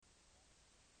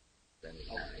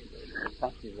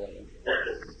Thank you, brother.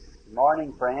 Good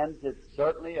morning, friends. It's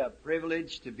certainly a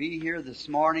privilege to be here this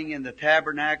morning in the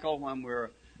tabernacle when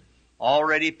we're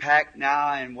already packed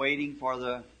now and waiting for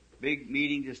the big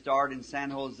meeting to start in San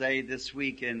Jose this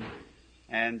week in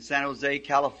San Jose,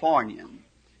 California.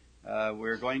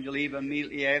 We're going to leave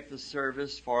immediately after the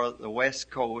service for the West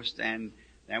Coast, and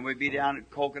then we'll be down at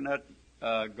Coconut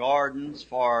Gardens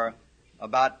for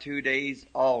about 2 days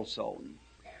also.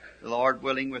 The Lord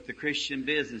willing, with the Christian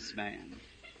businessman.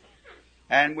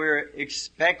 And we're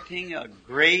expecting a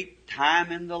great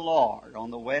time in the Lord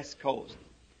on the West Coast.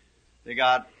 They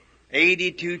got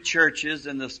 82 churches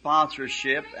in the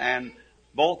sponsorship, and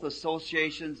both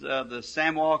associations of the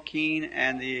San Joaquin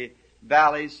and the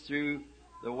valleys through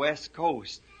the West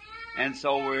Coast. And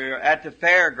so we're at the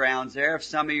fairgrounds there. If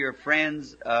some of your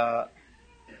friends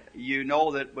you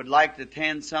know that would like to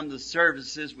attend some of the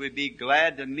services, we'd be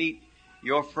glad to meet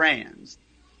your friends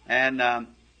and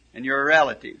your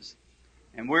relatives.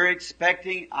 And we're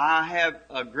expecting, I have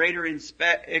a greater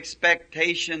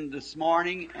expectation this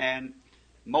morning and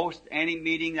most any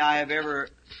meeting I have ever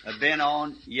been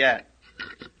on yet.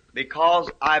 Because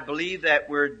I believe that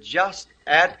we're just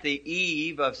at the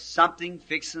eve of something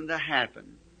fixing to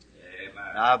happen.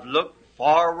 Amen. I've looked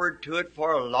forward to it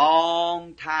for a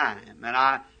long time,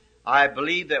 and I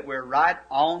believe that we're right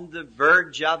on the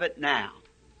verge of it now.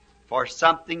 For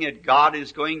something that God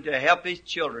is going to help His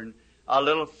children a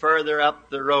little further up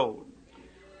the road.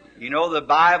 You know, the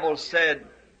Bible said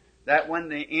that when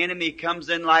the enemy comes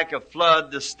in like a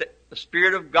flood, the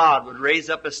Spirit of God would raise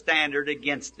up a standard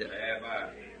against it. Amen.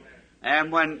 And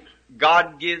when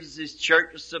God gives His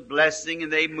church a blessing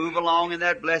and they move along in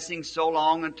that blessing so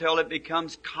long until it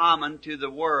becomes common to the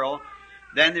world,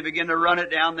 then they begin to run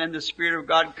it down, then the Spirit of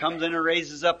God comes in and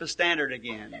raises up a standard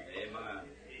again. Amen.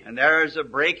 And there is a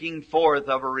breaking forth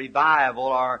of a revival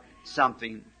or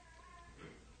something.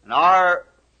 And our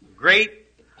great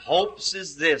hopes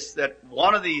is this, that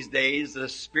one of these days the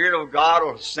Spirit of God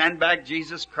will send back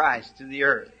Jesus Christ to the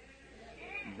earth.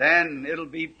 Then it'll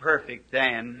be perfect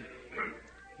then.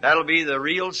 That'll be the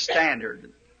real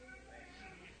standard.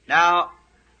 Now,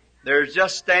 there's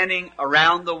just standing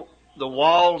around the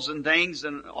walls and things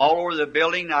and all over the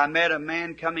building. I met a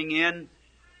man coming in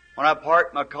when I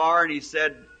parked my car, and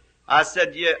I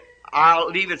said, yeah, I'll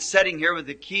leave it sitting here with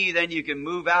the key, then you can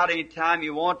move out any time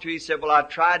you want to. He said, well, I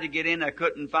tried to get in, I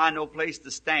couldn't find no place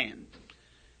to stand.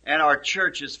 And our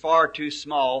church is far too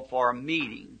small for a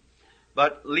meeting.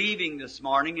 But leaving this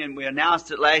morning, and we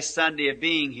announced it last Sunday of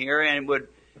being here, and would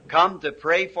come to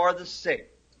pray for the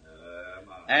sick.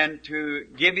 And to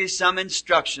give you some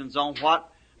instructions on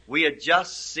what we had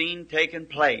just seen taking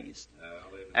place.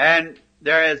 And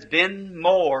there has been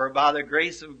more by the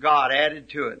grace of God added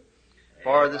to it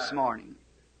for this morning.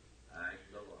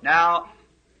 Now,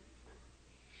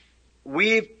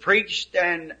 we've preached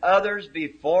and others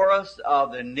before us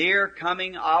of the near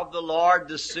coming of the Lord,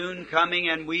 the soon coming,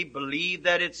 and we believe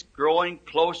that it's growing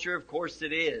closer. Of course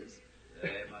it is.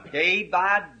 Day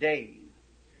by day.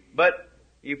 But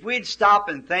if we'd stop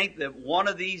and think that one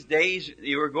of these days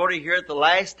you were going to hear it the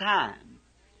last time,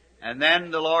 and then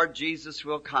the Lord Jesus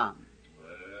will come.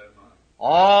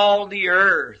 All the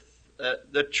earth,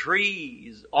 the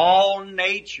trees, all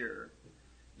nature,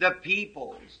 the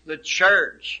peoples, the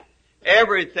church,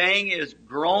 everything is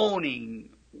groaning,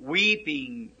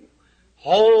 weeping,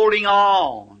 holding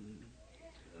on,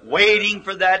 waiting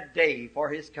for that day for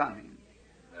His coming.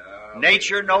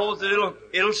 Nature knows that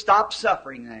it'll stop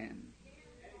suffering then.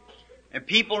 And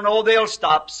people know they'll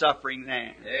stop suffering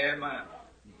then. Amen.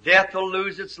 Death will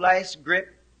lose its last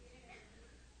grip.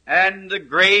 And the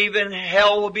grave and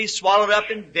hell will be swallowed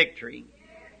up in victory.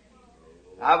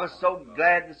 I was so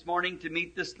glad this morning to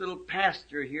meet this little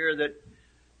pastor here that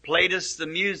played us the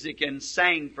music and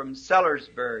sang from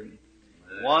Sellersburg.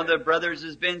 One of the brothers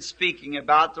has been speaking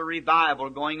about the revival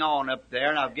going on up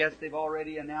there, and I guess they've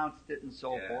already announced it and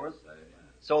so forth.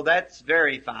 So that's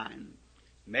very fine.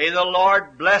 May the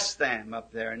Lord bless them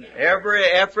up there, and every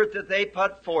effort that they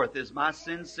put forth is my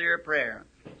sincere prayer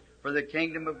for the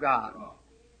kingdom of God.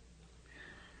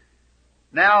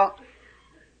 Now,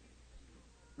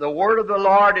 the word of the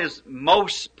Lord is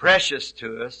most precious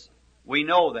to us. We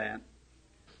know that.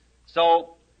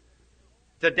 So,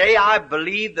 today I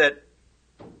believe that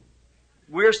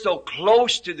we're so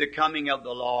close to the coming of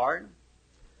the Lord,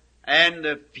 and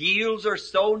the fields are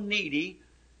so needy.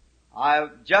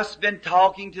 I've just been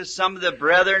talking to some of the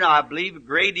brethren. I believe a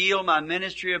great deal of my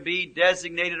ministry will be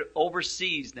designated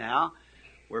overseas now.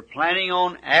 We're planning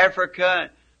on Africa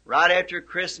right after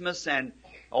Christmas and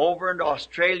over into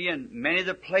Australia and many of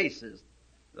the places.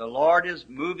 The Lord is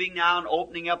moving now and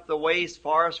opening up the ways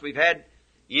for us. We've had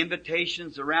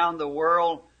invitations around the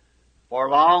world for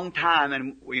a long time,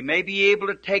 and we may be able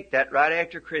to take that right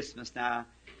after Christmas now,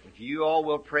 if you all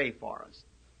will pray for us.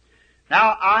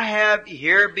 Now, I have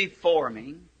here before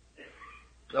me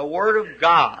the Word of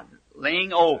God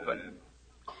laying open.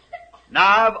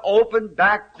 Now, I've opened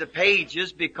back the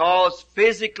pages because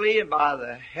physically and by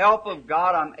the help of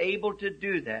God I'm able to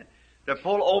do that, to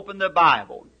pull open the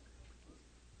Bible.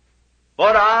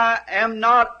 But I am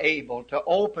not able to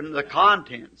open the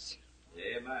contents.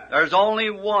 Amen. There's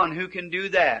only one who can do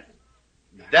that.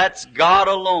 That's God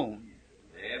alone.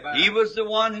 Amen. He was the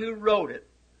one who wrote it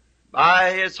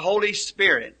by His Holy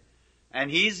Spirit. And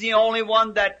He's the only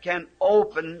one that can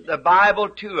open the Bible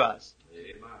to us.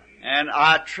 Amen. And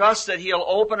I trust that He'll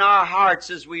open our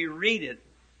hearts as we read it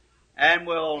and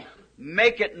will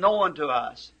make it known to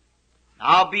us.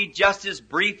 I'll be just as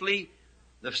briefly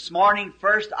this morning.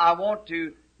 First, I want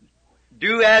to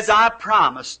do as I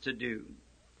promised to do,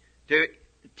 to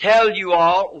tell you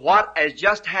all what has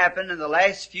just happened in the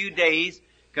last few days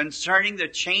concerning the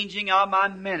changing of my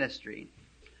ministry.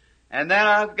 And then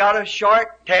I've got a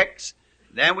short text.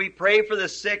 Then we pray for the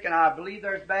sick, and I believe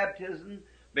there's baptism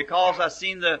because I've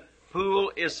seen the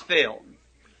pool is filled.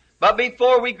 But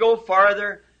before we go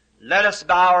further, let us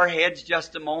bow our heads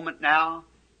just a moment now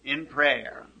in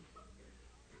prayer.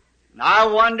 And I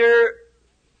wonder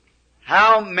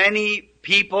how many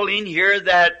people in here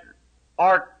that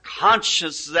are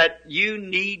conscious that you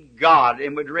need God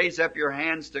and would raise up your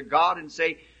hands to God and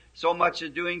say, so much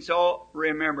as doing so,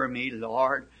 remember me,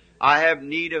 Lord. I have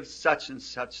need of such and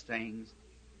such things.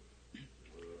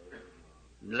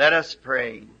 Let us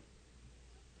pray.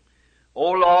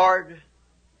 O Lord,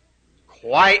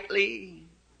 quietly,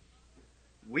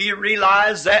 we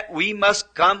realize that we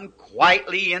must come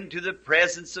quietly into the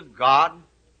presence of God.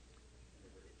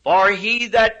 For he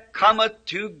that cometh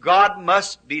to God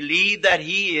must believe that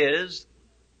He is,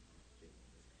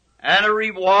 and a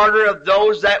rewarder of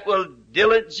those that will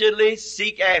diligently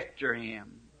seek after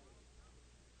Him.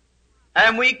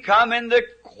 And we come in the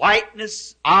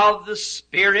quietness of the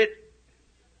Spirit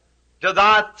to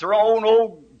Thy throne,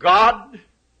 O God,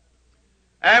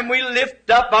 and we lift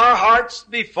up our hearts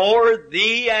before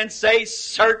Thee and say,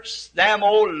 search them,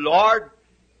 O Lord.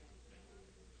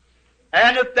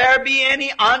 And if there be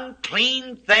any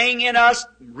unclean thing in us,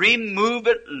 remove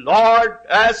it, Lord,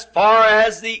 as far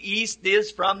as the east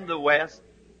is from the west.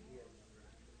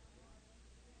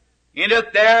 And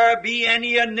if there be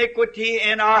any iniquity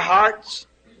in our hearts,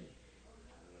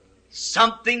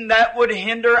 something that would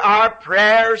hinder our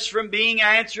prayers from being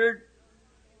answered,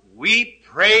 we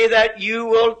pray that You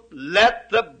will let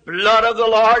the blood of the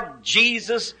Lord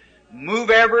Jesus move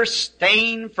every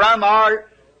stain from our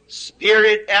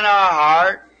spirit and our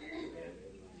heart.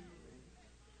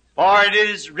 For it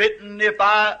is written, if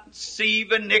I see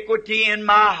iniquity in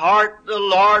my heart, the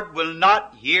Lord will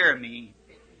not hear me.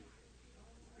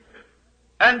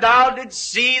 And Thou didst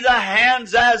see the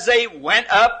hands as they went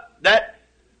up, that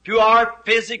to our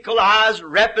physical eyes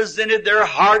represented their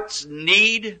heart's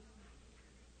need.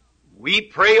 We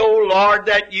pray, O Lord,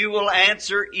 that You will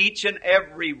answer each and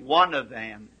every one of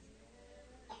them.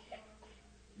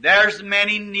 There's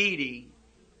many needy.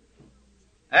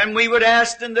 And we would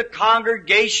ask in the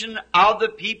congregation of the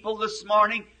people this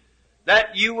morning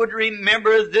that You would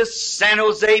remember this San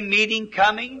Jose meeting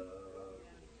coming.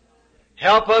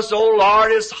 Help us, O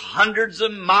Lord, as hundreds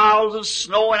of miles of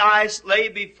snow and ice lay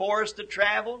before us to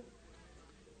travel.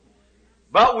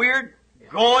 But we're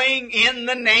going in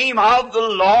the name of the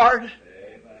Lord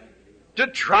to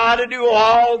try to do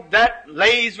all that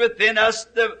lays within us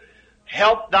to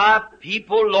help Thy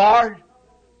people, Lord.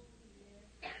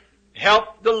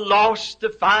 Help the lost to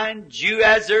find You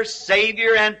as their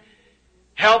Savior, and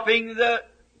helping the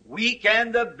weak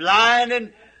and the blind,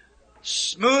 and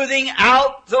smoothing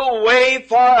out the way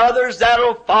for others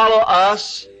that'll follow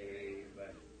us.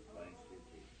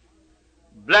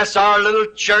 Bless our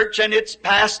little church and its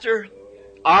pastor,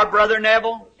 our Brother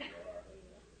Neville,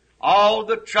 all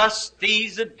the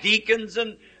trustees, the deacons,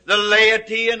 and the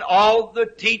laity, and all the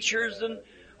teachers, and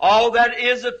all that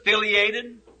is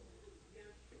affiliated.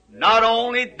 Not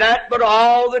only that, but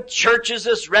all the churches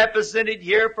that's represented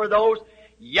here for those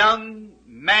young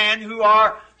men who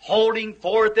are holding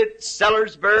forth at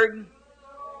Sellersburg.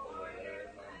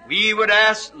 We would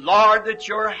ask, Lord, that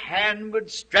Your hand would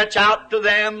stretch out to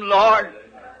them, Lord.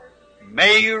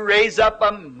 May You raise up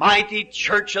a mighty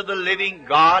church of the living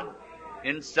God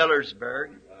in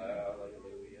Sellersburg.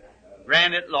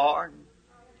 Grant it, Lord.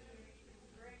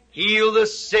 Heal the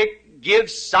sick, give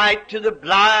sight to the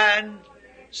blind,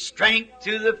 strength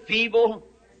to the feeble.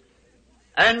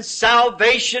 and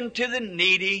salvation to the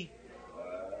needy.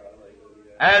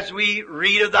 As we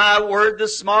read of Thy Word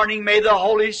this morning, may the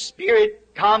Holy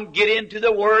Spirit come get into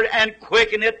the Word and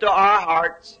quicken it to our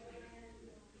hearts.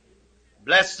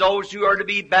 Bless those who are to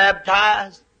be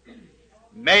baptized.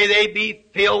 May they be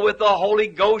filled with the Holy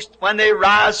Ghost when they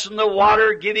rise from the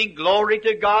water, giving glory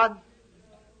to God.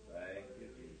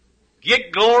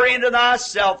 Get glory into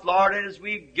Thyself, Lord, and as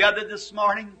we've gathered this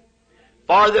morning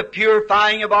for the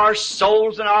purifying of our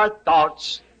souls and our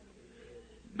thoughts,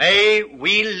 may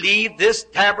we leave this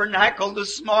tabernacle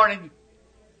this morning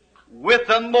with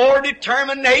a more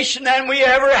determination than we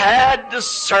ever had to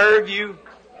serve You.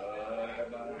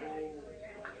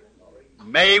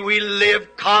 May we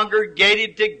live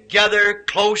congregated together,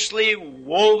 closely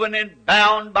woven and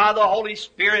bound by the Holy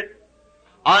Spirit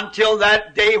until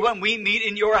that day when we meet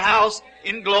in Your house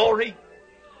in glory,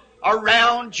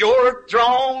 around Your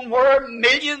throne where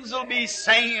millions will be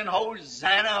singing,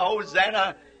 Hosanna,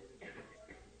 Hosanna.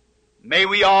 May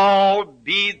we all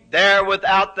be there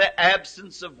without the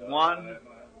absence of one.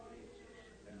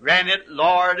 Grant it,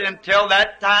 Lord, until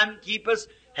that time keep us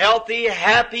healthy,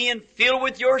 happy, and filled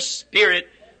with Your Spirit,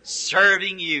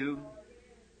 serving You.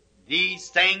 These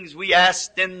things we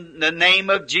ask in the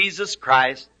name of Jesus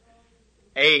Christ.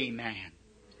 Amen.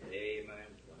 Amen.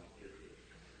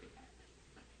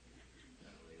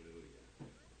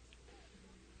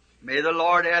 May the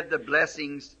Lord add the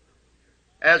blessings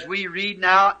as we read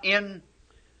now in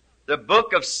the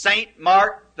book of St.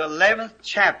 Mark, the 11th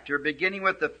chapter, beginning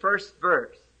with the first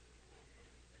verse.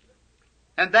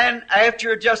 And then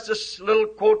after just a little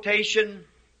quotation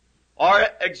or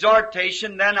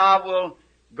exhortation, then I will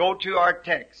go to our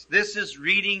text. This is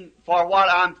reading for what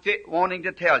I'm wanting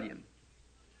to tell you.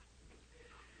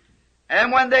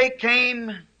 And when they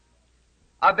came,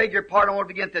 I beg your pardon, I want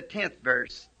to begin at the 10th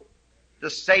verse to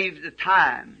save the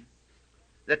time.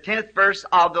 The 10th verse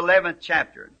of the 11th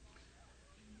chapter.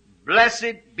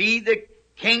 Blessed be the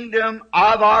kingdom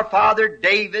of our father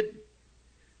David,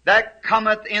 that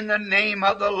cometh in the name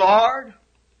of the Lord.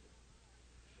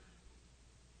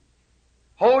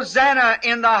 Hosanna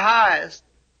in the highest.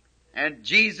 And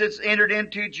Jesus entered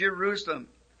into Jerusalem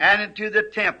and into the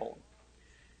temple.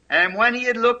 And when he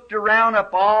had looked around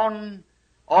upon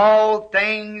all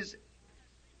things,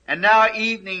 and now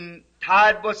evening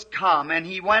tide was come, and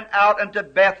he went out unto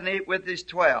Bethany with his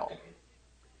 12.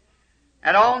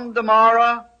 And on the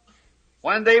morrow,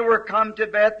 when they were come to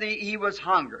Bethany, he was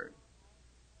hungered.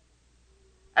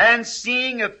 And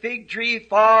seeing a fig tree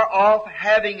far off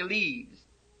having leaves,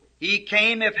 he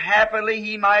came if happily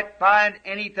he might find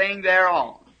anything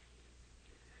thereon.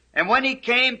 And when he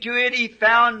came to it, he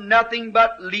found nothing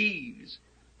but leaves,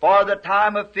 for the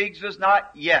time of figs was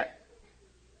not yet.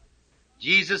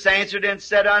 Jesus answered and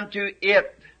said unto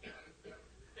it,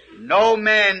 No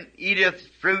man eateth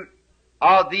fruit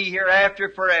of thee hereafter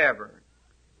forever.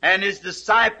 And his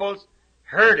disciples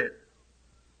heard it.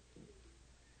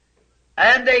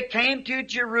 And they came to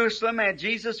Jerusalem, and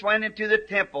Jesus went into the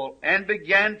temple, and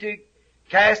began to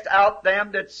cast out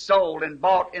them that sold and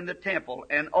bought in the temple,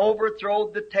 and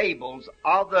overthrowed the tables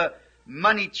of the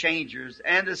money changers,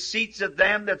 and the seats of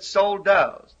them that sold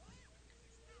doves,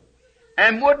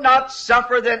 and would not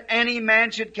suffer that any man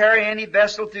should carry any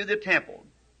vessel through the temple.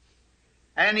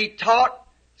 And he taught,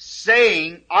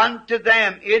 saying unto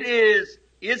them, is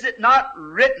it not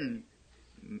written,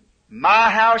 My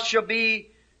house shall be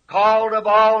called of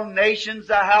all nations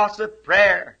a house of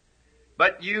prayer,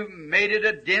 but you made it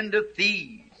a den of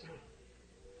thieves.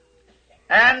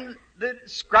 And the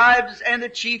scribes and the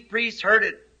chief priests heard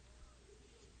it,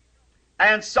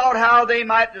 and sought how they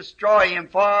might destroy him,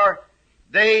 for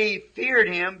they feared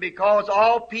him, because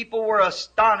all people were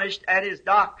astonished at his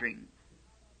doctrine.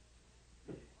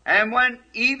 And when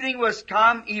evening was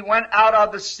come, he went out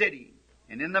of the city.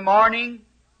 And in the morning,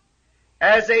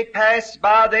 as they passed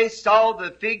by, they saw the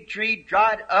fig tree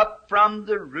dried up from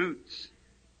the roots.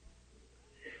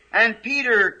 And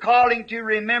Peter, calling to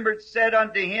remembrance, said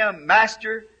unto him,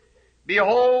 Master,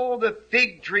 behold the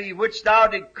fig tree which thou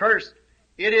didst curse,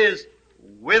 it is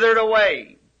withered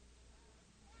away.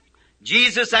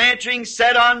 Jesus answering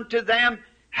said unto them,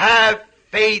 Have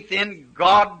faith in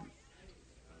God.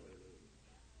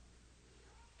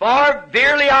 For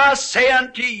verily I say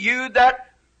unto you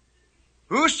that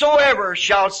whosoever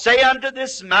shall say unto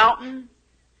this mountain,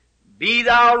 Be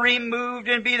thou removed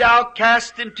and be thou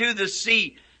cast into the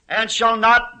sea, and shall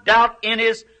not doubt in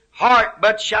his heart,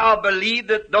 but shall believe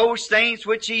that those things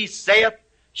which he saith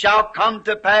shall come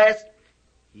to pass,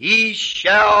 he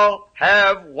shall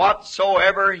have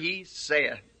whatsoever he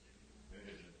saith.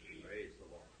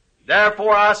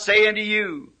 Therefore I say unto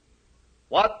you,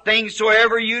 what things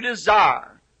soever you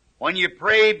desire. When you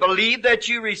pray, believe that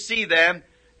you receive them,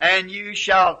 and you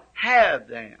shall have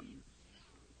them.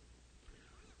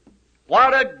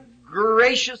 What a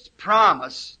gracious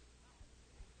promise.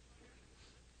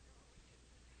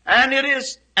 And it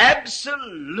is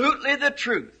absolutely the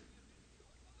truth.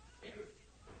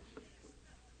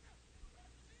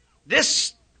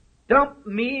 This stumped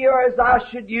me, or as I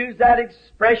should use that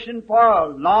expression, for a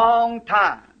long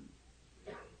time.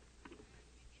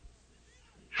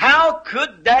 How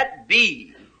could that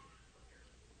be?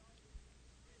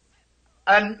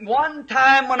 And one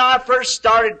time when I first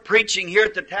started preaching here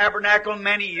at the Tabernacle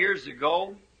many years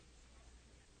ago,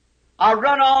 I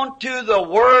run on to the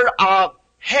word of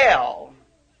hell.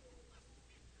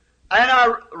 And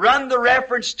I run the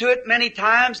reference to it many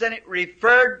times, and it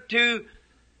referred to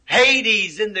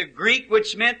Hades in the Greek,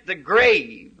 which meant the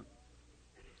grave.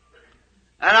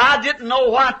 And I didn't know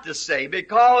what to say,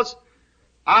 because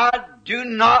I do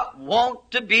not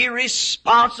want to be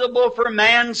responsible for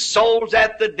man's souls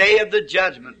at the day of the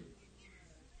judgment.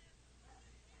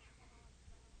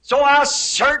 So I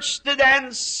searched it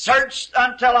and searched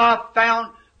until I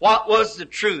found what was the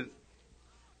truth.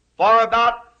 For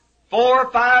about 4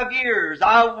 or 5 years,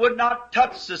 I would not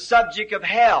touch the subject of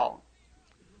hell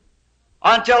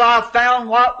until I found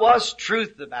what was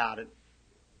truth about it.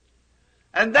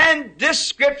 And then this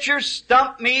scripture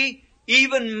stumped me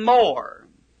even more,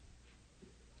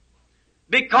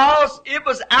 because it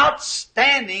was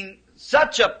outstanding,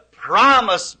 such a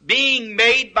promise being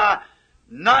made by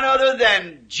none other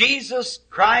than Jesus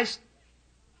Christ.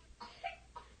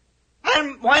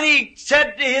 And when He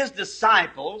said to His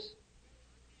disciples,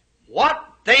 what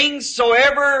things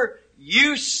soever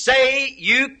you say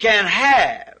you can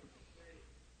have,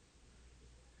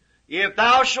 if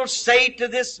thou shalt say to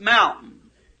this mountain,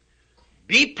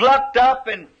 be plucked up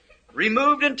and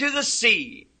removed into the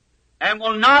sea, and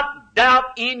will not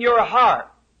doubt in your heart,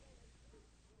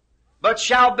 but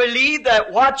shall believe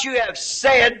that what you have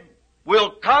said will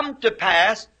come to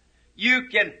pass, you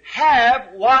can have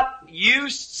what you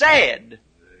said.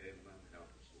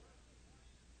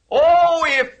 Oh,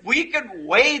 if we could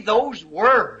weigh those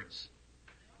words.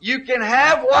 You can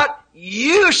have what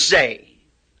you say.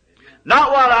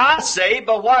 Not what I say,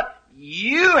 but what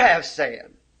you have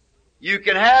said. You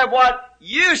can have what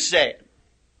you said.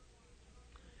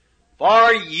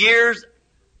 For years,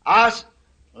 I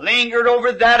lingered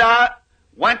over that. I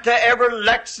went to every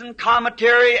Lexham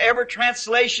commentary, every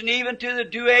translation, even to the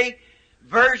Douay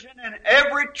version, and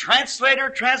every translator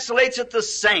translates it the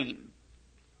same.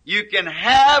 You can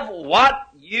have what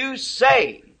you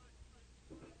say.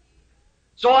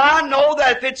 So I know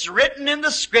that if it's written in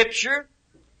the Scripture,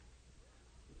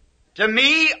 to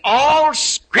me, all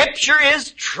Scripture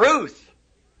is truth.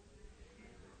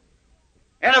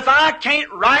 And if I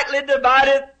can't rightly divide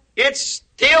it, it's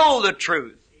still the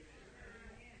truth.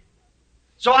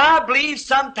 So I believe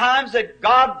sometimes that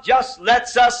God just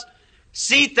lets us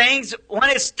see things when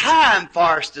it's time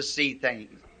for us to see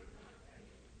things.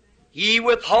 He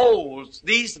withholds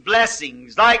these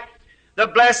blessings, like the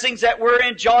blessings that we're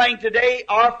enjoying today.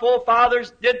 Our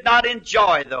forefathers did not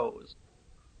enjoy those.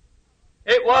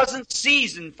 It wasn't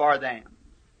seasoned for them.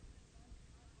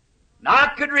 And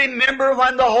I could remember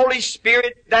when the Holy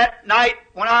Spirit that night,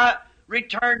 when I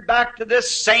returned back to this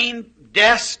same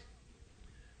desk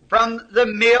from the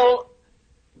mill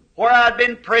where I'd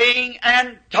been praying,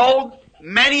 and told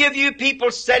many of you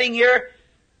people sitting here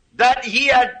that He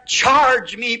had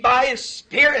charged me by His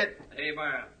Spirit.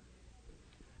 Amen.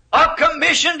 A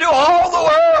commission to all the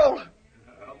world.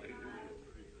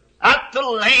 That the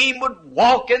lame would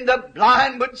walk and the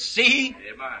blind would see.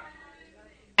 Amen.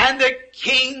 And the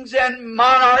kings and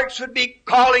monarchs would be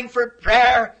calling for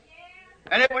prayer.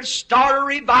 And it would start a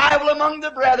revival among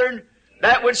the brethren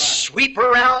that would sweep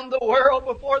around the world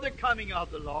before the coming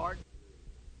of the Lord.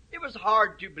 It was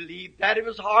hard to believe that. It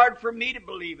was hard for me to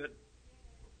believe it.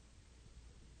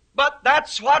 But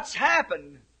that's what's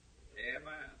happened.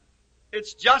 Amen.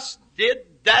 It's just did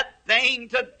that thing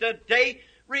today.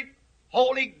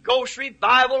 Holy Ghost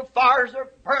revival fires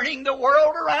are burning the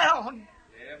world around.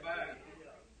 Amen.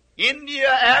 India,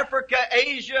 Africa,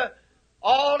 Asia,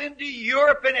 all into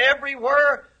Europe and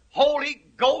everywhere. Holy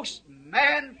Ghost,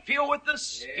 man filled with the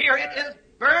Spirit, is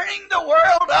burning the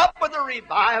world up with a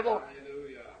revival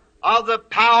of the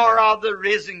power of the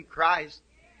risen Christ.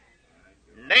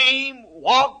 Lame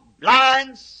walk,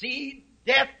 blind see,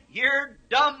 deaf hear,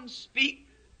 dumb speak.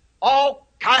 All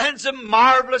kinds of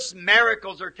marvelous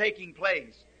miracles are taking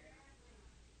place.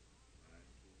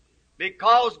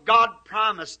 Because God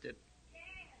promised it.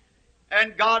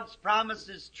 And God's promise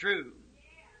is true.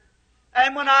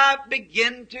 And when I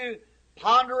begin to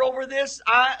ponder over this,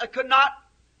 I could not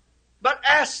but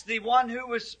ask the one who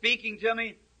was speaking to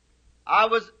me. I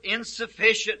was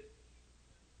insufficient.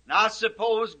 And I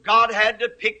suppose God had to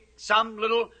pick some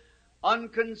little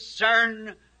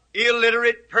unconcerned,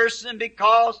 illiterate person,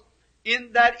 because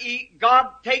in that God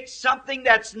takes something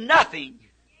that's nothing,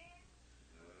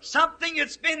 something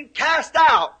that's been cast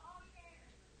out.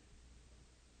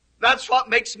 That's what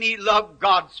makes me love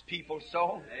God's people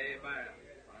so. Amen.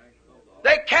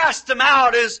 They cast them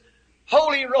out as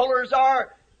holy rollers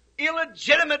are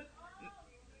illegitimate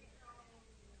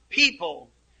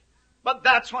people. But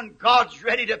that's when God's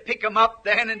ready to pick them up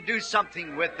then and do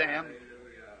something with them.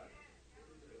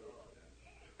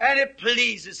 And it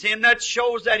pleases Him. That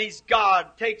shows that He's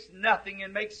God. Takes nothing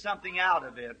and makes something out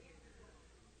of it.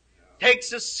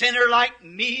 Takes a sinner like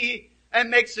me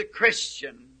and makes a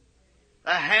Christian.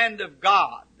 The hand of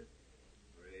God.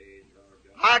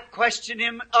 I questioned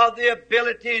Him of the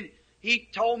ability, and He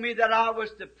told me that I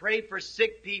was to pray for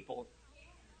sick people.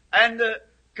 And the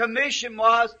commission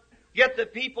was, get the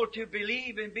people to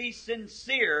believe and be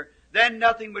sincere, then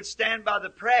nothing would stand by the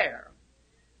prayer.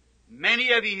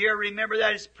 Many of you here remember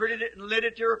that it's printed in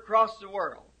literature across the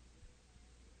world.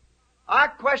 I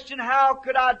questioned how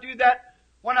could I do that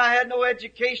when I had no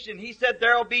education. He said,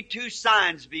 there will be 2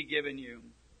 signs be given you,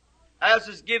 as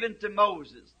is given to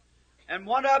Moses. And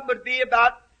one of them would be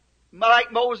about,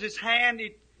 like Moses' hand,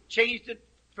 he changed it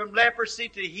from leprosy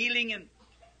to healing.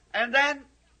 And then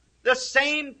the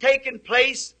same taking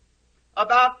place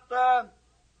about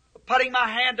putting my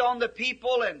hand on the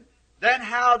people, and then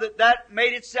how that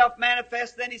made itself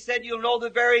manifest. Then he said, you'll know the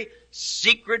very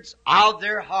secrets of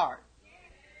their heart.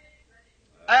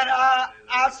 And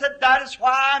I said, that is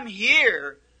why I'm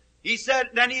here. He said,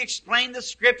 then he explained the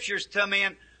Scriptures to me,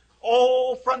 and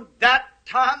oh, from that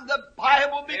time the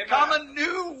Bible become a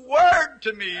new word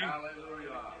to me.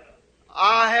 Hallelujah.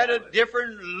 I had a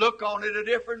different look on it, a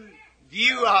different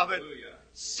view of it. Hallelujah.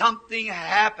 Something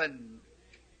happened.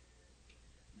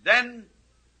 Then,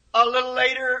 a little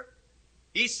later,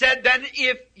 he said, then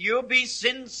if you'll be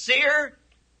sincere,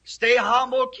 stay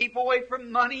humble, keep away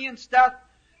from money and stuff,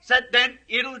 said then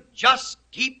it'll just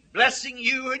keep blessing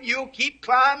you and you'll keep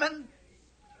climbing.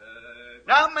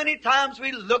 Now many times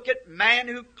we look at men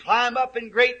who climb up in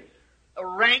great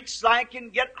ranks like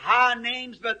and get high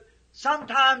names, but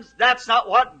sometimes that's not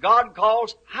what God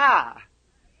calls high.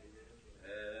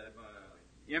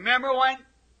 You remember when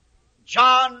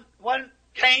John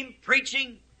came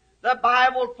preaching, the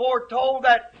Bible foretold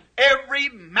that every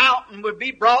mountain would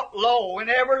be brought low and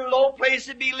every low place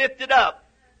would be lifted up.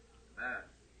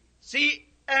 See,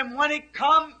 and when it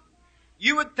come,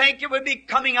 you would think it would be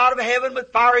coming out of heaven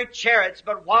with fiery chariots,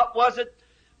 but what was it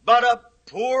but a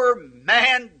poor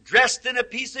man dressed in a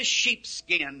piece of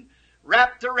sheepskin,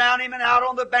 wrapped around him and out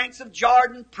on the banks of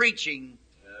Jordan preaching,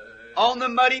 on the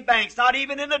muddy banks, not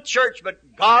even in a church,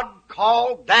 but God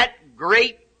called that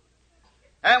great.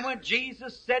 And when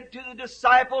Jesus said to the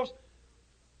disciples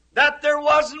that there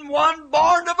wasn't one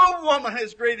born of a woman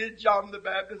as great as John the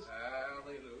Baptist.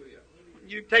 Hallelujah.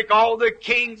 You take all the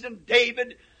kings and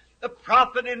David, the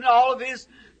prophet, and all of his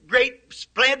great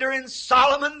splendor in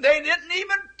Solomon, they didn't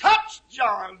even touch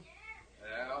John.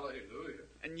 Hallelujah.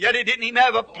 And yet he didn't even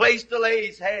have a place to lay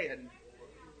his head.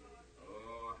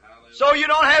 Oh, hallelujah. So you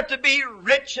don't have to be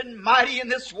rich and mighty in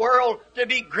this world to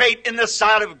be great in the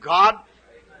sight of God.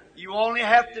 You only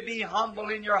have to be humble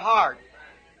in your heart.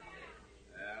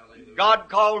 Hallelujah. God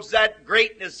calls that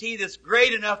greatness, he that's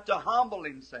great enough to humble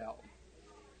himself.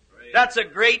 Praise That's a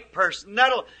great person.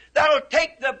 That'll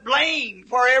take the blame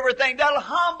for everything. That'll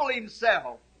humble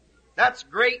himself. That's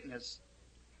greatness.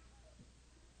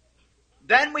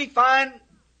 Then we find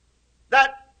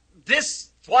that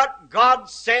this, what God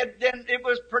said, then it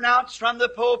was pronounced from the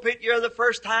pulpit here the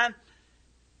first time.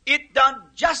 It done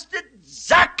just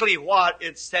exactly what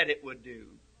it said it would do.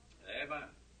 Amen.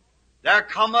 There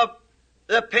come up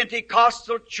the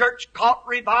Pentecostal church caught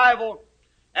revival.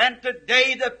 And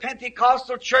today the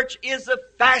Pentecostal church is the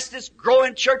fastest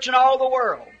growing church in all the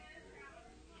world.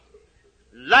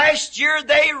 Last year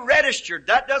they registered,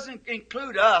 that doesn't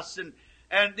include us and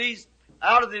these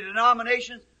out of the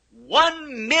denominations,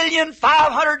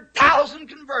 1,500,000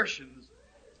 conversions.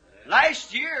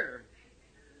 Last year.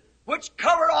 Which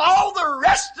covered all the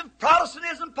rest of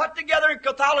Protestantism put together and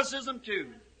Catholicism too.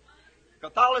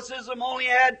 Catholicism only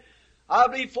had, I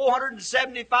believe,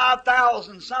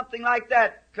 475,000, something like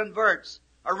that, converts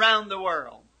around the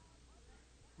world.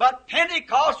 But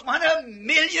Pentecost went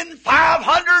 1,500,000.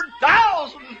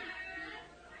 Hallelujah.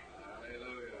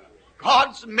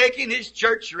 God's making His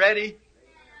church ready.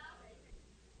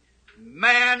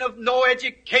 man of no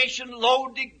education, low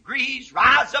degrees,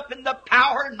 rise up in the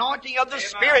power, anointing of the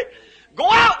Spirit. Go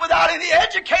out without any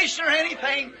education or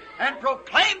anything and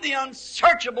proclaim the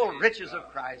unsearchable riches of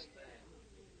Christ.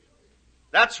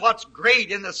 That's what's great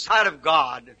in the sight of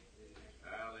God.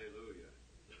 Hallelujah.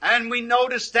 And we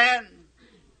notice then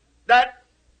that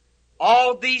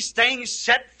all these things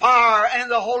set fire,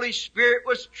 and the Holy Spirit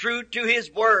was true to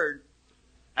His Word.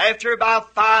 After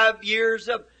about 5 years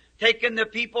of taking the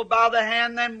people by the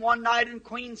hand, then one night in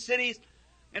Queen City,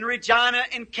 in Regina,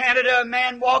 in Canada, a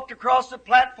man walked across the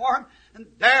platform, and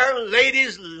there laid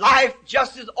his life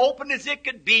just as open as it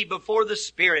could be before the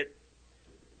Spirit.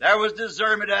 There was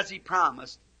discernment as he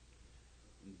promised.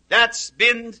 That's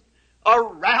been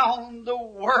around the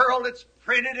world. It's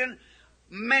printed in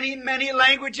many, many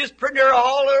languages, printed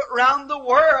all around the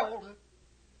world.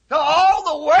 So all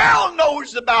the world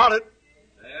knows about it.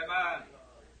 Amen.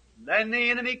 Then the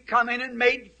enemy come in and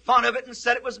made fun of it and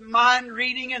said it was mind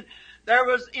reading, and there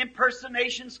was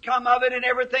impersonations come of it and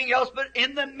everything else. But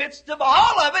in the midst of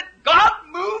all of it, God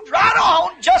moved right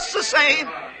on just the same.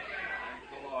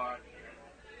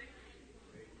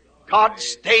 God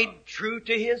stayed true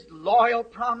to His loyal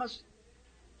promise.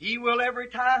 He will every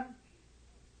time.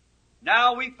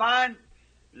 Now we find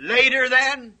later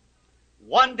then,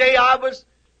 one day I was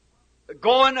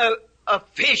going a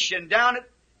fishing down at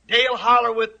Dale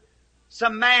Holler with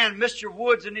some man, Mr.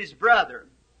 Woods and his brother.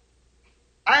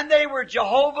 And they were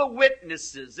Jehovah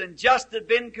Witnesses and just had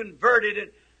been converted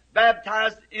and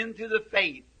baptized into the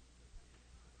faith.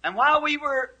 And while we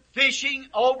were fishing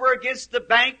over against the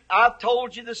bank, I've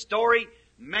told you the story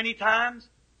many times.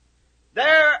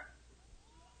 There,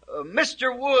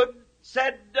 Mr. Wood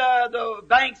said, the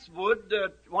Banks Wood,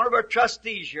 one of our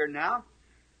trustees here now,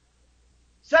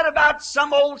 said about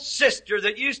some old sister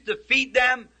that used to feed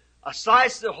them a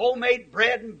slice of homemade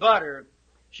bread and butter.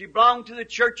 She belonged to the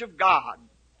Church of God.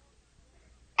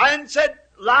 And said,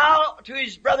 Lyle, to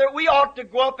his brother, we ought to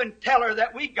go up and tell her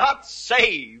that we got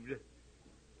saved.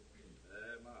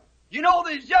 You know,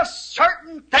 there's just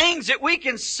certain things that we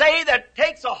can say that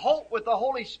takes a hold with the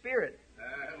Holy Spirit.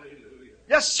 Hallelujah.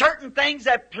 Just certain things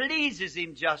that pleases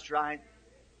Him just right.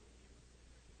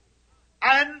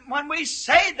 And when we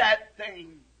say that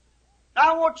thing,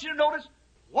 I want you to notice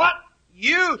what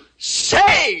you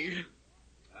say.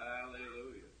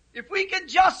 Hallelujah. If we can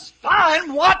just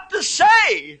find what to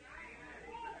say.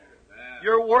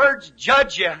 Your words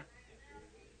judge you.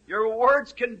 Your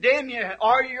words condemn you,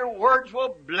 or your words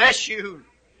will bless you.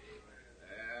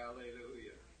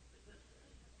 Hallelujah.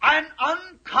 And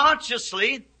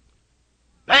unconsciously,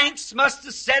 Banks must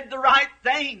have said the right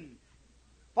thing.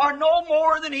 For no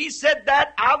more than he said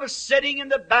that, I was sitting in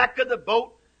the back of the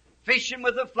boat, fishing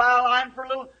with a fly line for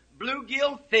little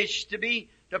bluegill fish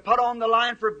to put on the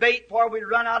line for bait before we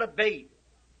run out of bait.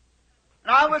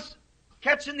 And I was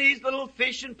catching these little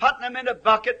fish and putting them in a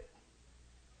bucket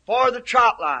for the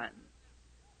trout line.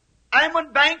 And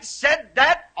when Banks said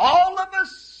that, all of a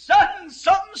sudden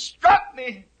something struck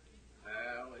me.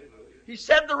 Hallelujah. He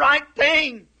said the right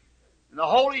thing. And the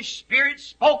Holy Spirit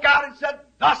spoke out and said,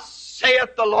 Thus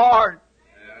saith the Lord.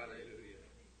 Hallelujah.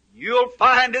 You'll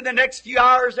find in the next few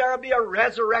hours there will be a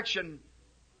resurrection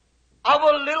of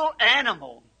a little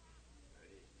animal.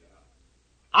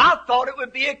 I thought it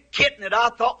would be a kitten that I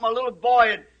thought my little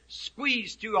boy had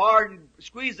squeezed too hard and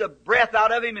squeezed the breath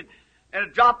out of him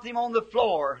and dropped him on the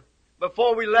floor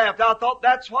before we left. I thought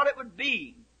that's what it would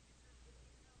be.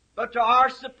 But to our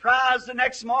surprise the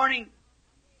next morning,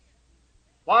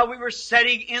 while we were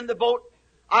sitting in the boat,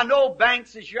 I know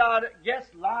Banks is here. I guess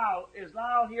Lyle. Is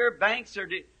Lyle here, Banks? Or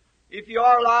if you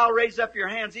are, Lyle, raise up your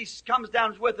hands. He comes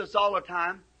down with us all the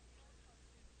time.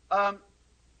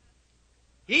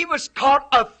 He was caught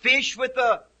a fish with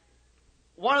a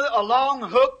long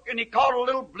hook, and he caught a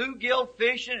little bluegill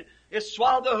fish, and it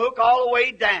swallowed the hook all the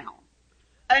way down.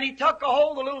 And he took a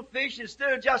hold of the little fish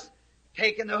instead of just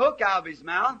taking the hook out of his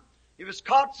mouth. He was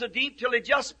caught so deep till he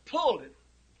just pulled it.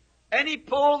 And he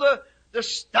pulled the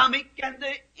stomach and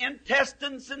the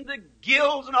intestines and the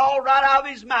gills and all right out of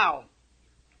his mouth.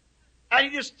 And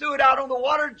he just threw it out on the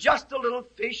water, just a little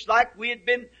fish like we had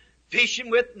been fishing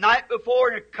with night before,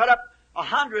 and it cut up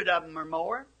 100 of them or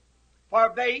more for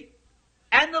bait.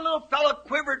 And the little fellow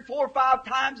quivered 4 or 5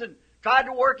 times and tried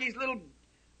to work his little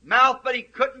mouth, but he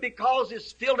couldn't because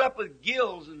it's filled up with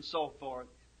gills and so forth.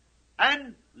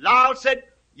 And Lyle said,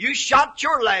 You shot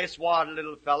your last wad,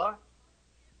 little fella.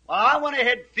 Well, I went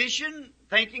ahead fishing,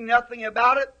 thinking nothing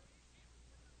about it.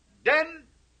 Then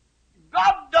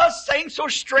God does things so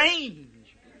strange.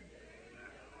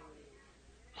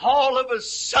 All of a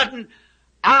sudden,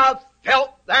 I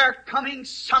felt there coming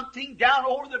something down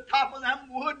over the top of them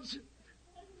woods.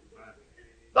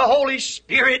 The Holy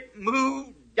Spirit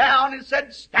moved down and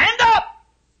said, stand up!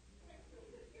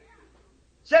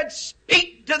 Said,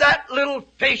 speak to that little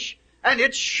fish, and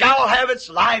it shall have its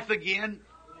life again.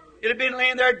 It had been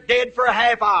laying there dead for a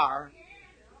half hour.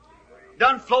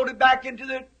 Done floated back into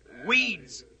the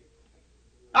weeds.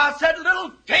 I said,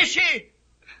 little fishy,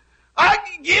 I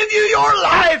give you your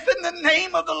life in the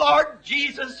name of the Lord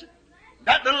Jesus.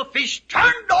 That little fish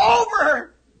turned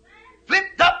over,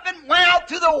 flipped up and went out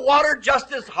through the water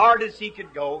just as hard as he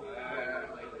could go.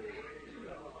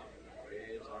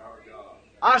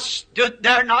 I stood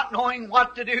there not knowing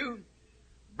what to do.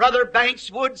 Brother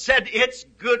Bankswood said, it's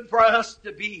good for us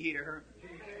to be here.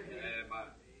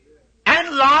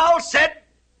 And Lyle said,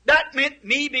 that meant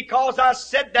me because I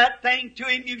said that thing to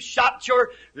him. You shot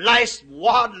your last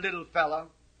wad, little fellow.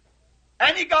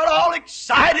 And he got all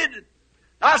excited.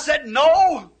 I said,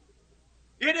 no,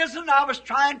 it isn't. I was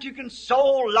trying to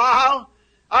console Lyle.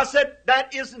 I said,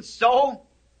 that isn't so.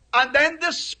 And then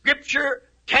the scripture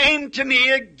came to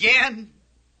me again.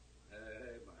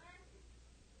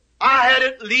 I had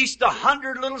at least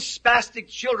 100 little spastic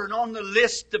children on the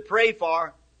list to pray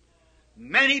for.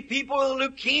 Many people with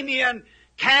leukemia and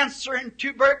cancer and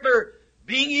tuberculosis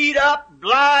being eat up,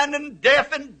 blind and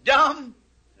deaf and dumb.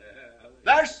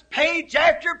 There's page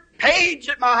after page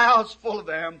at my house full of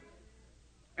them.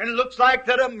 And it looks like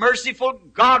that a merciful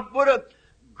God would have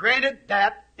granted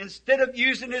that instead of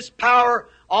using His power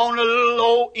on a little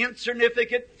old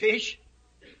insignificant fish.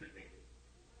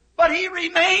 But He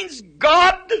remains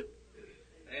God.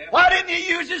 Why didn't He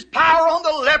use His power on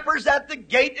the lepers at the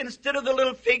gate instead of the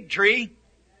little fig tree?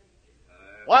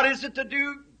 What is it to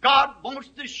do? God wants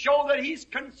to show that He's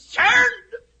concerned.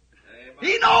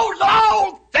 He knows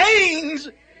all things.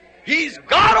 He's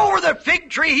God over the fig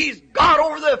tree. He's God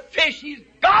over the fish. He's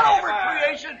God over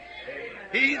creation.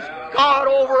 He's God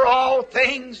over all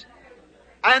things.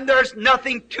 And there's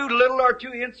nothing too little or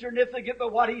too insignificant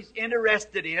but what He's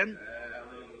interested in.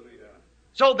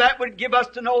 So that would give us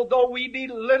to know, though we be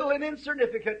little and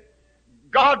insignificant,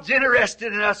 God's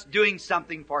interested in us doing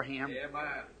something for Him.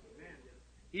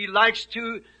 He likes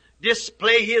to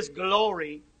display His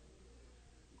glory.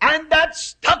 And that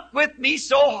stuck with me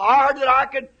so hard that I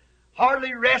could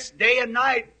hardly rest day and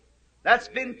night. That's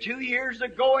been 2 years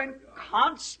ago, and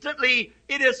constantly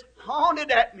it has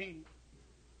haunted at me.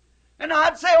 And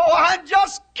I'd say, oh, I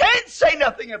just can't say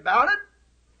nothing about it.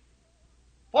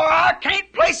 For I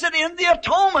can't place it in the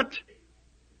atonement.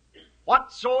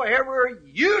 Whatsoever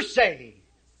you say,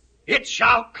 it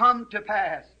shall come to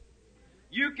pass.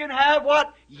 You can have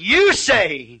what you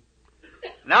say.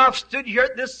 Now I've stood here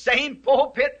at this same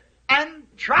pulpit and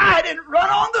tried and run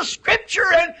on the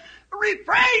Scripture and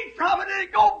refrained from it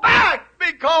and go back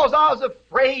because I was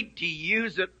afraid to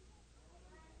use it.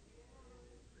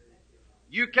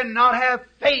 You cannot have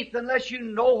faith unless you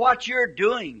know what you're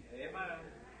doing.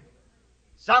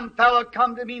 Some fellow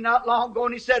come to me not long ago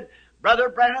and he said, Brother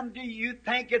Branham, do you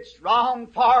think it's wrong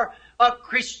for a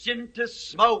Christian to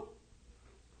smoke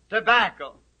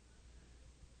tobacco?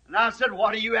 And I said,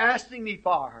 what are you asking me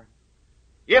for?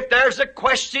 If there's a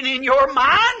question in your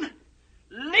mind,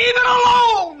 leave it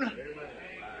alone.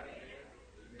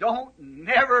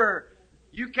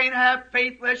 You can't have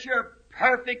faith unless you're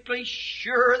perfectly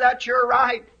sure that you're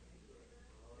right.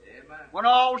 When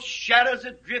all shadows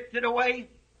have drifted away,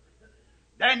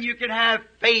 then you can have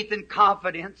faith and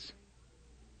confidence.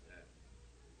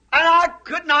 And I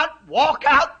could not walk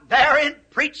out there and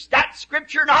preach that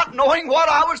Scripture not knowing what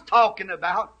I was talking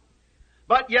about.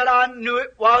 But yet I knew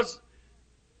it was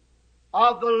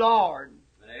of the Lord.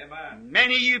 Amen.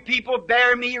 Many of you people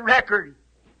bear me record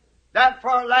that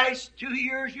for the last 2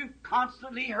 years you've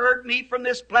constantly heard me from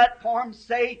this platform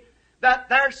say that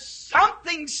there's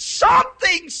something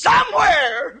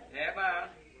somewhere. Amen.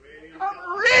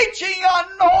 I'm reaching, I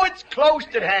know it's close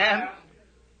at hand.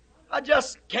 I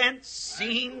just can't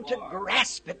seem to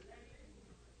grasp it.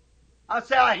 I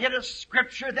say I hit a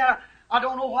Scripture that I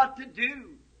don't know what to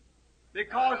do.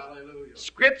 Because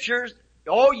Scriptures,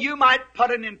 you might put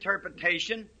an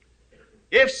interpretation.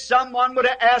 If someone would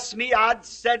have asked me, I'd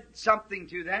said something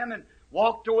to them and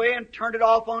walked away and turned it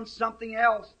off on something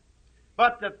else.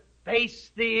 But to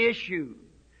face the issue,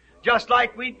 just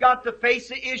like we've got to face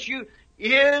the issue,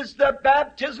 is the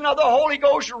baptism of the Holy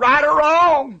Ghost right or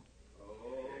wrong?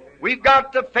 We've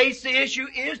got to face the issue,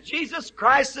 is Jesus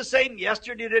Christ the same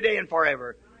yesterday, today, and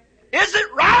forever? Is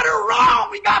it right or wrong?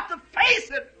 We got to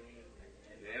face it.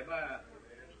 Amen.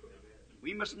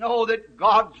 We must know that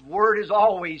God's Word is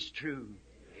always true.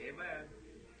 Amen.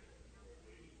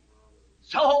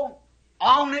 So,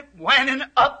 on it, went and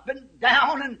up and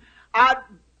down, and I'd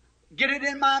get it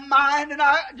in my mind, and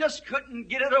I just couldn't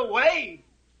get it away.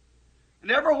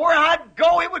 And everywhere I'd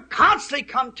go, it would constantly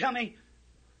come to me.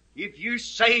 If you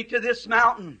say to this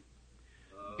mountain,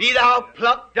 be thou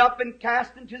plucked up and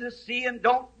cast into the sea, and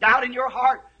don't doubt in your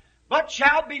heart, but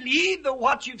shall believe that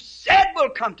what you've said will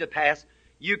come to pass,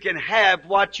 you can have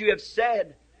what you have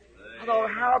said. I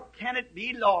thought, how can it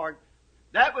be, Lord?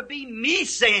 That would be me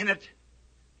saying it.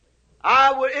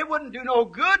 It wouldn't do no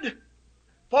good,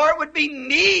 for it would be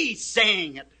me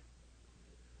saying it.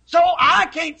 So I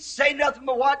can't say nothing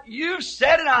but what you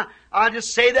said, and I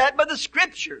just say that by the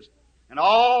Scriptures. And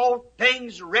all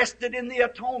things rested in the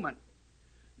atonement.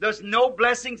 There's no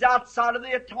blessings outside of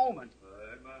the atonement.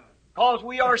 Because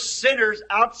we are sinners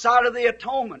outside of the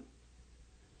atonement.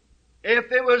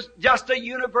 If it was just a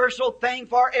universal thing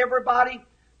for everybody,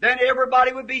 then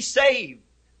everybody would be saved.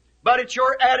 But it's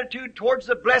your attitude towards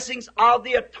the blessings of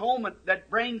the atonement that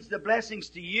brings the blessings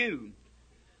to you.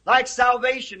 Like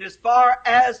salvation, as far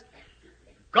as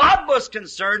God was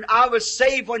concerned, I was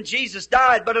saved when Jesus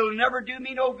died, but it'll never do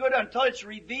me no good until it's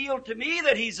revealed to me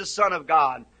that He's the Son of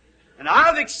God. And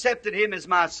I've accepted Him as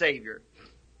my Savior.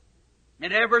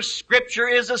 And every Scripture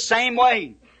is the same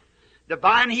way.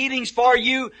 Divine healing's for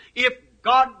you if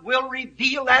God will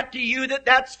reveal that to you, that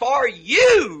that's for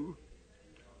you.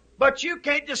 But you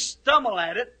can't just stumble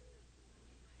at it.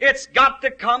 It's got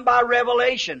to come by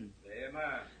revelation.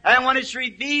 Amen. And when it's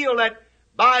revealed that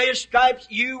by His stripes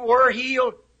you were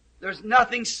healed, there's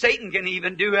nothing Satan can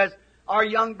even do, as our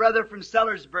young brother from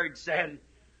Sellersburg said.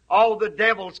 All the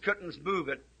devils couldn't move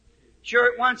it.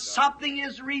 Sure, once something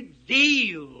is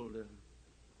revealed.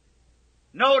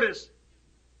 Notice,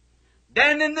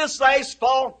 then in this last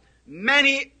fall,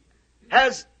 many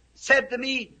has said to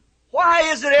me,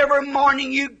 why is it every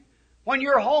morning when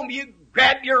you're home, you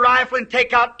grab your rifle and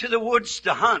take out to the woods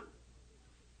to hunt?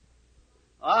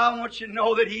 I want you to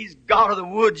know that He's God of the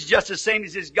woods just the same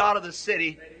as He's God of the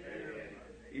city.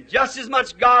 He's just as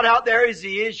much God out there as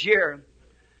He is here.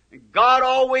 And God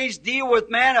always deal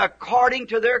with man according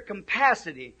to their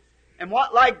capacity. And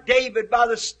what, like David by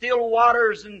the still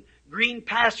waters and green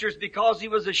pastures, because he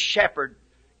was a shepherd.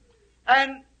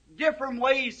 And different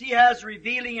ways He has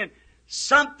revealing. And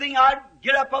something, I'd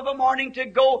get up of a morning to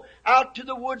go out to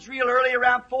the woods real early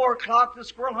around 4 o'clock to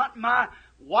squirrel hunt. My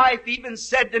wife even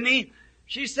said to me,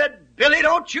 she said, Billy,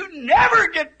 don't you never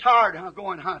get tired of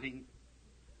going hunting.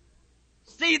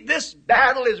 See, this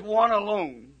battle is won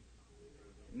alone.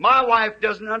 My wife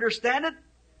doesn't understand it.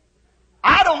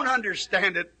 I don't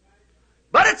understand it.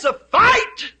 But it's a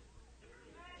fight.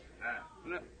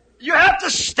 You have to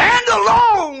stand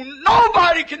alone.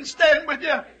 Nobody can stand with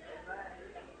you.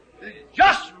 There's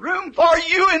just room for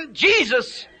you in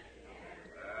Jesus.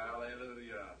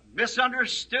 Hallelujah.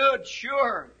 Misunderstood,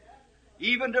 sure.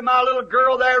 Even to my little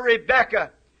girl there,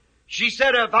 Rebecca. She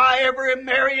said, if I ever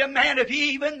marry a man, if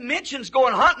he even mentions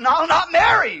going hunting, I'll not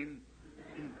marry him.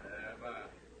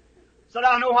 Said,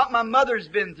 I know what my mother's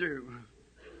been through.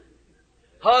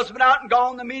 Husband out and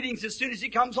gone to meetings. As soon as he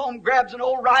comes home, grabs an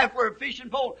old rifle or a fishing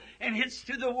pole and hits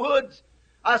to the woods.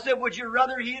 I said, would you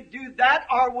rather he'd do that,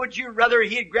 or would you rather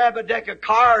he'd grab a deck of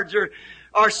cards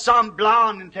or some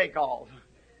blonde and take off?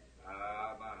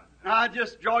 I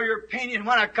just draw your opinion.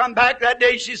 When I come back that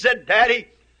day, she said, Daddy,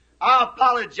 I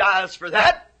apologize for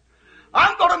that.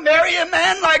 I'm going to marry a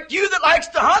man like you that likes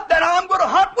to hunt, then I'm going to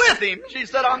hunt with him. She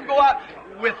said, I'm going out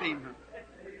with him.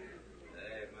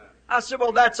 I said,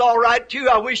 well, that's all right, too.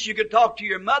 I wish you could talk to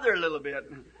your mother a little bit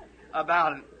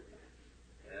about it.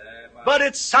 But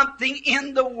it's something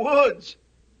in the woods.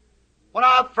 When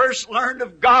I first learned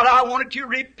of God, I wanted to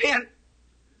repent.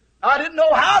 I didn't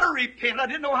know how to repent. I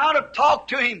didn't know how to talk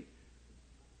to Him.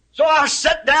 So I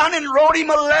sat down and wrote Him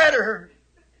a letter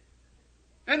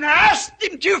and asked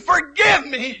Him to forgive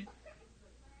me.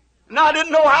 And I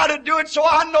didn't know how to do it, so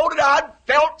I noted I'd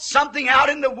felt something out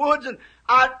in the woods, and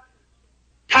I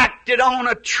tacked it on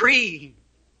a tree.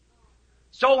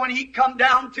 So when he come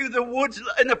down through the woods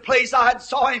in the place I had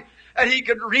saw him, and he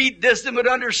could read this and would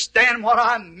understand what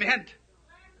I meant.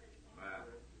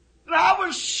 And I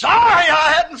was sorry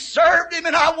I hadn't served him,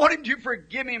 and I wanted him to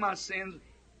forgive me my sins.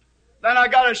 Then I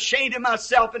got ashamed of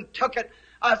myself and took it.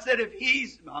 I said, if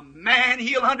he's a man,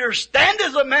 he'll understand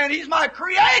as a man. He's my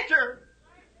Creator.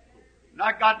 And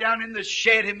I got down in the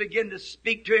shed and began to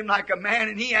speak to him like a man,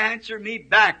 and he answered me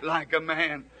back like a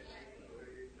man.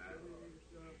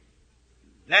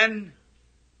 Then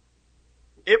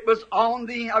it was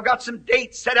I've got some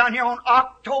dates set down here on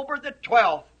October the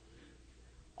 12th.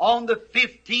 On the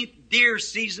 15th, deer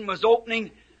season was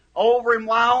opening over in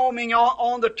Wyoming.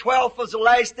 On the 12th was the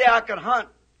last day I could hunt.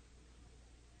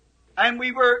 And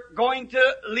we were going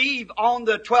to leave on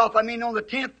the 12th, on the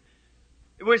 10th.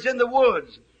 It was in the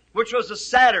woods, which was a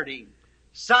Saturday.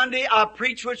 Sunday I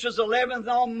preached, which was 11th.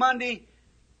 On Monday,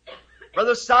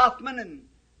 Brother Southman and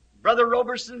Brother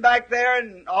Robertson back there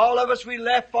and all of us, we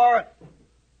left for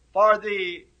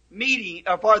the meeting,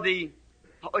 for the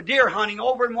deer hunting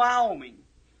over in Wyoming.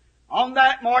 On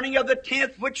that morning of the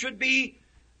 10th, which would be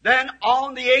then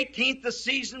on the 18th, the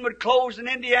season would close in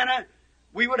Indiana.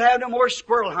 We would have no more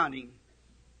squirrel hunting.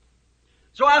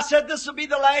 So I said, this will be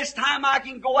the last time I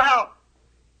can go out.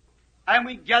 And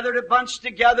we gathered a bunch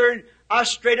together and I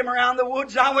strayed them around the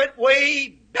woods. I went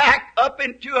way back up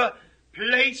into a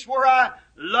place where I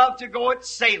love to go at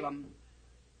Salem.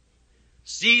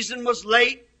 Season was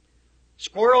late.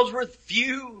 Squirrels were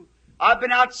few. I've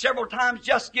been out several times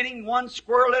just getting one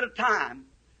squirrel at a time.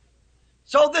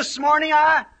 So this morning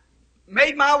I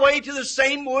made my way to the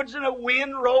same woods and a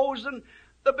wind rose and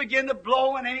it began to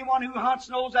blow, and anyone who hunts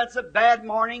knows that's a bad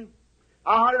morning.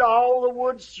 I hunted all the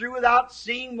woods through without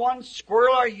seeing one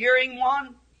squirrel or hearing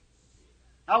one.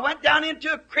 I went down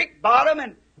into a creek bottom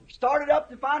and started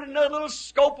up to find another little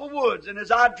scope of woods. And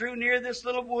as I drew near this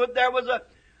little wood, there was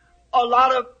a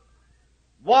lot of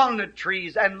walnut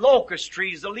trees and locust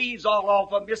trees, the leaves all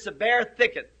off of them, just a bare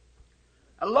thicket.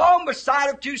 Along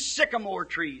beside of 2 sycamore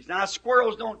trees. Now,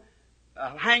 squirrels don't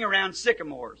hang around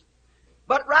sycamores.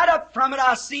 But right up from it,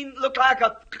 I seen, looked like I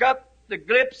caught the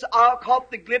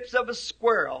glimpse of a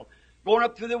squirrel going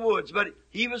up through the woods, but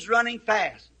he was running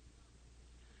fast.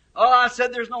 Oh, I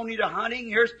said, there's no need of hunting.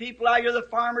 Here's people out here, the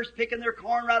farmers picking their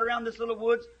corn right around this little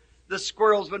woods. The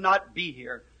squirrels would not be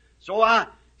here. So I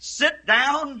sit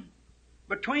down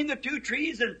between the 2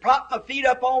 trees and prop my feet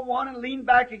up on one and lean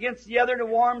back against the other to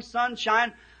warm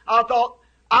sunshine. I thought,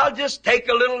 I'll just take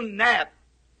a little nap.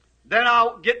 Then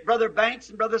I'll get Brother Banks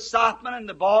and Brother Southman and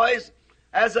the boys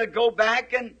as I go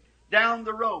back and down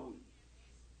the road.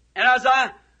 And as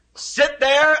I sit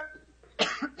there,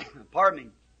 pardon me,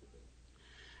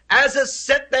 as I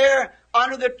sit there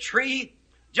under the tree,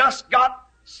 just got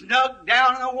snug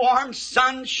down in the warm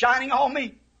sun shining on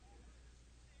me,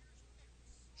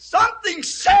 something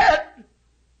said,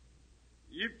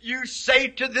 if you say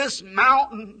to this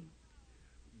mountain,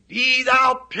 be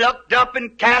thou plucked up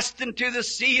and cast into the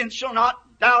sea, and shall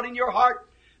not doubt in your heart,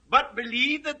 but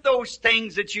believe that those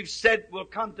things that you've said will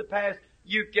come to pass,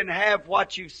 you can have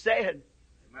what you've said.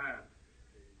 Amen.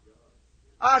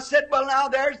 I said, well, now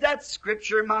there's that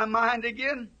scripture in my mind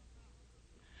again.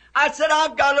 I said,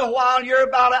 I've got a while here,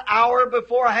 about an hour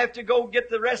before I have to go get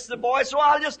the rest of the boys, so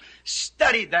I'll just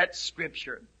study that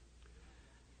scripture.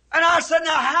 And I said,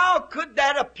 now how could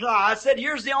that apply? I said,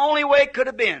 here's the only way it could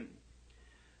have been.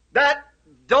 That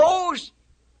those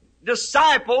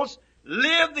disciples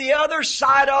lived the other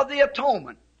side of the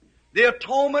atonement. The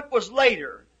atonement was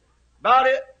later,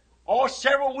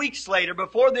 several weeks later,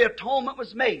 before the atonement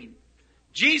was made.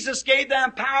 Jesus gave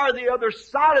them power the other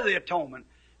side of the atonement,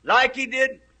 like He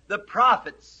did the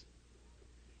prophets.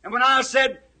 And when I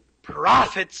said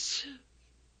prophets,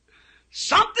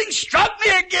 something struck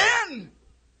me again.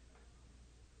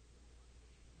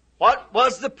 What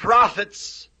was the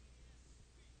prophets?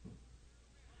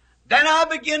 Then I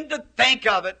began to think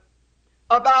of it,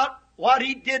 about what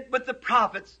He did with the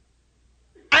prophets.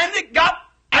 And it got,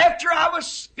 after I was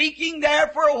speaking there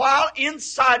for a while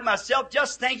inside myself,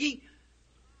 just thinking,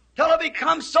 till I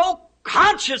become so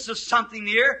conscious of something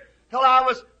here, till I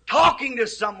was talking to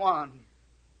someone.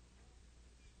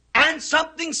 And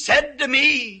something said to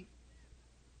me,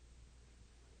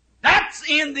 that's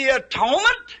in the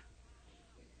atonement.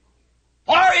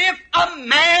 For if a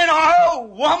man or a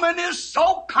woman is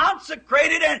so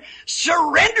consecrated and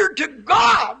surrendered to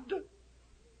God,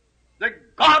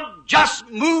 that God just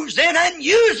moves in and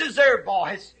uses their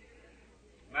voice.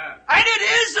 Amen. And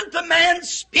it isn't the man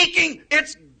speaking,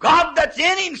 it's God that's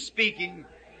in him speaking.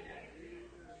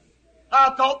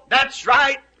 I thought, that's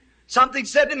right. Something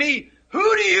said to me,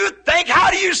 who do you think,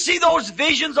 how do you see those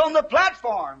visions on the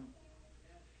platform?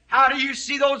 How do you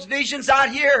see those visions out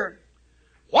here?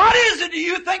 What is it? Do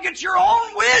you think it's your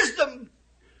own wisdom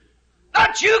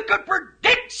that you could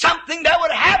predict something that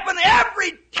would happen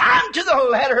every time to the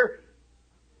letter?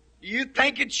 Do you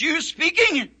think it's you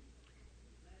speaking?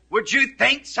 Would you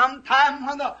think sometime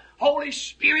when the Holy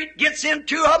Spirit gets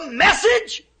into a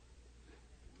message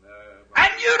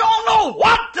and you don't know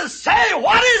what to say,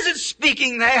 what is it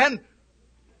speaking then?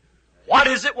 What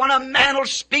is it when a man will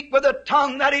speak with a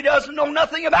tongue that he doesn't know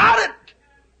nothing about it?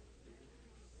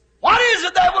 What is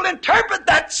it that will interpret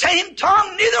that same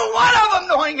tongue? Neither one of them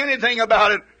knowing anything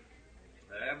about it.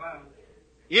 Amen.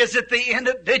 Is it the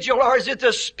individual or is it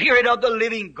the Spirit of the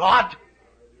living God?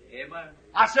 Amen.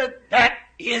 I said, that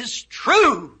is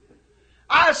true.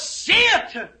 I see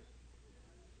it.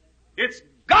 It's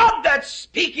God that's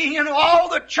speaking, and all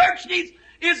the church needs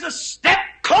is a step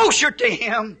closer to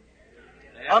Him.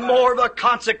 A more of a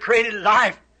consecrated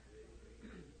life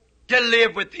to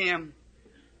live with Him.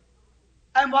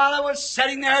 And while I was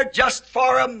sitting there just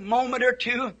for a moment or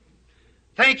two,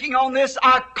 thinking on this,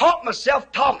 I caught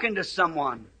myself talking to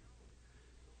someone.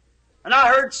 And I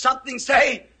heard something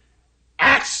say,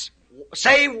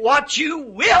 say what you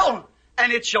will,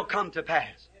 and it shall come to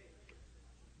pass.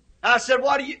 And I said,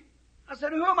 I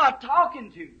said, who am I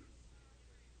talking to?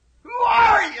 Who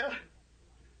are you?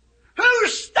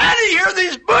 Who's standing here in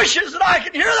these bushes and I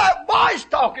can hear that voice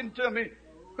talking to me?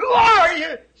 Who are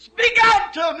you? Speak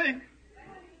out to me.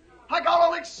 I got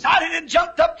all excited and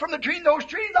jumped up from between those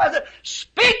trees. I said,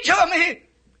 speak to me.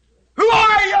 Who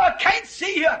are you? I can't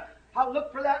see you. I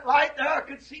looked for that light there. I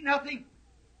could see nothing.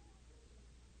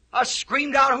 I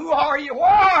screamed out, who are you? Where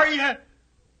are you?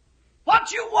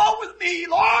 What you want with me,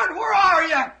 Lord? Where are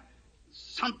you?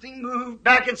 Something moved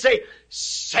back and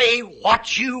say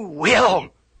what you will.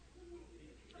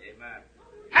 Amen.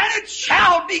 And it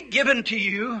shall be given to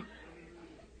you.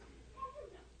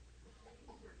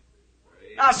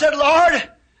 I said, Lord,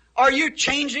 are you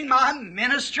changing my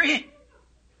ministry?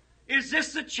 Is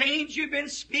this the change you've been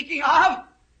speaking of?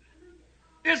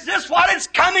 Is this what it's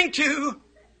coming to?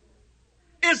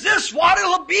 Is this what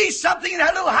it'll be, something in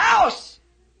that little house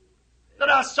that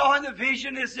I saw in the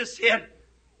vision? Is this it?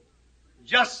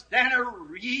 Just then a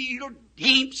real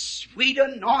deep, sweet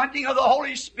anointing of the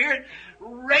Holy Spirit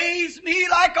raised me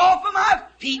like off of my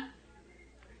feet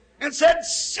and said,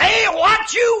 say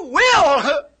what you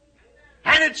will,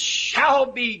 and it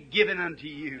shall be given unto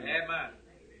you. Amen.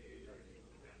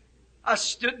 I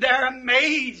stood there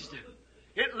amazed.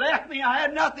 It left me. I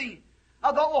had nothing.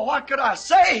 I thought, well, what could I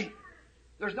say?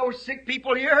 There's no sick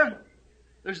people here.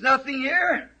 There's nothing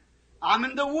here. I'm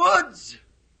in the woods.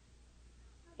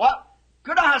 What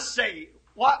could I say?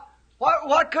 What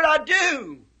could I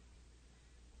do?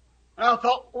 And I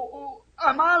thought,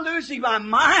 am I losing my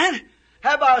mind?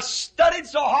 Have I studied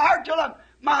so hard till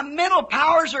my mental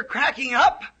powers are cracking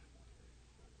up?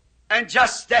 And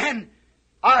just then,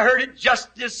 I heard it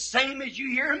just the same as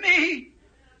you hear me.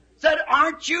 Said,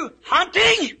 aren't you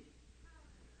hunting?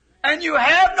 And you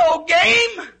have no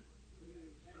game?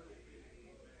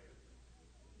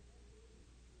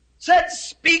 Said,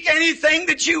 speak anything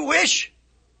that you wish.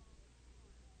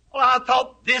 Well, I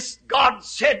thought this, God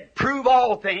said, prove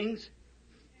all things.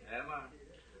 Amen.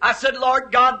 I said,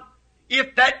 Lord God,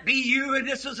 if that be you and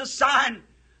this is a sign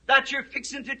that you're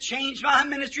fixing to change my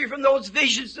ministry from those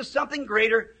visions to something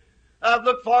greater I've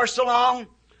looked for so long,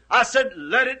 I said,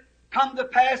 let it come to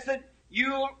pass that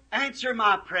you'll answer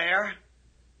my prayer.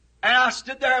 And I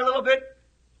stood there a little bit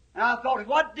and I thought,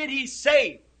 what did he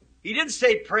say? He didn't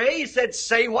say pray, he said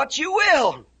say what you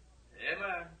will.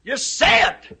 Amen. Just say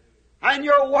it and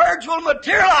your words will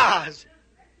materialize.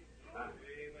 Amen.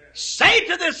 Say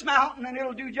to this mountain and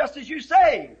it'll do just as you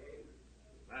say.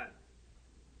 Amen.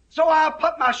 So I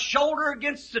put my shoulder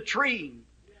against the tree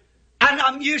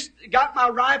and got my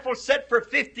rifle set for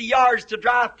 50 yards to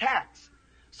drive tacks.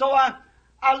 So I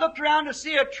looked around to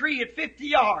see a tree at 50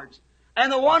 yards.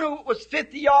 And the one who was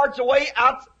 50 yards away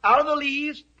out of the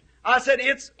leaves, I said,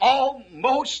 it's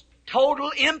almost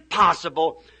total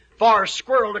impossible for a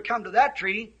squirrel to come to that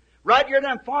tree. Right here,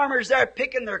 them farmers there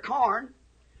picking their corn.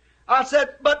 I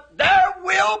said, but there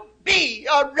will be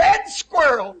a red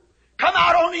squirrel come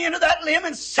out on the end of that limb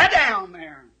and sit down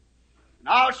there. And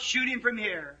I'll shoot him from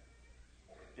here.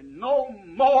 And no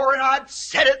more than I'd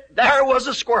said it, there was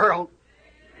a squirrel.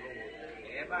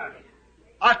 Amen.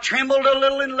 I trembled a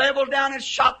little and leveled down and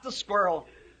shot the squirrel.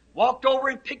 Walked over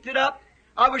and picked it up.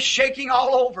 I was shaking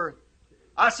all over.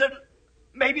 I said,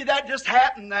 maybe that just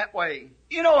happened that way.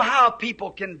 You know how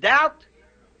people can doubt.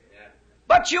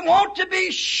 But you want to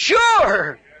be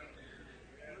sure.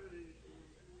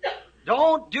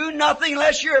 Don't do nothing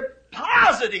unless you're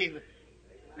positive.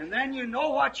 And then you know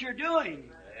what you're doing.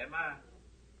 Amen.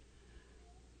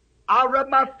 I rubbed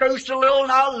my face a little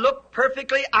and I looked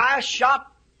perfectly. I shot.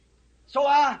 So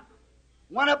I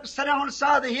went up and sat down on the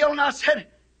side of the hill and I said,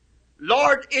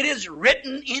 Lord, it is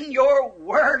written in your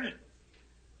word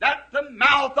that the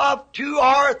mouth of 2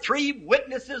 or 3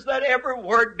 witnesses, let every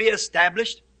word be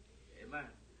established. Amen.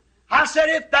 I said,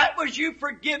 if that was you,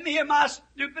 forgive me of my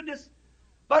stupidness,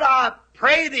 but I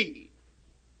pray thee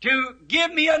to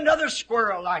give me another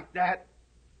squirrel like that.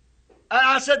 And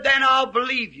I said, then I'll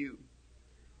believe you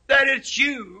that it's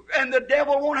you, and the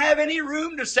devil won't have any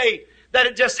room to say that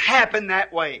it just happened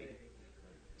that way.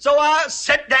 So I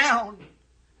sat down.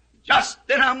 Just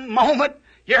in a moment,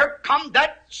 here come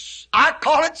that, I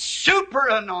call it super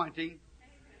anointing.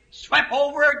 Swept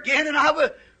over again, and I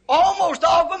was almost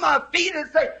off of my feet and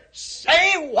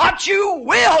say what you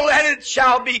will, and it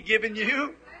shall be given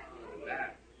you.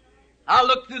 I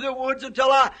looked through the woods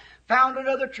until I found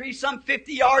another tree some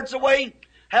 50 yards away.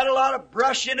 Had a lot of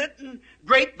brush in it and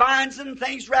grapevines and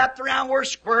things wrapped around where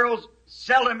squirrels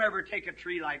seldom ever take a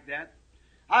tree like that.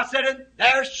 I said, and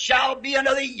there shall be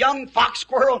another young fox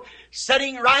squirrel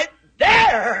sitting right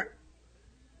there.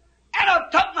 And I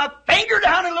took my finger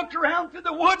down and looked around through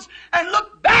the woods and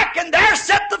looked back, and there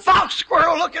sat the fox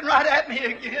squirrel looking right at me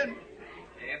again.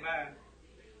 Amen.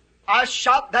 I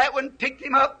shot that one, picked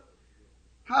him up.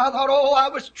 I thought, oh, I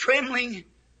was trembling.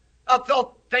 I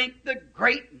thought, thank the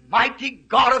great, mighty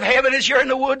God of heaven is here in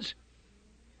the woods.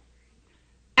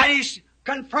 And He's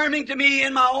confirming to me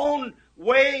in my own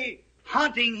way,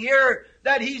 hunting here,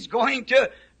 that He's going to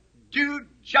do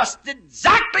just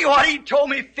exactly what He told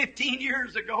me 15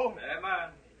 years ago. Amen.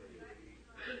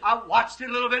 I watched it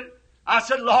a little bit. I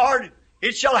said, Lord,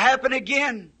 it shall happen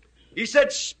again. He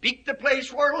said, speak the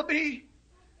place where it'll be.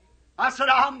 I said,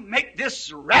 I'll make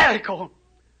this radical.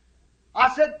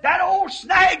 I said, that old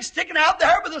snag sticking out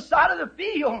there by the side of the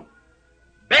field,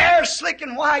 bare, slick,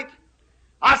 and white.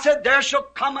 I said, there shall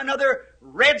come another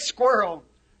red squirrel,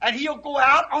 and he'll go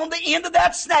out on the end of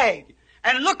that snag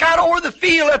and look out over the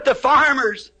field at the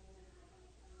farmers.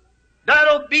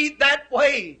 That'll be that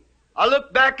way. I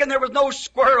looked back, and there was no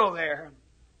squirrel there.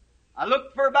 I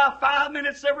looked for about 5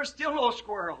 minutes, there was still no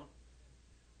squirrel.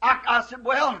 I said,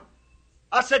 well,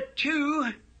 I said,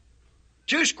 two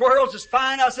squirrels is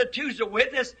fine. I said, two's a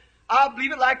witness. I'll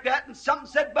believe it like that. And something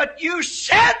said, but you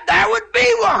said there would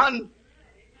be one.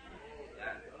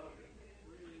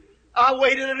 I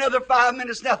waited another 5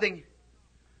 minutes, nothing.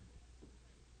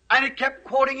 And it kept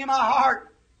quoting in my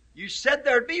heart, you said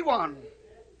there'd be one.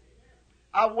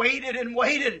 I waited and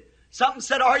waited. Something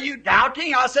said, are you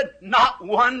doubting? I said, not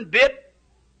one bit.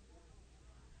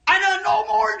 And I no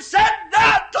more said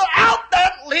that, till out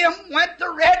that limb went the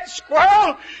red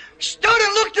squirrel, stood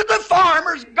and looked at the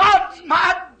farmers. God's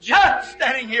my judge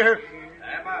standing here.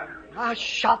 Amen. I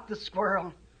shot the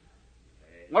squirrel.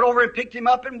 Went over and picked him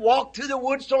up and walked through the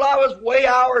woods till I was way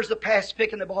hours to pass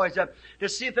picking the boys up to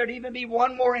see if there'd even be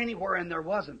one more anywhere, and there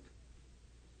wasn't.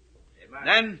 Amen.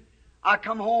 Then I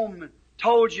come home and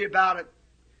told you about it.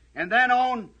 And then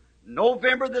on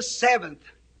November the 7th,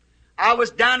 I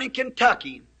was down in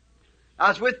Kentucky. I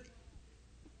was with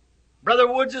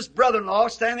Brother Woods' brother-in-law,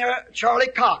 standing there, Charlie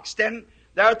Cox, standing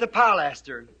there at the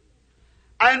pilaster.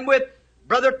 And with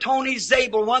Brother Tony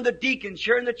Zabel, one of the deacons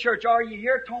here in the church. Are you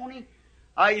here, Tony?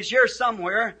 He's here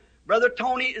somewhere. Brother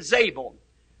Tony Zabel.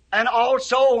 And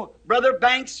also Brother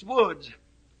Banks Woods.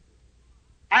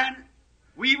 And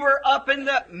we were up in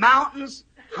the mountains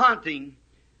hunting.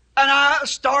 And I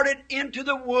started into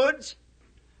the woods.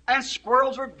 And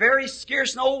squirrels were very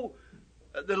scarce. No,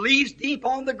 the leaves deep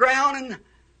on the ground. And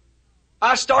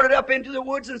I started up into the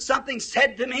woods, and something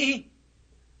said to me,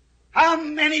 how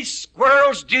many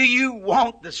squirrels do you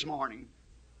want this morning?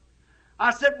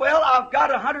 I said, well, I've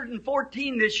got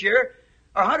 114 this year,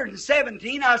 or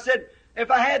 117. I said,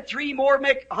 if I had 3 more,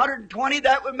 make 120,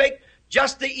 that would make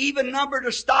just the even number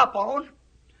to stop on.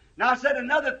 And I said,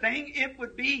 another thing, it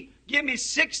would be, give me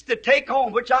 6 to take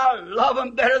home, which I love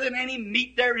them better than any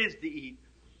meat there is to eat.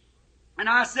 And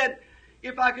I said,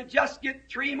 if I could just get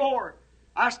 3 more.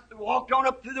 I walked on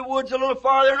up through the woods a little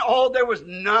farther, and there was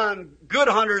none. Good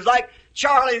hunters like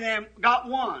Charlie and them got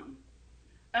 1.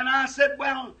 And I said,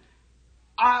 well,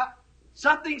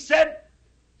 something said,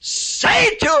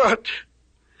 say to it,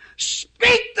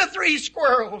 speak the 3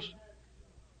 squirrels,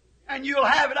 and you'll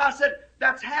have it. I said,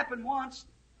 that's happened once.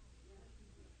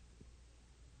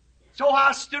 So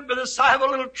I stood by the side of a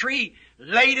little tree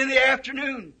late in the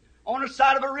afternoon on the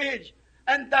side of a ridge.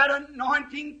 And that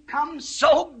anointing comes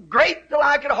so great that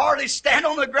I could hardly stand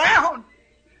on the ground.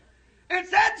 It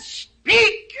said,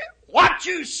 speak what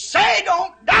you say,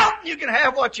 don't doubt, and you can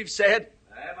have what you've said.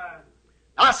 Amen.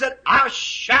 I said, I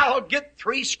shall get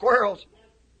 3 squirrels.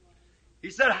 He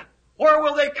said, where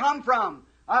will they come from?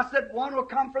 I said, one will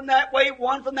come from that way,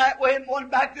 one from that way, and one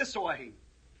back this way.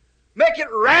 Make it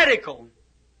radical.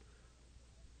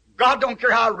 God don't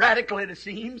care how radical it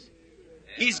seems.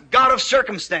 He's God of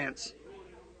circumstance.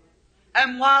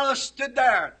 And while I stood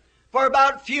there for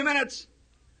about a few minutes,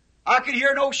 I could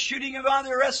hear no shooting around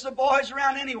the rest of the boys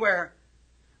around anywhere.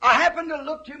 I happened to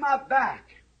look to my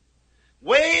back.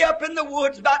 Way up in the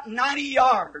woods, about 90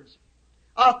 yards.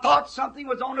 I thought something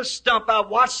was on a stump. I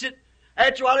watched it.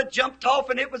 After a while, it jumped off,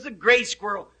 and it was a gray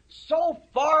squirrel. So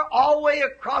far, all the way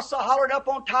across the holler and up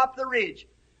on top of the ridge.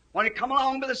 When it come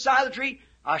along by the side of the tree,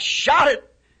 I shot it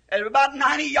at about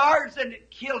 90 yards and it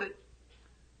killed it.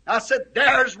 I said,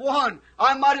 there's one.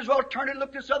 I might as well turn and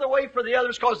look this other way for the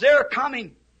others because they're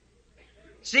coming.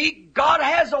 See, God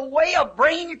has a way of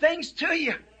bringing things to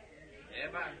you.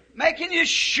 Amen. Making you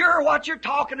sure what you're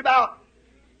talking about.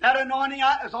 That anointing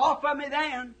was off of me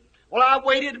then. Well, I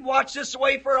waited and watched this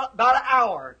away for about an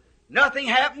hour. Nothing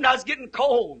happened. I was getting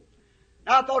cold.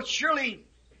 Now I thought, surely,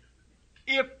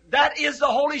 if that is the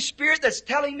Holy Spirit that's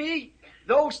telling me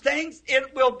those things,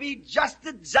 it will be just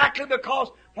exactly because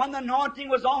when the anointing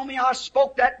was on me, I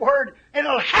spoke that word, and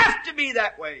it'll have to be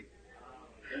that way.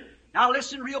 Now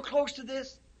listen real close to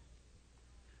this.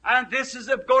 And this is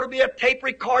going to be a tape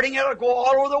recording. It'll go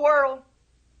all over the world.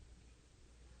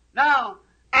 Now,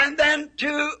 and then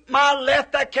to my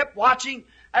left, I kept watching.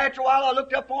 After a while, I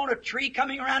looked up on a tree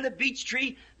coming around a beech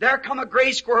tree. There come a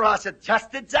gray squirrel. I said,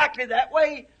 just exactly that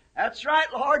way. That's right,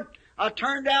 Lord. I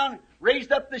turned down,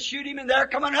 raised up to shoot him, and there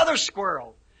come another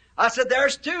squirrel. I said,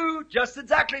 there's two. Just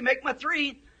exactly. Make my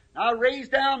three. I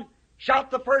raised down,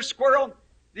 shot the first squirrel.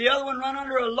 The other one run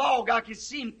under a log. I could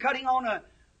see him cutting on a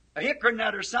hickory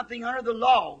nut or something under the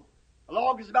log. The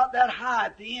log is about that high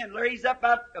at the end, raised up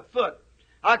about a foot.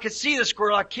 I could see the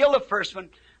squirrel. I killed the first one.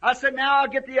 I said, now I'll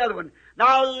get the other one. Now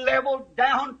I leveled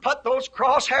down, put those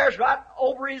crosshairs right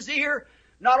over his ear,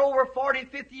 not over 40,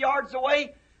 50 yards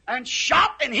away, and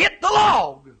shot and hit the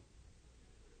log.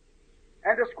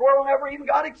 And the squirrel never even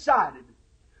got excited.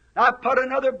 I put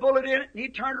another bullet in it, and he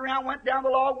turned around, went down the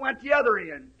log, went the other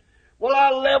end. Well,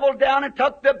 I leveled down and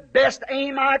took the best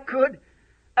aim I could,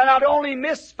 and I'd only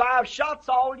missed 5 shots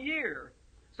all year.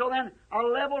 So then I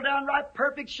leveled down right,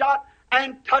 perfect shot,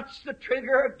 and touched the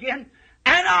trigger again,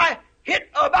 and I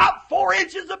hit about 4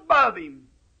 inches above him.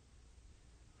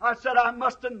 I said, I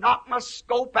must have knocked my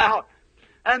scope out.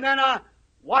 And then I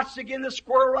watched again the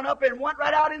squirrel run up and went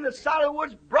right out in the side of the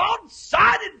woods,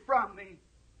 broadsided from me.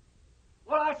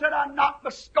 Well, I said, I knocked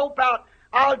my scope out.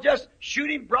 I'll just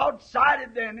shoot him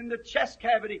broadsided then in the chest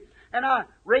cavity. And I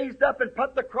raised up and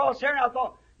put the crosshair, and I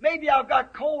thought, maybe I've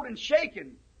got cold and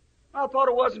shaken. I thought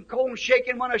it wasn't cold and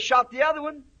shaken when I shot the other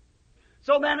one.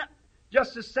 So then,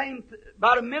 just the same,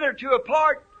 about a minute or two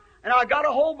apart, and I got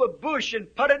a hold of a bush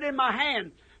and put it in my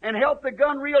hand and held the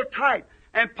gun real tight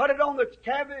and put it on the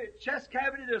chest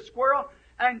cavity of the squirrel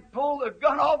and pulled the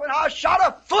gun off, and I shot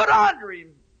a foot under him.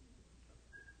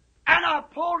 And I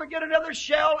pulled to get another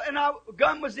shell, and the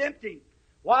gun was empty.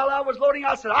 While I was loading,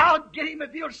 I said, I'll get him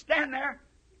if he'll stand there.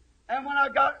 And when I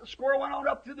got, the squirrel went on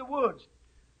up through the woods.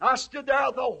 I stood there,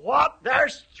 I thought, what?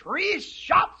 There's 3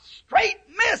 shots straight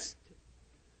missed.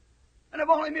 And I've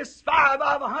only missed 5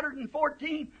 out of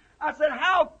 114. I said,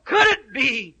 how could it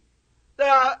be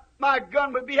that my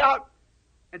gun would be out?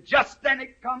 And just then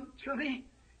it come to me,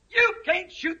 you can't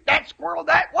shoot that squirrel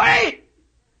that way.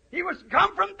 He was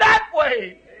come from that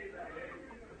way.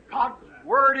 God's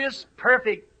word is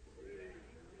perfect.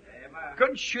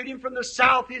 Couldn't shoot him from the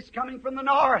south. He's coming from the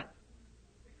north.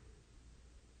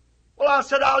 Well, I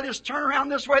said, I'll just turn around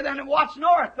this way then and watch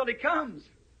north till he comes.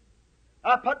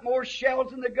 I put more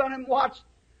shells in the gun and watched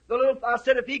the little, I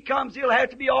said, if he comes, he'll have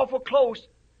to be awful close.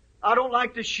 I don't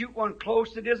like to shoot one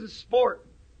close. It isn't sport.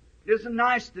 It isn't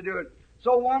nice to do it.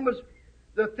 So one was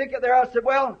the thicket there. I said,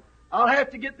 well, I'll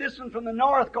have to get this one from the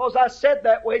north because I said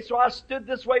that way, so I stood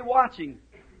this way watching.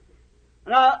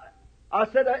 And I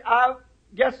said, I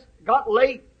guess got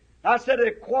late. I said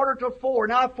at 3:45.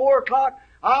 Now 4 o'clock,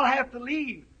 I'll have to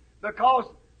leave because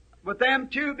with them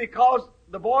too, because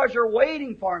the boys are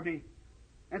waiting for me.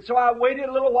 And so I waited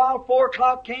a little while. 4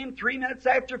 o'clock came, 3 minutes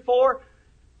after 4.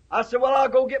 I said, well, I'll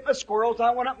go get my squirrels.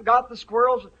 I went up and got the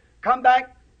squirrels, come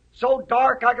back so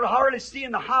dark I could hardly see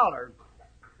in the holler.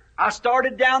 I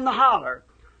started down the holler.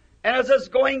 And as I was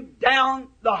going down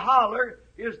the holler,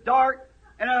 it was dark,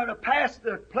 and I passed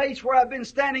the place where I've been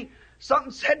standing,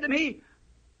 something said to me,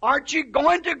 aren't you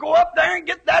going to go up there and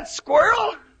get that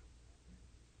squirrel?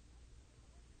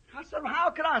 I said, well, how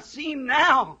can I see him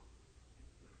now?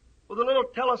 With a little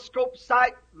telescope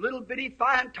sight, little bitty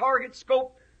fine target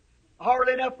scope,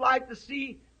 hardly enough light to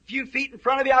see a few feet in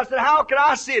front of you. I said, how can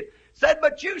I see it? Said,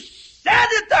 but you said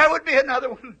that there would be another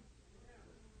one.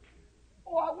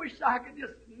 Oh, I wish I could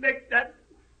just make that,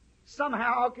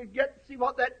 somehow I could see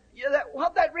what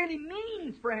that really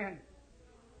means, friend.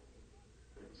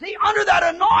 See, under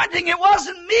that anointing, it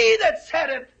wasn't me that said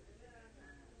it.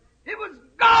 It was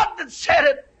God that said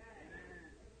it.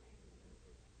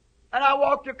 And I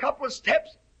walked a couple of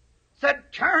steps,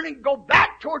 said, turn and go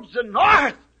back towards the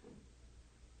north.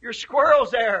 Your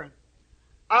squirrel's there.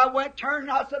 I went, turned,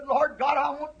 and I said, Lord God, I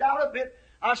won't doubt a bit.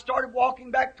 I started walking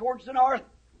back towards the north.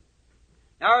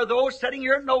 Now, are those sitting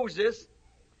here that knows this?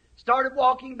 started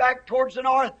walking back towards the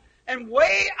north, and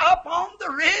way up on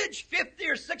the ridge, 50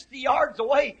 or 60 yards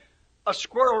away, a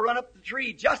squirrel run up the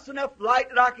tree, just enough light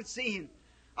that I could see him.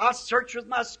 I searched with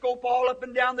my scope all up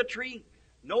and down the tree.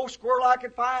 No squirrel I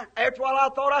could find. After a while, I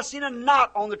thought I seen a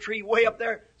knot on the tree way up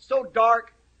there, so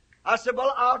dark. I said,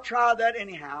 well, I'll try that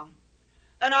anyhow.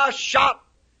 And I shot,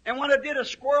 and when I did, a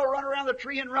squirrel run around the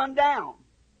tree and run down.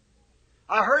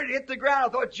 I heard it hit the ground. I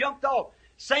thought it jumped off.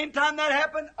 Same time that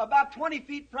happened, about 20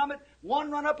 feet from it, one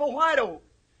run up a white oak.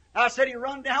 I said, he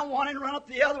run down one and run up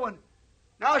the other one.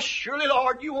 Now, surely,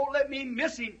 Lord, you won't let me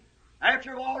miss him.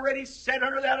 After I've already said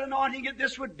under that anointing that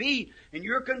this would be, and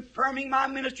you're confirming my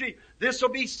ministry, this will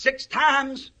be 6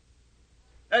 times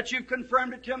that you've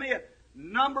confirmed it to me. A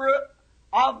number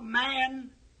of man,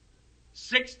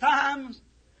 6 times.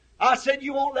 I said,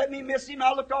 you won't let me miss him.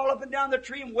 I looked all up and down the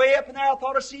tree, and way up in there I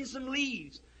thought I seen some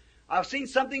leaves. I've seen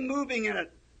something moving in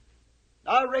it.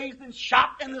 I raised and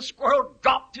shot, and the squirrel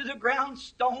dropped to the ground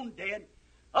stone dead.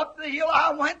 Up the hill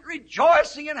I went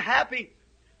rejoicing and happy.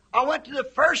 I went to the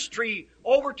first tree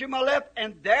over to my left,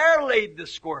 and there laid the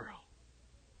squirrel.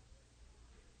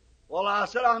 Well, I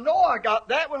said, I know I got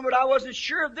that one, but I wasn't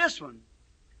sure of this one.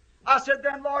 I said,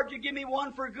 then, Lord, you give me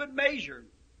one for good measure.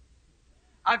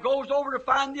 I goes over to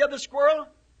find the other squirrel.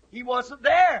 He wasn't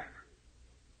there.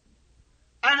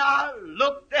 And I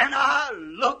looked and I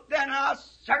looked and I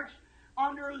searched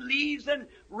under leaves and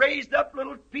raised up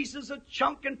little pieces of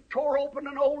chunk and tore open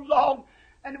an old log.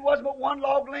 And it wasn't but one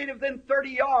log laying within 30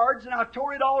 yards. And I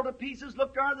tore it all to pieces,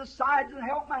 looked under the sides and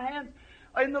held my hands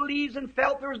in the leaves and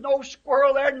felt there was no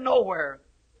squirrel there nowhere.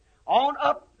 On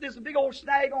up this big old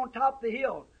snag on top of the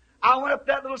hill. I went up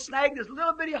that little snag, this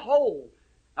little bitty hole.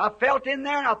 I felt in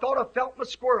there and I thought I felt my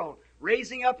squirrel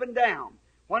raising up and down.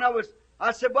 When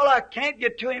I said, well, I can't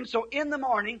get to him, so in the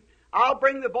morning, I'll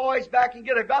bring the boys back and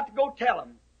I've got to go tell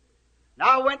them.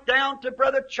 Now I went down to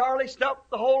Brother Charlie, stuffed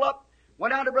the hole up,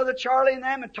 went down to Brother Charlie and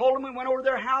them and told them we went over to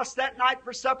their house that night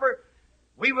for supper.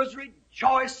 We was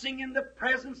rejoicing in the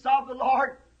presence of the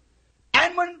Lord.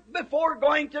 And before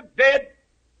going to bed,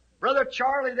 Brother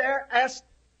Charlie there asked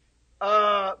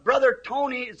Brother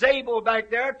Tony Zabel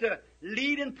back there to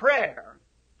lead in prayer.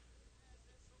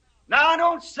 Now I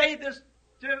don't say this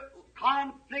to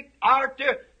conflict or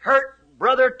to hurt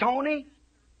Brother Tony.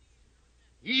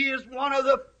 He is one of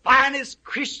the finest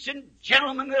Christian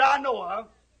gentlemen that I know of.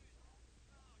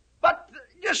 But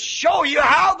just show you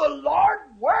how the Lord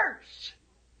works.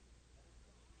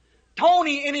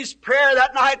 Tony in his prayer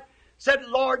that night said,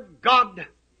 Lord God,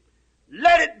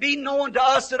 let it be known to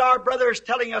us that our brother is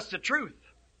telling us the truth.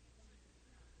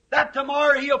 That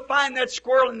tomorrow he'll find that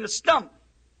squirrel in the stump.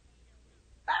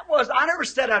 I never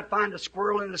said I'd find a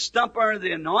squirrel in the stump under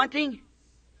the anointing.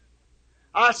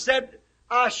 I said,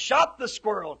 I shot the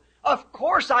squirrel. Of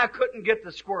course I couldn't get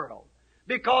the squirrel.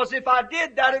 Because if I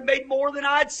did, that had made more than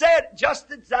I'd said.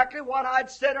 Just exactly what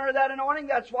I'd said under that anointing,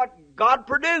 that's what God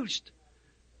produced.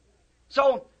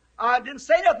 So, I didn't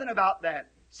say nothing about that.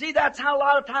 See, that's how a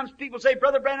lot of times people say,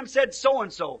 Brother Branham said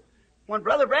so-and-so. When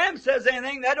Brother Branham says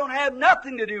anything, that don't have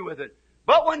nothing to do with it.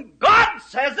 But when God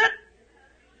says it,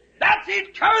 that's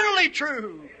eternally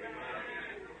true.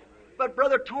 But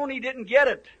Brother Tony didn't get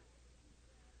it.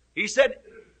 He said,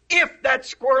 if that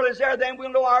squirrel is there, then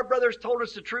we'll know our brothers told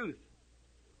us the truth.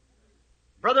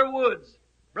 Brother Woods,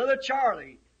 Brother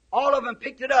Charlie, all of them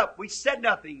picked it up. We said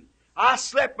nothing. I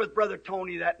slept with Brother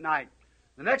Tony that night.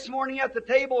 The next morning at the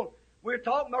table, we were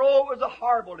talking about, it was a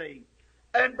horrible day.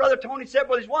 And Brother Tony said,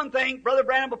 well, there's one thing, Brother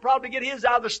Branham will probably get his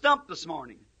out of the stump this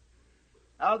morning,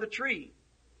 out of the tree.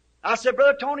 I said,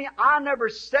 Brother Tony, I never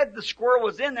said the squirrel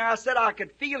was in there. I said I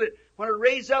could feel it. When it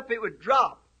raised up, it would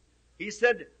drop. He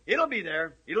said, it'll be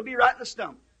there. It'll be right in the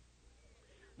stump.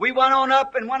 We went on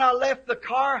up, and when I left the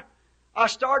car, I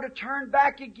started to turn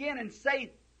back again and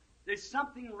say, there's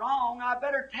something wrong. I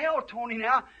better tell Tony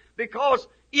now, because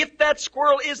if that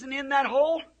squirrel isn't in that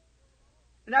hole,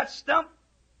 in that stump,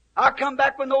 I'll come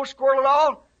back with no squirrel at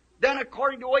all. Then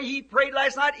according to the way he prayed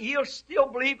last night, he'll still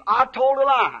believe I told a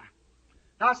lie.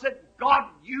 And I said, God,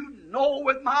 you know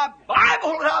with my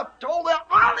Bible that I've told the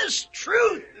honest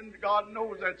truth. And God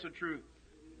knows that's the truth.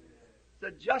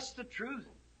 It's just the truth.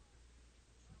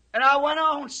 And I went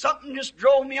on. Something just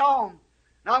drove me on.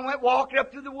 And I went walking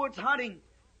up through the woods hunting.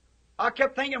 I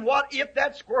kept thinking, what if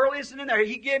that squirrel isn't in there?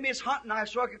 He gave me his hunting knife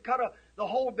so I could cut the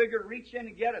hole bigger, reach in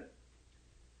and get it.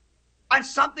 And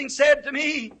something said to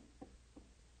me,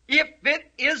 if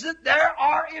it isn't there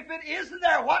or if it isn't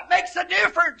there, what makes the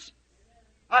difference?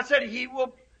 I said, he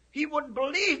wouldn't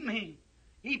believe me.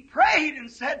 He prayed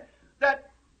and said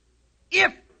that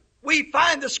if we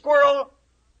find the squirrel,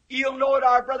 he'll know that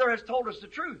our brother has told us the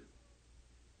truth.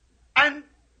 And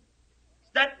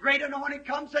that great anointing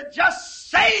comes and just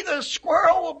say the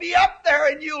squirrel will be up there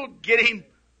and you'll get him.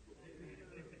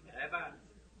 Amen.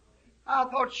 I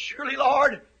thought, surely,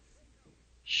 Lord,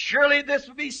 surely this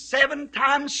will be 7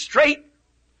 times straight.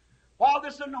 While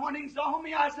this anointing's on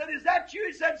me, I said, is that you?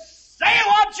 He said, say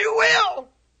what you will.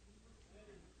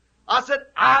 I said,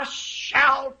 I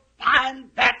shall find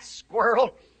that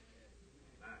squirrel.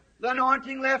 The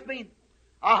anointing left me.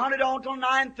 I hunted on till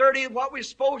 9:30, what we were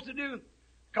supposed to do.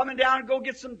 Coming down and go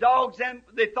get some dogs, and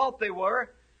they thought they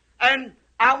were. And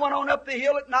I went on up the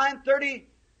hill at 9:30,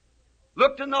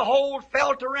 looked in the hole,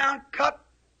 felt around, cut.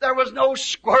 There was no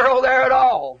squirrel there at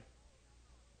all.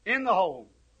 In the hole.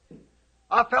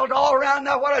 I felt all around.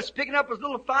 Now what I was picking up was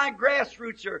little fine grass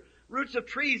roots or roots of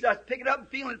trees. I was picking up and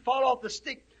feeling it fall off the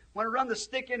stick. When I run the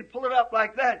stick in and pull it up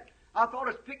like that, I thought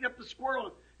I was picking up the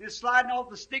squirrel. It was sliding off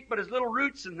the stick, but his little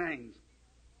roots and things.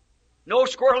 No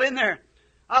squirrel in there.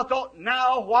 I thought,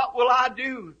 now what will I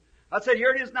do? I said,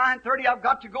 here it is, 9:30. I've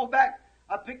got to go back.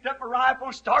 I picked up a rifle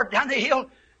and started down the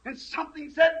hill. And something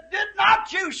said, did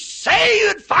not you say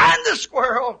you'd find the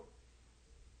squirrel?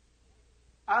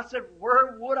 I said,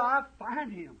 where would I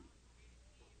find him?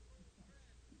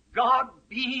 God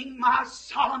being my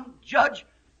solemn judge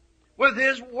with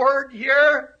His Word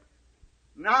here.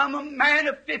 Now I'm a man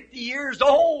of 50 years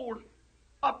old,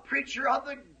 a preacher of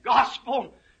the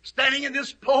gospel, standing in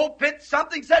this pulpit.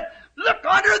 Something said, look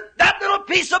under that little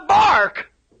piece of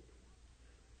bark.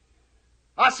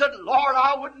 I said, Lord,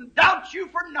 I wouldn't doubt you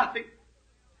for nothing.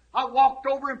 I walked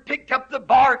over and picked up the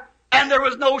bark, and there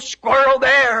was no squirrel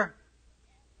there.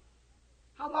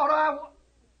 I thought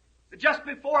just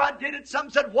before I did it,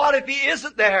 something said, what if he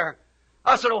isn't there?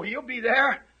 I said, oh, he'll be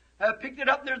there. I picked it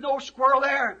up, there's no squirrel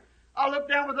there. I looked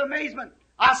down with amazement.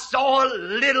 I saw a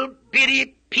little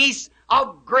bitty piece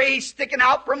of gray sticking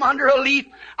out from under a leaf.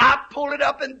 I pulled it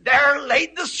up, and there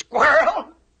laid the squirrel,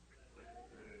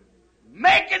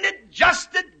 making it just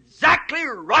exactly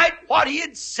right what he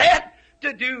had said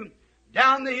to do.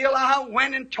 Down the hill I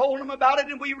went and told him about it,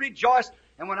 and we rejoiced.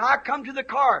 And when I come to the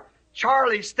car,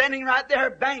 Charlie standing right there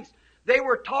at Banks, they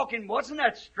were talking. Wasn't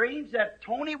that strange that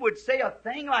Tony would say a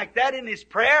thing like that in his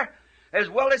prayer, as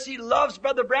well as he loves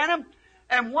Brother Branham?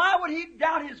 And why would he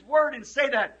doubt his word and say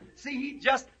that? See, he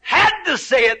just had to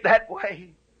say it that way.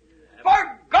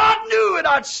 For God knew that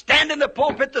I'd stand in the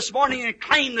pulpit this morning and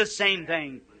claim the same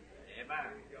thing.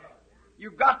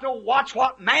 You've got to watch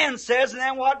what man says and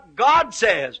then what God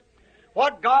says.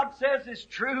 What God says is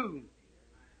true.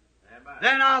 Amen.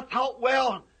 Then I thought,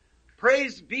 well,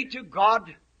 praise be to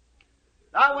God.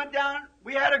 I went down,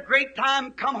 we had a great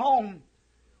time, come home.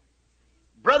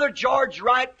 Brother George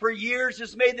Wright for years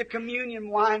has made the communion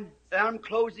wine, and I'm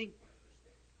closing,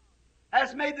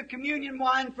 has made the communion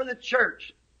wine for the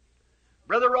church.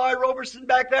 Brother Roy Roberson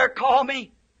back there called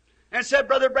me and said,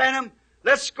 Brother Branham,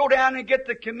 let's go down and get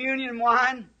the communion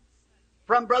wine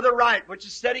from Brother Wright, which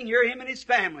is sitting here, him and his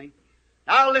family.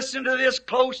 Now listen to this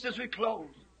close as we close.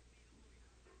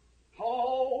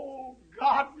 Oh,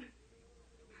 God.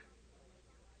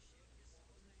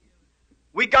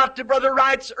 We got to Brother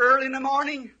Wright's early in the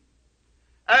morning,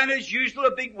 and as usual,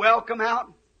 a big welcome out.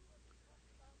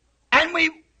 And we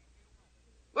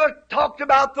talked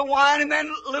about the wine, and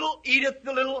then little Edith,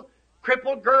 the little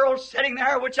crippled girl sitting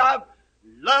there, which I've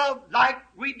loved like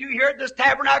we do here at this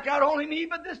tabernacle, not only me,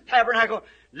 but this tabernacle,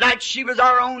 like she was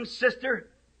our own sister.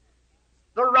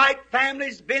 The Wright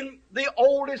family's been the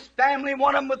oldest family,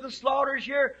 one of them with the Slaughters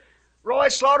here. Roy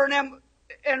Slaughter and them,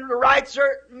 and the Wrights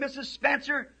are Mrs.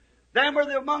 Spencer. Them were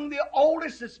among the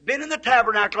oldest that's been in the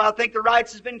tabernacle. I think the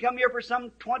Wrights has been coming here for some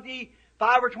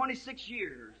 25 or 26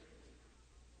 years.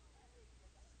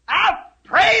 I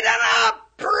prayed and I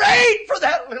prayed for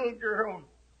that little girl.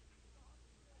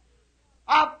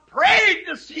 I prayed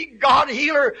to see God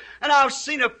heal her, and I've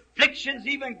seen afflictions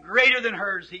even greater than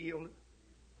hers healed.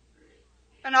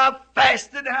 And I've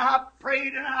fasted and I've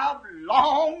prayed and I've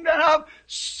longed and I've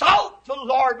sought the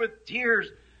Lord with tears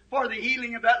for the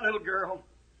healing of that little girl.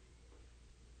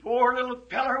 Poor little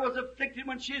feller was afflicted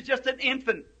when she was just an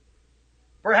infant.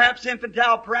 Perhaps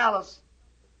infantile paralysis.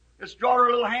 Destroyed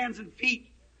her little hands and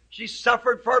feet. She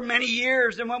suffered for many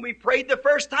years, and when we prayed the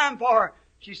first time for her,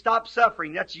 she stopped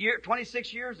suffering. That's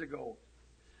 26 years ago.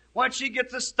 Once she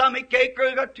gets a stomach ache or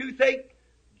a toothache,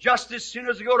 just as soon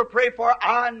as we go to pray for her,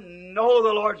 I know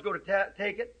the Lord's going to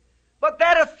take it. But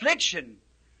that affliction,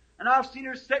 and I've seen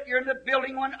her sit here in the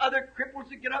building when other cripples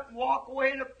would get up and walk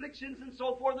away in afflictions and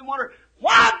so forth, and wonder,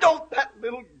 why don't that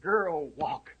little girl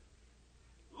walk?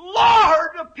 Lord,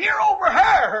 appear over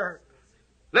her.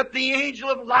 Let the angel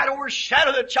of light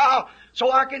overshadow the child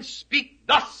so I can speak,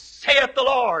 thus saith the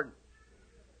Lord.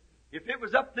 If it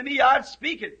was up to me, I'd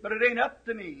speak it, but it ain't up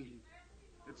to me.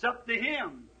 It's up to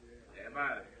Him.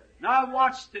 Amen. Now I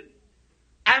watched it,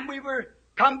 and we were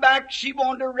come back. She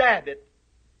wanted a rabbit.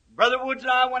 Brother Woods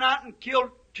and I went out and killed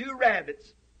 2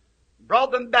 rabbits,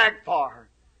 brought them back for her.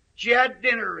 She had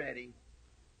dinner ready.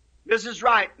 Mrs.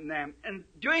 Wright and them. And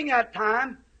during that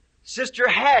time, Sister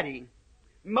Hattie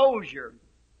Mosier,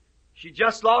 she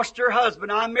just lost her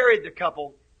husband. I married the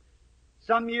couple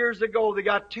some years ago. They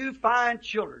got 2 fine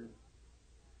children.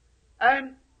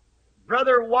 And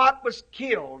Brother Watt was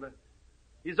killed.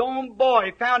 His own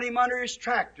boy found him under his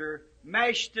tractor,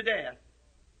 mashed to death.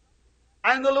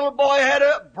 And the little boy had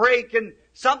a break and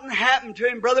something happened to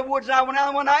him. Brother Woods and I went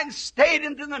out one night and stayed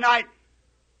into the night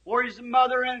where his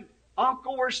mother and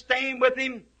uncle were staying with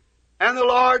him. And the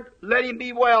Lord let him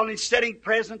be well, and He's sitting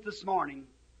present this morning.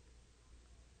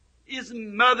 His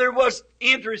mother was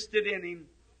interested in him.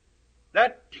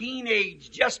 That teenage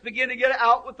just began to get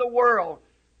out with the world.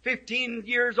 15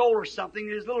 years old or something.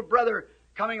 His little brother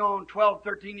coming on 12,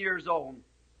 13 years old.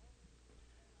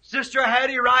 Sister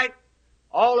Hattie Wright,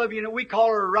 all of you know, we call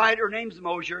her Wright. Her name's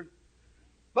Mosier.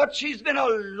 But she's been a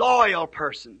loyal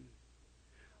person.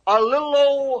 A little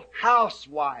old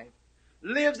housewife.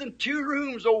 Lives in 2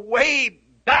 rooms away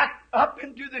back up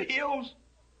into the hills.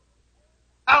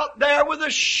 Out there with a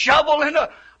shovel and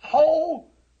a hoe.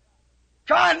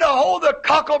 Trying to hold the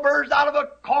cockleburs out of a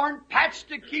corn patch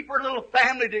to keep her little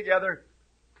family together.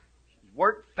 She's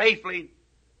worked faithfully.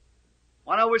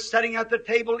 When I was sitting at the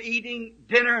table eating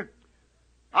dinner,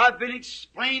 I've been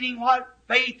explaining what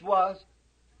faith was.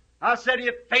 I said,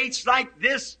 if faith's like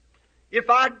this, if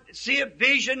I see a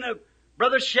vision of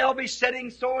Brother Shelby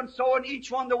sitting so-and-so, and each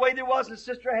one the way there was, and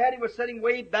Sister Hattie was sitting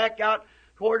way back out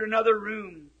toward another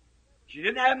room. She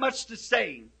didn't have much to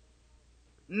say.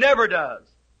 Never does.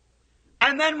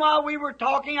 And then while we were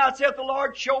talking, I said, if the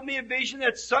Lord showed me a vision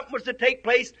that something was to take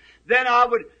place, then I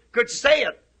could say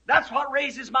it. That's what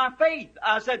raises my faith.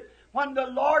 I said, when the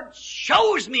Lord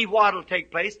shows me what will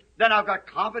take place, then I've got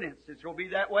confidence it's going to be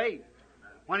that way.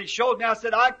 When He showed me, I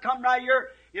said, I'd come right here.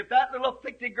 If that little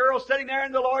afflicted girl sitting there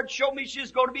and the Lord showed me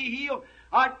she's going to be healed,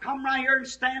 I'd come right here and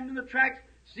stand in the tracks,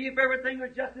 see if everything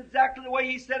was just exactly the way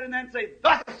He said, and then say,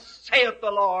 thus saith the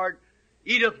Lord,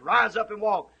 Edith, rise up and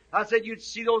walk. I said, you'd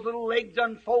see those little legs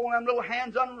unfold, and them little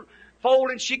hands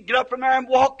unfold, and she'd get up from there and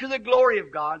walk to the glory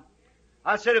of God.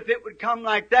 I said, if it would come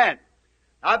like that.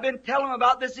 I've been telling them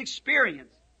about this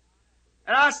experience.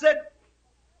 And I said,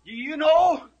 do you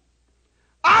know,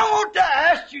 I want to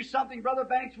ask you something. Brother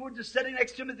Banks Woods is sitting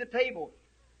next to him at the table.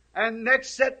 And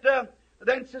next set,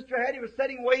 then Sister Hattie was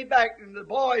sitting way back, and the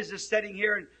boys is sitting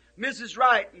here, and Mrs.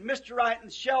 Wright, and Mr. Wright,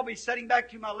 and Shelby sitting back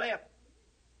to my left.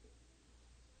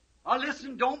 Now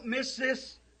listen, don't miss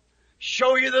this.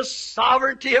 Show you the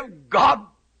sovereignty of God.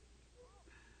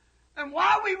 And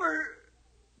while we were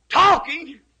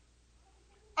talking,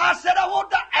 I said, I want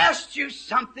to ask you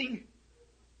something.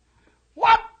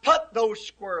 What put those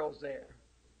squirrels there?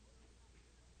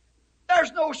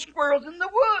 There's no squirrels in the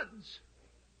woods.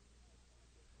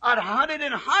 I'd hunted,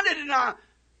 and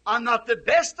I'm not the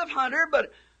best of hunter,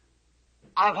 but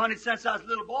I've hunted since I was a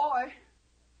little boy.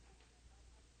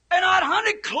 And I'd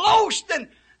hunted close, and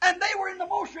they were in the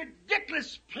most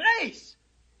ridiculous place.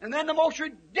 And then the most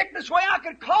ridiculous way I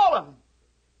could call them.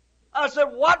 I said,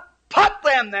 what put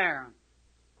them there?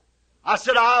 I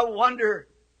said, I wonder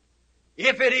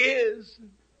if it is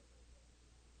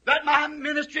that my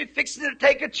ministry fixing to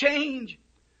take a change,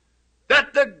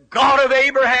 that the God of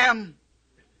Abraham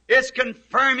is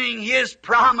confirming His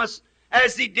promise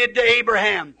as He did to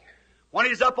Abraham when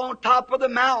he's up on top of the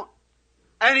mount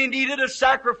and he needed a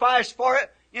sacrifice for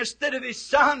it instead of his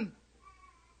son.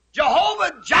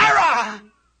 Jehovah Jireh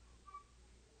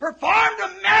performed a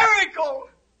miracle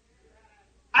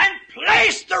and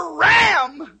placed a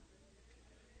ram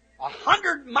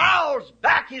 100 miles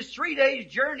back his 3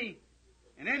 days journey.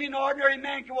 And any ordinary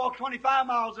man can walk 25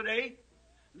 miles a day.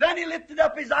 Then he lifted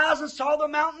up his eyes and saw the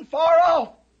mountain far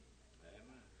off.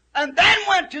 And then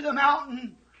went to the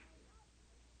mountain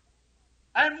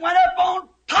and went up on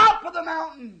top of the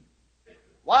mountain.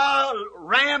 Wild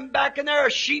ram back in there,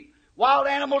 a sheep, wild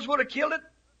animals would have killed it.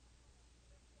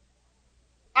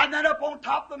 And then up on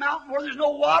top of the mountain where there's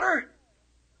no water.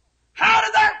 How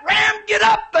did that ram get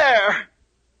up there?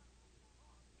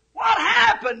 What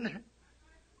happened?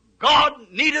 God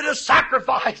needed a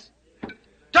sacrifice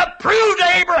to prove to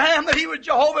Abraham that He was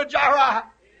Jehovah Jireh.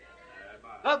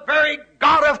 The very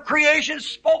God of creation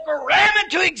spoke a ram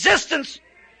into existence.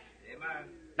 Amen.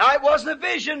 Now it wasn't a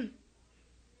vision.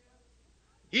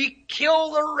 He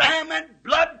killed the ram and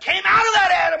blood came out of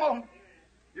that animal.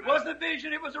 It wasn't a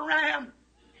vision, it was a ram.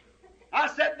 I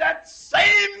said, that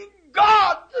same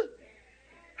God,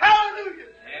 hallelujah,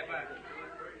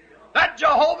 that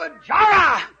Jehovah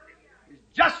Jireh is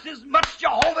just as much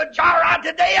Jehovah Jireh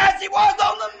today as he was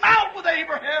on the mount with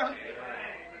Abraham.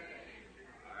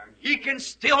 He can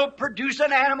still produce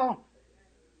an animal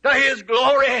to his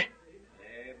glory.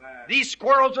 These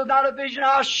squirrels without a vision,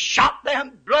 I shot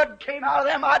them, blood came out of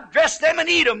them, I dressed them and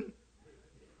eat them.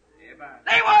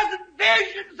 They wasn't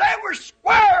visions, they were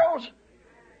squirrels.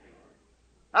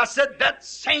 I said, that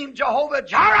same Jehovah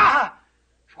Jireh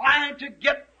trying to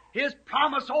get his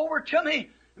promise over to me,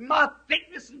 my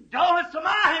thickness and dullness of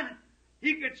mind,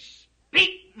 he could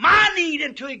speak my need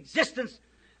into existence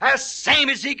as same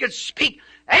as he could speak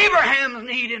Abraham's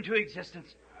need into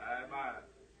existence.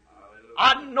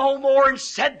 I no more and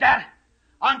said that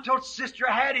until Sister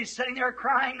Hattie's sitting there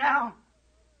crying now.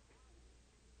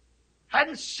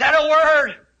 Hadn't said a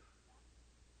word.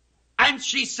 And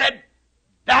she said,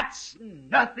 that's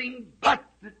nothing but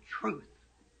the truth.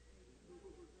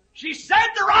 She said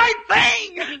the right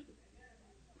thing.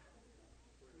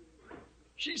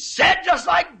 She said just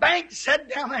like Banks said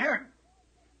down there.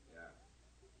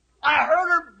 I heard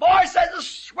her voice as it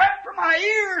swept from my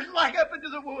ears like up into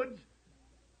the woods.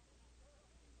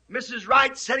 Mrs.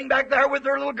 Wright, sitting back there with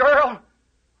her little girl,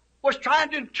 was trying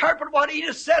to interpret what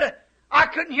Edith said. I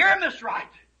couldn't hear Miss Wright.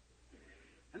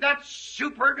 And that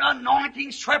super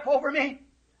anointing swept over me.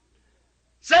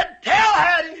 Said, tell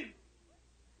Hattie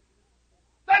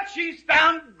that she's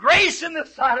found grace in the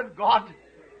sight of God.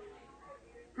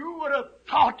 Who would have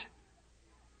thought?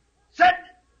 Said,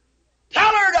 tell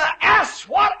her to ask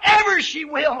whatever she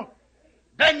will.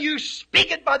 Then you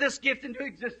speak it by this gift into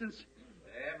existence.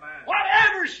 Amen.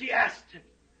 Whatever she asked,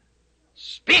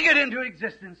 speak it into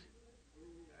existence.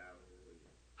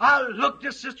 I looked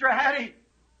at Sister Hattie.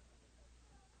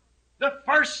 The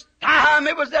first time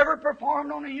it was ever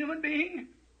performed on a human being.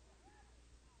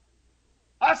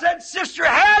 I said, Sister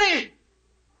Hattie,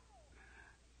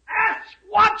 ask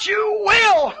what you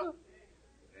will. Amen.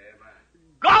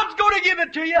 God's going to give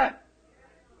it to you. Amen.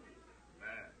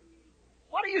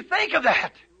 What do you think of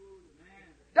that?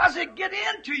 Does it get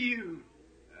into you?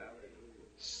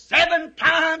 7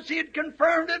 times he had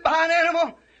confirmed it by an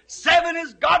animal. 7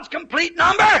 is God's complete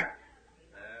number. Hallelujah.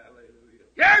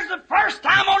 Here's the first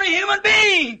time on a human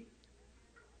being.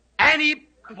 And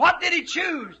what did he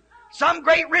choose? Some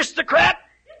great aristocrat?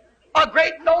 A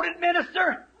great noted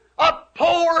minister? A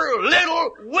poor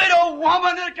little widow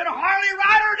woman that can hardly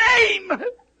write her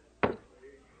name?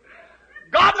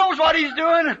 God knows what he's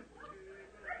doing.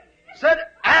 Said,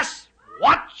 ask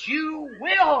what you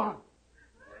will.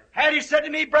 Hattie said to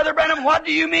me, Brother Branham, what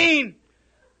do you mean?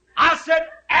 I said,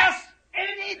 ask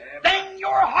anything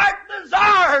your heart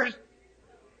desires,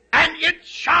 and it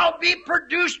shall be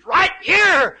produced right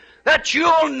here, that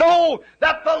you'll know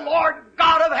that the Lord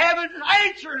God of heaven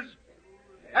answers,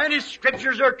 and His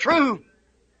Scriptures are true.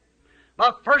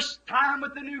 My first time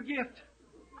with the new gift,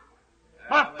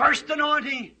 my first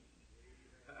anointing,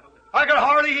 I could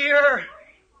hardly hear her,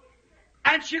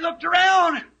 and she looked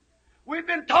around. We've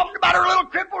been talking about her little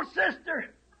crippled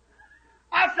sister.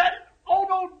 I said, oh,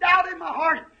 no doubt in my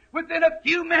heart, within a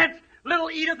few minutes, little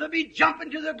Edith will be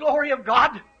jumping to the glory of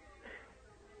God.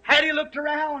 Hattie looked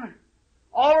around,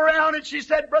 all around, and she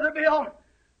said, Brother Bill,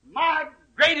 my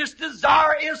greatest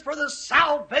desire is for the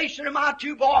salvation of my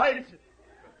 2 boys.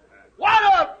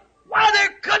 Why, there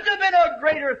couldn't have been a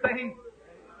greater thing.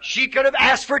 She could have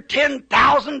asked for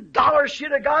 $10,000,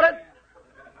 she'd have got it.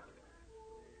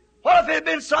 What if it had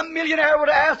been some millionaire would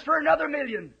have asked for another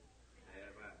million?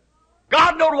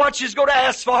 God knows what she's going to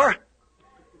ask for.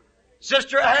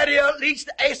 Sister Hattie, at least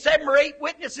 7 or 8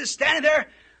 witnesses standing there.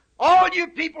 All you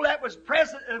people that was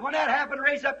present when that happened,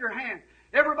 raise up your hand.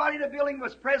 Everybody in the building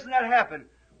was present when that happened.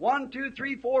 1, 2,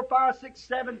 3, 4, 5, 6,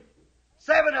 7.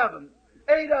 7 of them.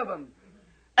 8 of them.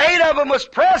 8 of them was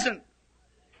present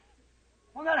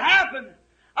when that happened.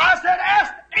 I said,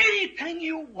 ask anything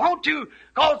you want to,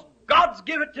 because God's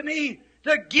given it to me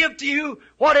to give to you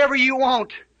whatever you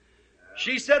want.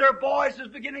 She said her boys was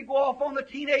beginning to go off on the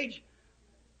teenage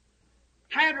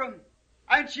tantrum.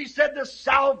 And she said, the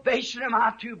salvation of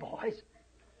my 2 boys.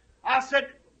 I said,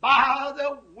 by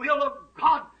the will of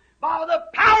God, by the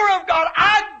power of God,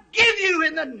 I give you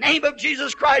in the name of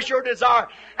Jesus Christ your desire.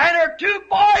 And her 2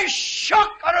 boys shook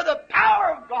under the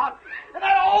power of God. And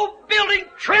that old building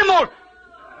trembled.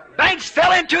 Banks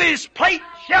fell into his plate.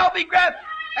 Shelby grabbed.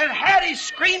 And Hattie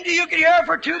screamed till you could hear her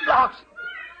for 2 blocks.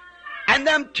 And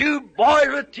them 2 boys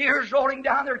with tears rolling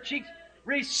down their cheeks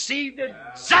received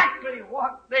exactly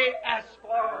what they asked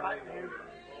for right there.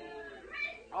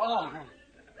 Oh,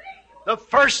 the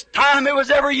first time it was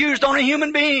ever used on a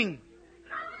human being.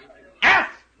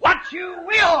 what you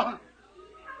will,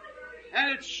 and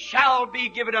it shall be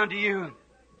given unto you.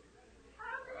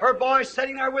 Her boy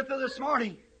sitting there with her this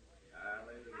morning.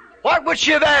 What would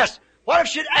she have asked? What if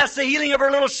she'd asked the healing of her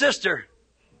little sister?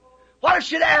 What if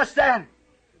she'd asked that?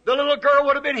 The little girl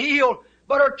would have been healed,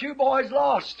 but her two boys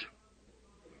lost.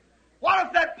 What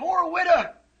if that poor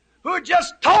widow who had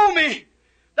just told me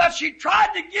that she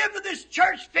tried to give to this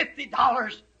church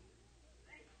 $50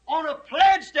 on a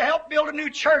pledge to help build a new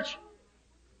church,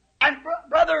 and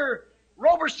Brother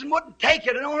Robertson wouldn't take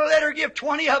it and only let her give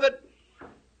 20 of it. And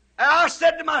I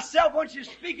said to myself when she was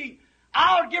speaking,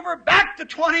 I'll give her back the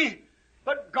 20.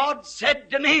 But God said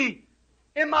to me,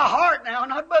 in my heart now,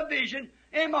 not by vision,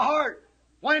 in my heart,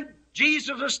 when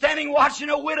Jesus was standing watching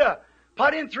a widow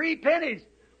put in 3 pennies,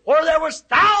 where there was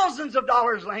thousands of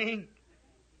dollars laying,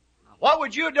 what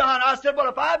would you have done? I said, well,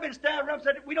 if I had been standing around and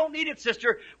said, we don't need it,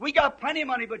 sister. We got plenty of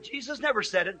money. But Jesus never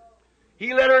said it.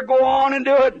 He let her go on and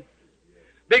do it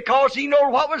because He knew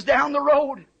what was down the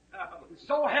road.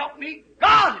 So help me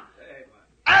God.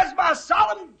 As my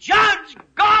solemn judge,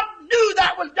 God knew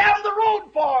that was down the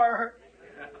road for her.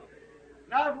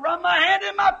 And I run my hand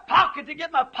in my pocket to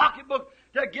get my pocketbook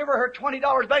to give her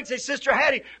 $20 back and say, Sister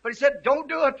Hattie. But he said, don't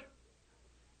do it.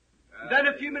 Then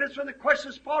a few minutes when the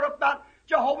questions brought up about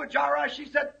Jehovah Jireh, she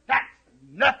said, that's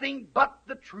nothing but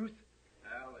the truth.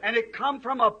 Hallelujah. And it come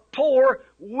from a poor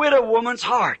widow woman's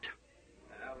heart.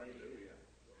 Hallelujah.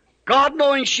 God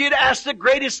knowing she'd asked the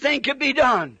greatest thing could be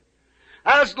done.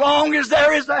 As long as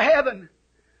there is a heaven,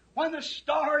 when the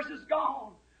stars is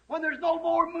gone, when there's no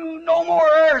more moon, no more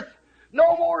earth,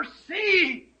 no more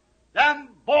sea, them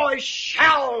boys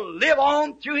shall live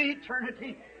on through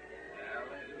eternity.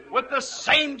 With the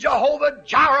same Jehovah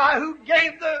Jireh who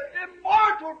gave the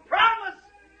immortal promise.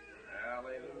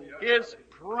 Hallelujah. His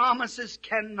promises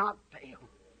cannot fail.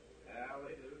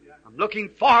 Hallelujah. I'm looking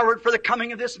forward for the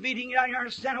coming of this meeting down here in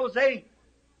San Jose.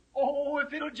 Oh,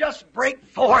 if it'll just break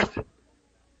forth.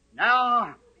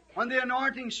 Now, when the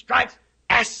anointing strikes,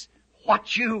 ask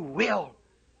what you will.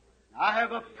 I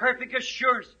have a perfect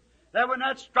assurance that when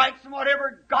that strikes and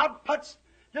whatever God puts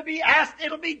to be asked,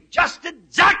 it'll be just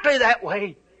exactly that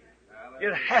way.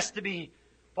 It has to be.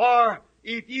 For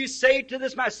if you say to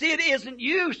this man, see, it isn't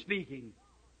you speaking.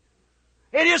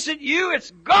 It isn't you,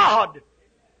 it's God.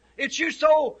 It's you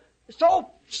so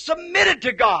submitted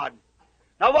to God.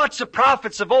 Now watch the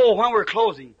prophets of old when we're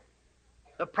closing.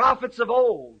 The prophets of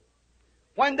old,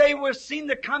 when they were seen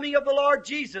the coming of the Lord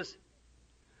Jesus,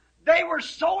 they were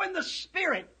so in the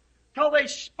Spirit till they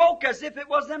spoke as if it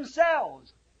was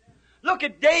themselves. Look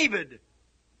at David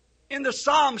in the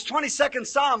Psalms, 22nd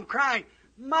Psalm, crying,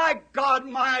 my God,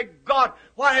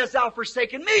 why hast thou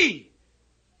forsaken me?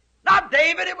 Not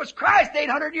David, it was Christ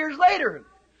 800 years later.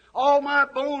 All my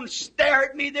bones stare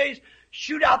at me, they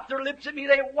shoot out their lips at me,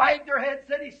 they wag their heads,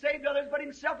 said he saved others, but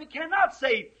himself he cannot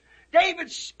save.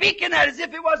 David speaking that as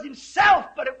if it was himself,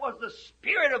 but it was the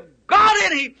Spirit of God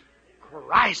in him,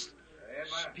 Christ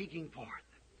speaking forth.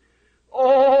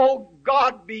 Oh,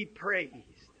 God be praised.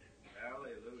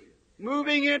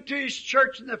 Moving into His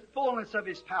church in the fullness of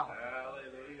His power.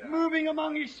 Hallelujah. Moving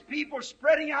among His people,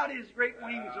 spreading out His great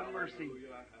wings of mercy.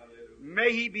 Hallelujah.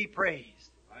 May He be praised.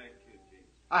 You,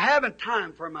 I haven't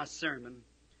time for my sermon.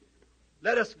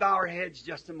 Let us bow our heads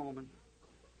just a moment.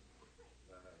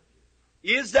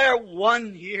 Is there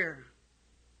one here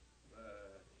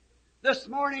this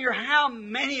morning, or how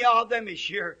many of them is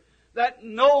here, that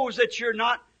knows that you're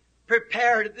not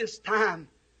prepared at this time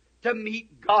to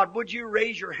meet God? Would you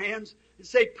raise your hands and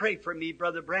say, pray for me,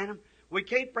 Brother Branham? We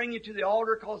can't bring you to the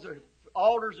altar because the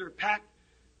altars are packed.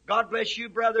 God bless you,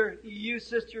 brother, you,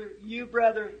 sister, you,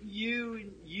 brother,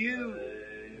 you,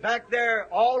 back there,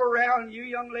 all around, you,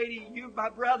 young lady, you, my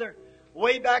brother,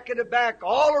 way back in the back,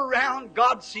 all around,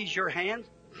 God sees your hands.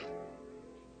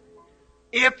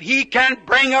 If He can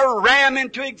bring a ram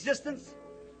into existence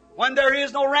when there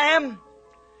is no ram,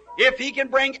 if He can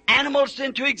bring animals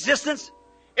into existence,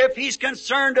 if He's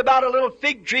concerned about a little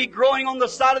fig tree growing on the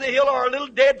side of the hill or a little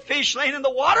dead fish laying in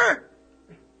the water,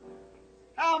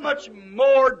 how much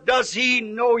more does He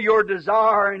know your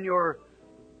desire and your...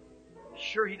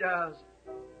 Sure He does.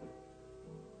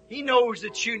 He knows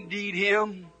that you need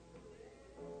Him.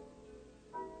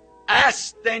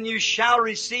 Ask, then you shall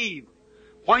receive.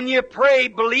 When you pray,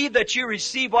 believe that you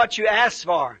receive what you ask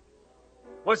for.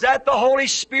 Was that the Holy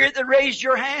Spirit that raised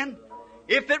your hand?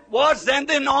 If it was, then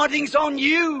the anointing's on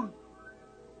you.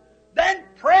 Then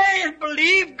pray and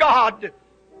believe God,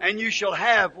 and you shall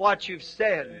have what you've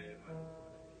said.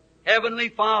 Heavenly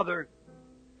Father,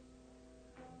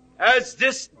 as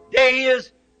this day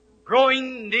is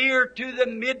growing near to the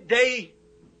midday,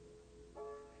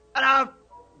 and I've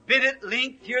been at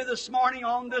length here this morning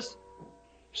on this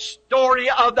story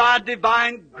of Thy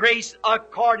divine grace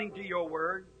according to Your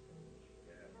Word.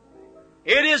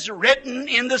 It is written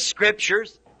in the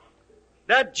Scriptures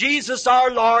that Jesus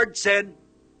our Lord said,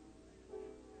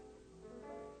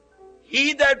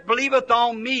 He that believeth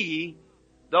on Me,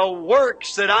 the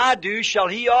works that I do shall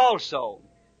he also.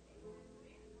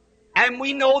 And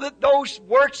we know that those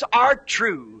works are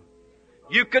true.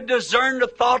 You could discern the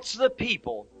thoughts of the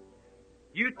people.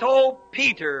 You told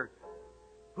Peter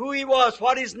who he was,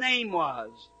 what his name was,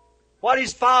 what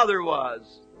his father was.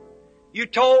 You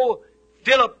told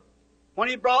Philip when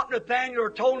he brought Nathanael,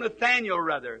 or told Nathanael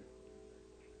rather,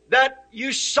 that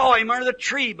you saw him under the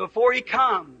tree before he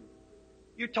come.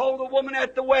 You told the woman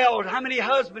at the well how many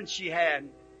husbands she had.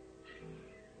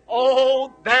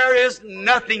 Oh, there is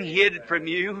nothing hid from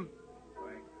you.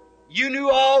 You knew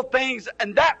all things,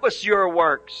 and that was your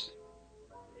works.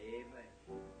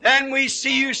 Then we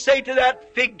see you say to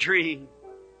that fig tree,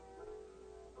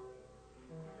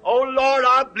 Oh Lord,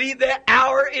 I believe the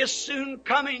hour is soon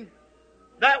coming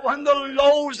that when the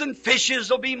loaves and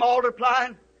fishes will be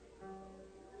multiplied,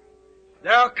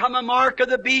 there'll come a mark of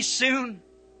the beast soon.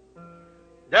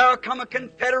 There'll come a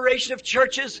confederation of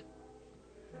churches,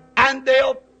 and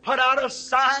they'll put out a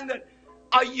sign that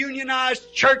a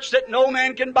unionized church that no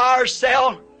man can buy or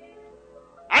sell.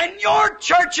 And your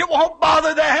church, it won't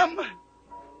bother them.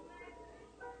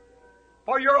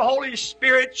 For your Holy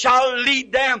Spirit shall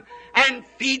lead them and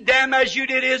feed them as you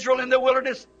did Israel in the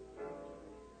wilderness.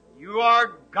 You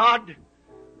are God.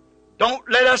 Don't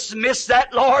let us miss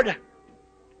that, Lord.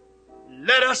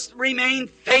 Let us remain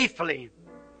faithfully.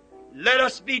 Let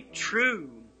us be true.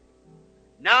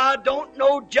 Now, I don't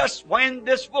know just when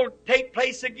this will take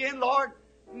place again, Lord.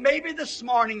 Maybe this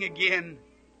morning again.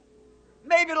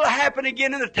 Maybe it'll happen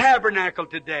again in the tabernacle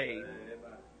today.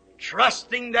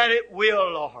 Trusting that it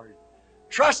will, Lord.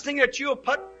 Trusting that you'll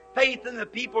put faith in the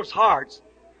people's hearts.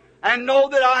 And know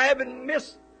that I haven't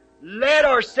misled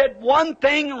or said one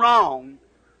thing wrong.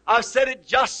 I've said it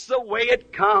just the way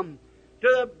it come. To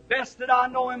the best that I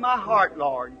know in my heart,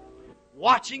 Lord.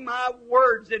 Watching my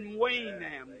words and weighing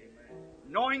them.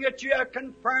 Knowing that you have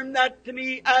confirmed that to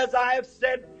me as I have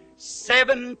said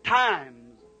 7 times.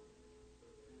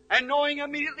 And knowing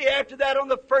immediately after that on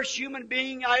the first human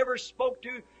being I ever spoke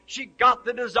to, she got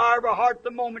the desire of her heart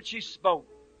the moment she spoke.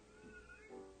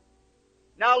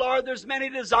 Now, Lord, there's many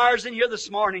desires in here this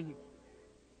morning.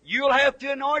 You'll have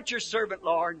to anoint your servant,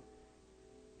 Lord.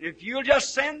 If you'll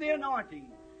just send the anointing,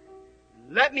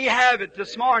 let me have it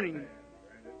this morning.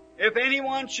 If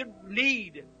anyone should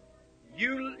need,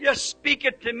 you just speak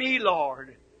it to me,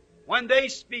 Lord. When they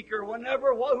speak or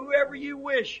whenever, whoever you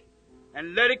wish,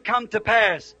 and let it come to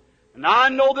pass. And I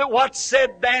know that what's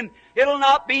said then, it'll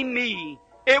not be me.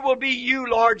 It will be you,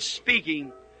 Lord,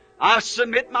 speaking. I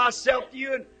submit myself to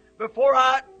you, and before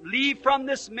I leave from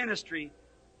this ministry,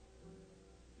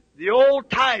 the old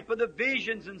type of the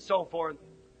visions and so forth,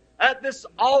 at this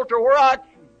altar where I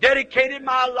dedicated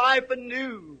my life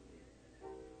anew,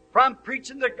 from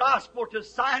preaching the gospel to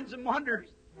signs and wonders,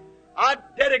 I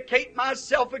dedicate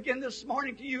myself again this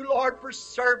morning to you, Lord, for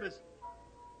service.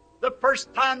 The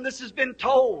first time this has been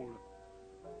told.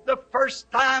 The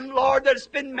first time, Lord, that it's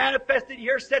been manifested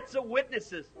here, sets of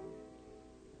witnesses.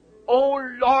 Oh,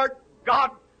 Lord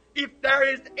God, if there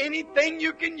is anything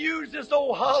you can use this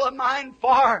old hull of mine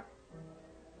for,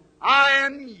 I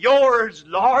am yours,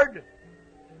 Lord.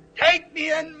 Take me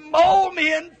and mold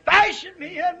me and fashion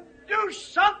me and do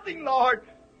something, Lord,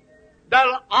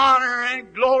 that'll honor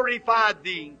and glorify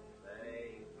Thee.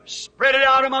 Spread it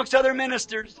out amongst other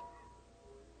ministers.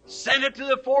 Send it to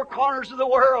the 4 corners of the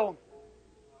world.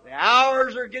 The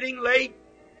hours are getting late.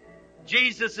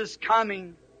 Jesus is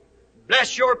coming.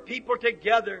 Bless your people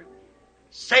together.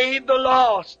 Save the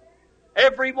lost.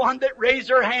 Everyone that raised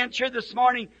their hands here this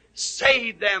morning,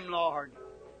 save them, Lord.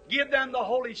 Give them the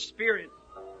Holy Spirit.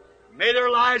 May their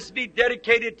lives be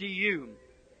dedicated to you.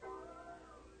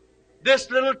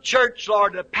 This little church,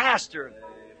 Lord, the pastor,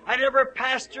 and every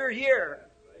pastor here,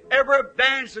 every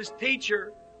evangelist,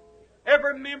 teacher,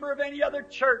 every member of any other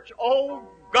church, oh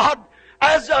God,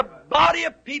 as a body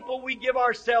of people, we give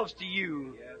ourselves to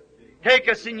you. Take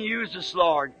us and use us,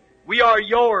 Lord. We are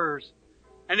yours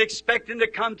and expecting to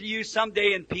come to you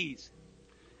someday in peace.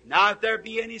 Now, if there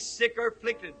be any sick or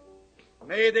afflicted,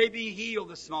 may they be healed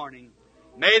this morning.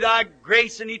 May Thy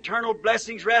grace and eternal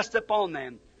blessings rest upon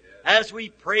them. As we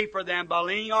pray for them by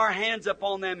laying our hands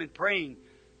upon them and praying,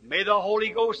 may the Holy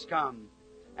Ghost come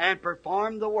and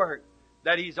perform the work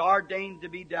that He's ordained to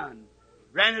be done.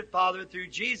 Grant it, Father, through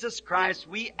Jesus Christ,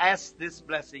 we ask this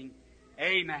blessing.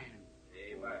 Amen.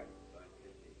 Amen.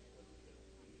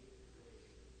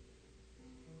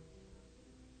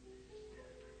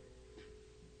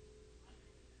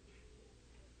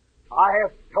 I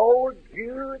have told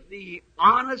you the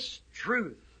honest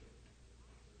truth.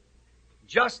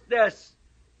 Just as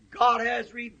God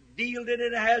has revealed it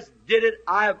and has did it,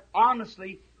 I have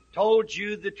honestly told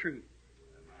you the truth.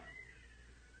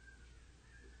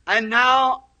 And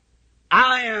now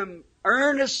I am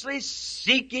earnestly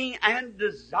seeking and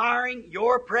desiring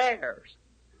your prayers.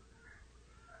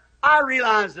 I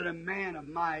realize that a man of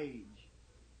my age,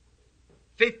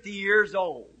 50 years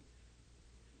old,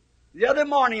 the other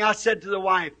morning I said to the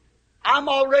wife, I'm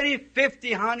already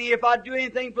 50, honey. If I do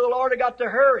anything for the Lord, I got to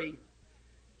hurry.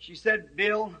 She said,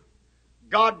 Bill,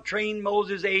 God trained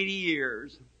Moses 80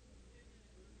 years.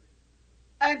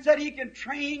 And said He can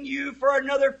train you for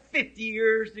another 50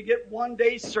 years to get one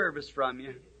day's service from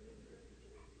you.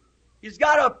 He's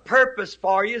got a purpose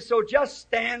for you, so just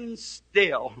stand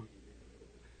still.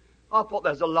 I thought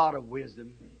that's a lot of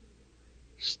wisdom.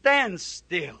 Stand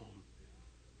still.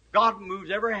 God moves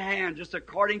every hand just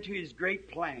according to His great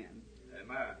plan.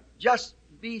 Amen. Just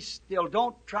be still.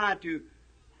 Don't try to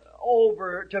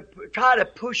try to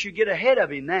push you, get ahead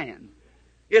of Him then.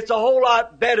 It's a whole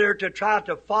lot better to try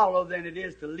to follow than it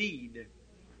is to lead.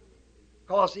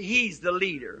 Because He's the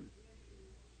leader.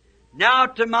 Now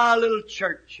to my little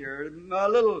church here, my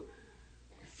little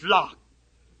flock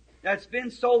that's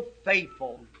been so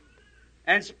faithful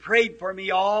and has prayed for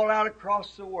me all out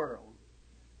across the world.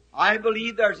 I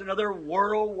believe there's another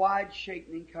worldwide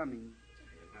shaking coming.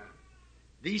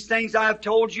 These things I have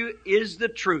told you is the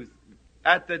truth.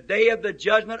 At the day of the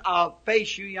judgment, I'll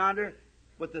face you yonder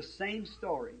with the same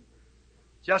story.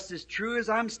 Just as true as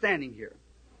I'm standing here.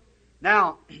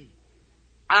 Now,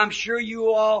 I'm sure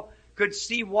you all could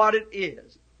see what it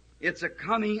is. It's a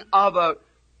coming of a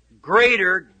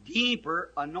greater,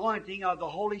 deeper anointing of the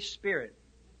Holy Spirit.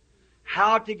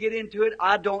 How to get into it,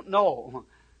 I don't know.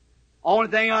 Only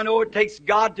thing I know, it takes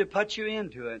God to put you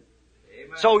into it.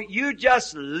 Amen. So you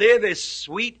just live as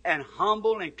sweet and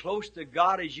humble and close to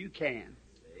God as you can.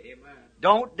 Amen.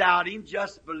 Don't doubt Him.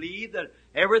 Just believe that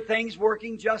everything's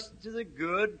working just to the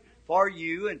good for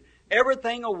you, and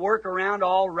everything will work around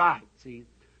all right. See,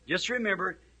 just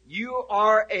remember, you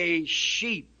are a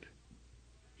sheep.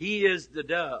 He is the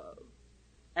dove.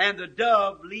 And the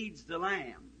dove leads the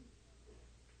lamb.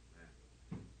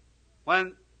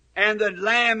 And the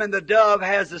lamb and the dove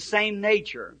has the same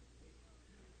nature.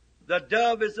 The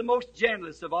dove is the most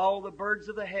gentlest of all the birds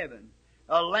of the heaven.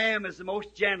 A lamb is the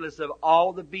most gentlest of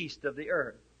all the beasts of the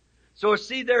earth. So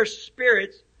see, their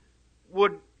spirits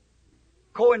would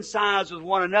coincide with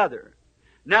one another.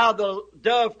 Now the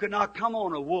dove could not come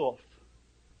on a wolf.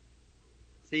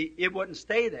 See, it wouldn't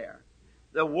stay there.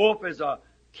 The wolf is a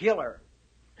killer.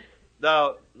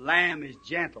 The lamb is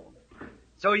gentle.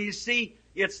 So you see,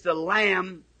 it's the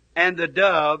lamb and the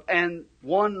dove, and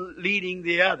one leading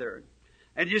the other.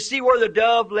 And you see where the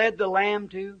dove led the lamb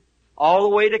to? All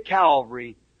the way to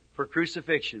Calvary for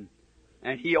crucifixion.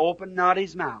 And He opened not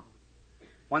His mouth.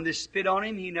 When they spit on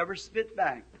Him, He never spit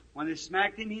back. When they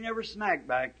smacked Him, He never smacked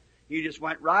back. He just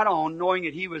went right on, knowing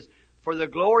that He was, for the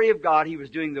glory of God, He was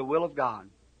doing the will of God.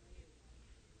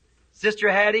 Sister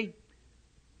Hattie,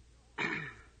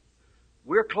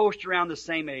 we're close to around the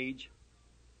same age.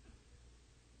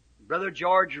 Brother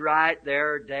George Wright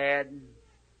there, Dad,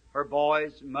 her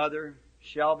boys, Mother,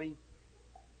 Shelby.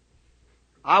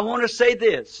 I want to say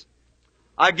this.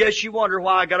 I guess you wonder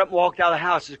why I got up and walked out of the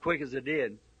house as quick as I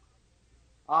did.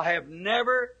 I've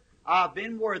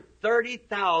been where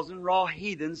 30,000 raw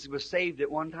heathens was saved at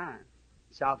one time.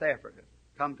 South Africa.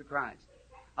 Come to Christ.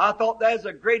 I thought that was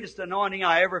the greatest anointing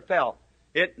I ever felt.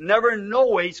 It never in no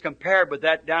ways compared with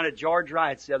that down at George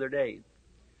Wright's the other day.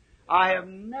 I have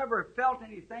never felt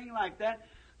anything like that.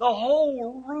 The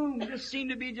whole room just seemed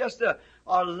to be just a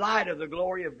light of the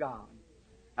glory of God.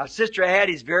 Now, Sister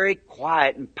Hattie's very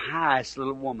quiet and pious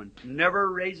little woman. Never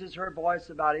raises her voice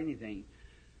about anything.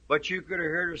 But you could have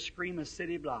heard her scream a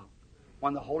city block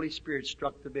when the Holy Spirit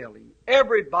struck the building.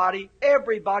 Everybody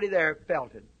there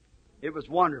felt it. It was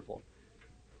wonderful.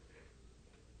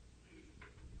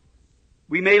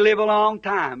 We may live a long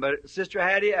time, but Sister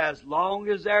Hattie, as long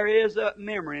as there is a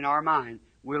memory in our mind,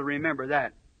 we'll remember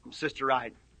that, Sister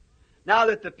Wright. Now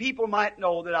that the people might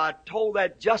know that I told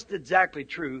that just exactly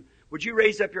true, would you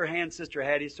raise up your hand, Sister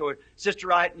Hattie, so Sister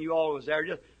Wright and you all was there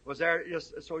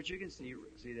just so that you can see.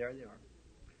 See, there they are.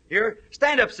 Here,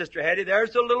 stand up, Sister Hattie.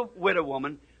 There's the little widow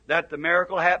woman that the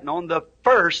miracle happened on, the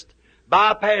first,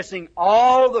 bypassing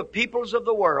all the peoples of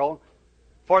the world,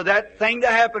 for that thing to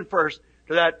happen first,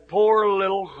 to that poor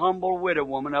little humble widow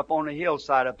woman up on the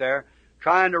hillside up there,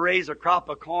 trying to raise a crop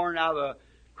of corn out of a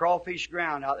crawfish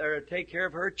ground out there to take care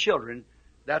of her children.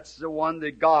 That's the one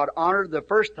that God honored the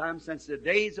first time since the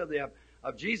days of the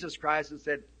of Jesus Christ and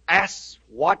said, ask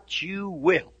what you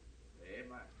will.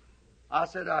 Amen. I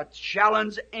said, I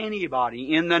challenge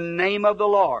anybody in the name of the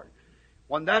Lord.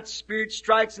 When that Spirit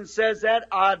strikes and says that,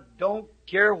 I don't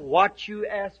care what you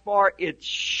ask for, it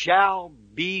shall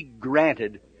be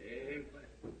granted. Amen.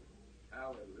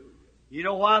 Hallelujah. You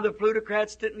know why the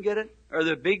plutocrats didn't get it? Or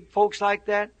the big folks like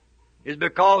that? Is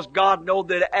because God knowed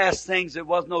they'd ask things that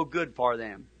was no good for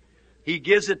them. He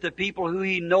gives it to people who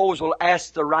He knows will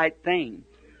ask the right thing.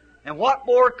 And what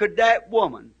more could that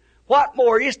woman, what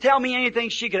more? Just tell me anything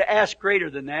she could ask greater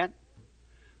than that.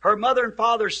 Her mother and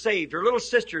father saved. Her little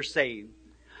sister saved.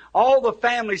 All the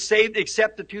family saved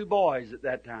except the two boys at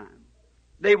that time.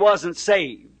 They wasn't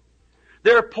saved.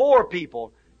 They're poor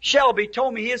people. Shelby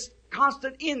told me his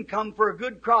constant income for a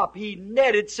good crop, he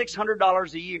netted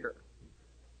 $600 a year.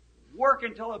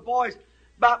 Working till the boy's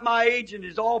about my age and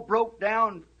is all broke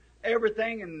down,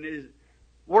 everything, and is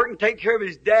working to take care of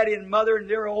his daddy and mother, and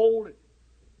they're old,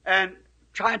 and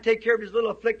trying to take care of his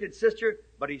little afflicted sister,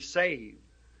 but he's saved.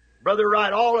 Brother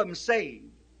Wright, all of them saved.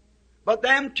 But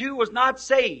them two was not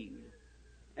saved.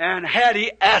 And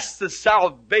Hattie asked the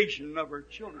salvation of her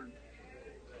children.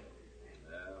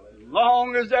 As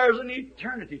long as there's an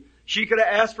eternity. She could have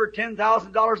asked for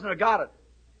 $10,000 and have got it.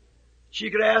 She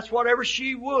could have asked whatever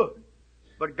she would.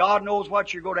 But God knows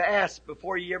what you're going to ask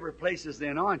before He ever places the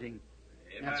anointing.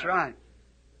 Amen. That's right.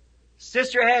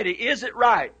 Sister Hattie, is it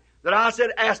right that I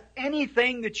said ask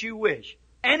anything that you wish?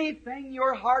 Anything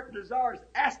your heart desires,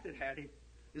 ask it, Hattie.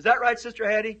 Is that right, Sister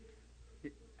Hattie?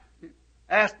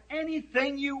 Ask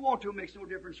anything you want to. It makes no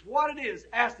difference what it is.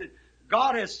 Ask it.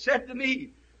 God has said to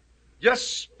me,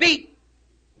 just speak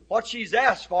what she's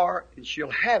asked for and she'll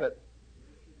have it.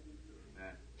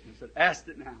 I said, ask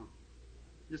it now.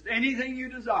 Just anything you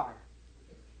desire.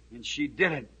 And she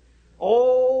did it.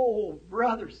 Oh,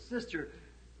 brother, sister,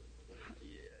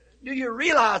 do you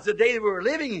realize the day that we were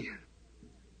living in?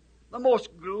 The most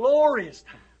glorious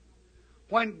time.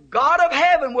 When God of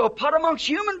heaven will put amongst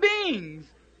human beings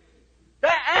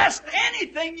that ask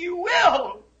anything you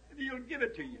will, and He'll give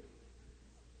it to you.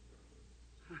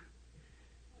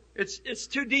 It's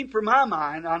too deep for my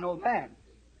mind, I know that.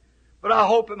 But I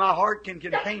hope that my heart can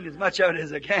contain as much of it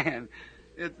as I can.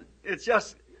 It's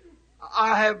just,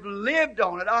 I have lived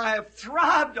on it. I have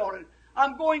thrived on it.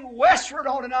 I'm going westward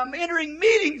on it. I'm entering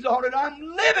meetings on it. I'm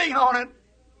living on it.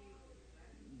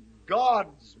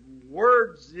 God's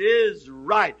words is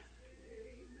right.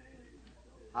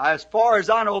 As far as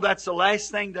I know, that's the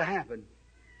last thing to happen.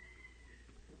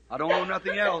 I don't know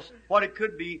nothing else. What it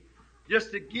could be,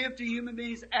 just to give to human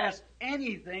beings, ask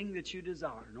anything that you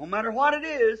desire. No matter what it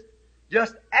is,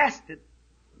 just ask it,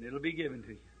 and it'll be given to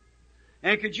you.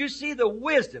 And could you see the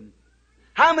wisdom?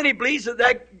 How many believes that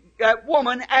that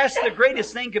woman asked the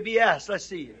greatest thing could be asked? Let's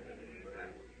see.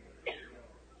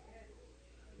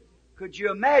 Could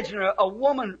you imagine a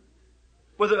woman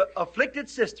with an afflicted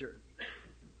sister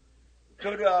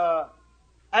could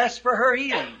ask for her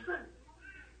healing?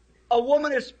 A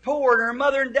woman is poor and her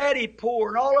mother and daddy poor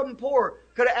and all of them poor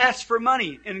could have asked for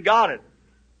money and got it.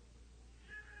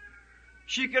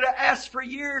 She could have asked for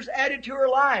years added to her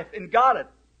life and got it.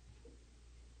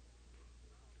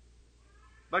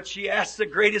 But she asked the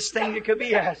greatest thing that could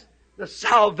be asked, the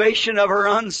salvation of her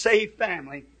unsaved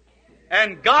family,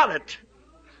 and got it.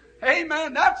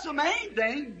 Amen. That's the main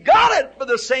thing. Got it for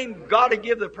the same God to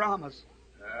give the promise.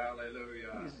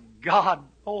 Hallelujah. He's God.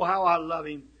 Oh, how I love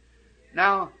Him.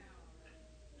 Now,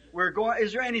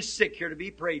 is there any sick here to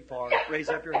be prayed for? Raise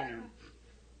up your hand.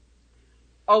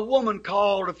 A woman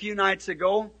called a few nights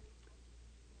ago.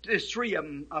 There's 3 of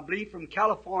them, I believe, from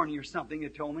California or something, they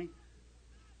told me.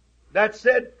 That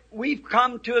said, we've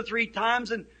come 2 or 3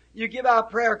 times and you give out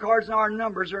prayer cards and our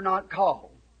numbers are not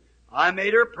called. I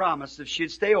made her a promise if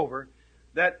she'd stay over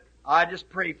that I just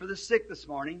pray for the sick this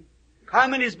morning. How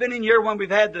many has been in here when we've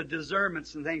had the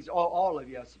discernments and things? All of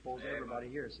you, I suppose, everybody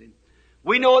here, see.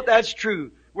 We know that that's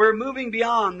true. We're moving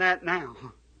beyond that now.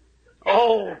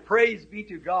 Oh, praise be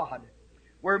to God.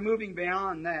 We're moving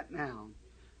beyond that now.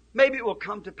 Maybe it will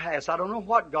come to pass. I don't know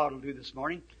what God will do this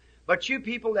morning. But you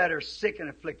people that are sick and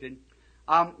afflicted,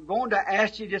 I'm going to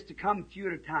ask you just to come a few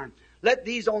at a time. Let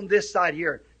these on this side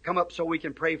here come up so we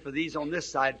can pray for these on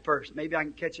this side first. Maybe I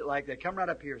can catch it like that. Come right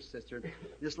up here, sister.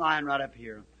 This line right up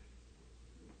here.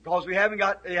 Because we haven't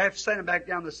got, you have to send them back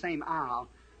down the same aisle.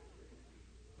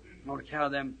 On account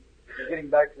of them getting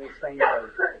back to the same place.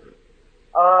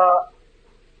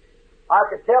 I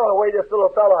could tell the way this little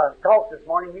fella talked this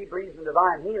morning, he breathes in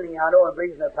divine healing. I know he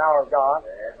breathes in the power of God.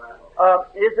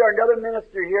 Is there another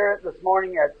minister here this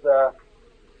morning that's a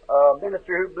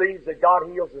minister who believes that God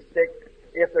heals the sick?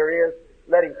 If there is,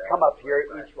 let him come up here,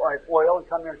 each one oil, and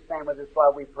come here and stand with us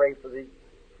while we pray for these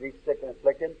sick and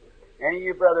afflicted. Any of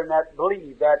you brethren that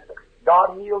believe that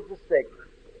God heals the sick,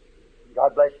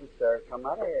 God bless you, sir. Come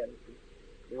right ahead.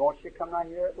 We want you to come right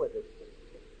here with us.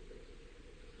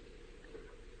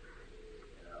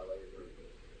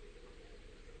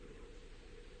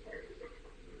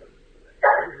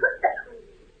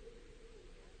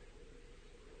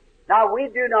 Now, we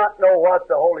do not know what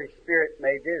the Holy Spirit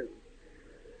may do.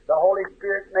 The Holy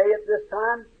Spirit may at this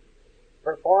time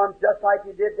perform just like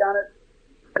He did down at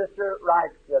Sister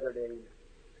Wright's the other day.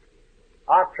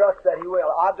 I trust that He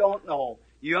will. I don't know.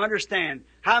 You understand?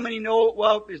 How many know?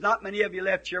 Well, there's not many of you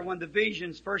left here when the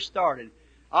visions first started.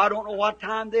 I don't know what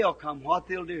time they'll come, what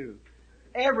they'll do.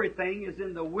 Everything is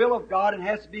in the will of God and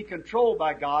has to be controlled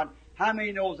by God. How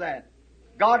many knows that?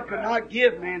 God could not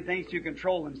give man things to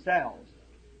control themselves.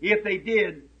 If they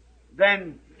did,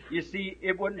 then, you see,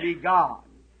 it wouldn't be God.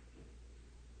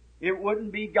 It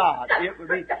wouldn't be God. It would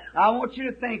be. I want you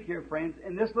to think here, friends,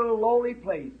 in this little lowly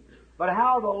place, but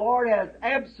how the Lord has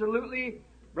absolutely,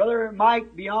 Brother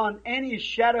Mike, beyond any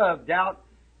shadow of doubt,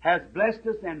 has blessed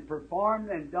us and performed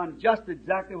and done just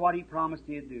exactly what He promised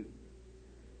He'd do.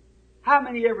 How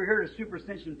many ever heard of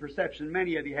superstition perception?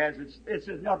 Many of you has. It's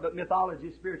just nothing but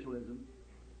mythology, spiritualism.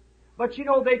 But you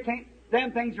know, they can't.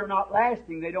 Them things are not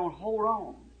lasting. They don't hold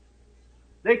on.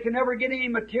 They can never get any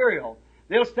material.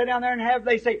 They'll sit down there and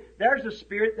they say, there's a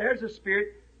spirit,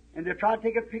 and they'll try to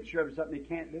take a picture of something. They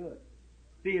can't do it.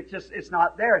 See, it's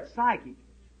not there. It's psychic.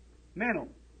 Mental.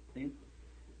 See?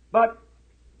 But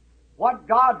what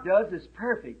God does is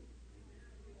perfect.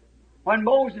 When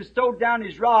Moses stowed down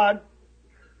his rod,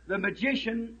 the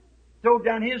magician stowed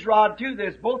down his rod too. They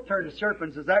both turned to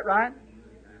serpents. Is that right?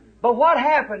 But what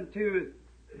happened to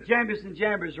Jambres and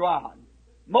Jambres' rod?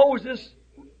 Moses'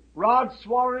 rod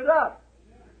swallowed it up.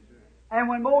 And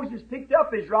when Moses picked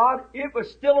up his rod, it was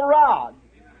still a rod.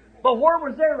 But where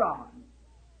was their rod?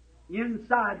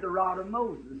 Inside the rod of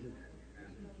Moses.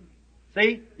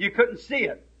 See? You couldn't see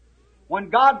it. When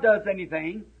God does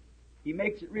anything, He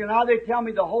makes it real. Now they tell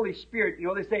me the Holy Spirit,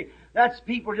 they say, that's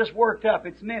people just worked up.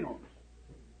 It's mental.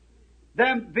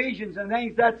 Them visions and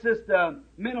things, that's just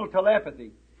mental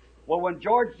telepathy. Well, when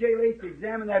George J. Lacey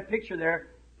examined that picture there,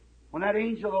 when that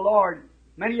angel of the Lord,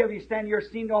 many of you stand here,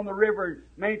 seen it on the river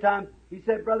many times, he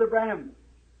said, Brother Branham,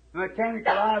 the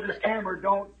mechanical eye of this camera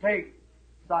don't take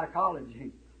psychology.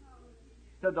 He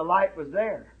said the light was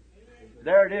there.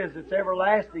 There it is. It's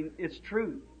everlasting. It's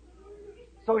truth.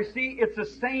 So you see, it's the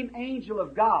same angel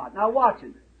of God. Now watch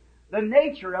it. The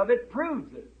nature of it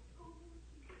proves it.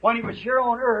 When He was here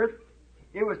on earth,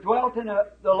 it was dwelt in the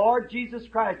Lord Jesus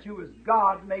Christ, who was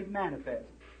God made manifest.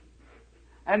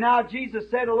 And now Jesus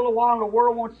said, a little while the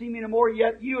world won't see me no more,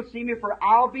 yet you'll see me, for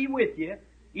I'll be with you,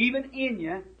 even in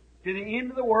you, to the end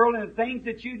of the world, and the things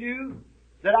that you do,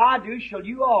 that I do, shall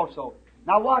you also.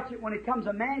 Now watch it. When it comes,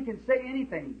 a man can say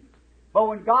anything. But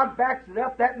when God backs it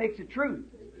up, that makes it truth.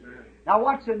 Now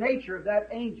watch the nature of that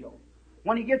angel.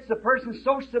 When he gets the person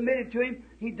so submitted to him,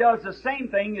 he does the same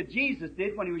thing that Jesus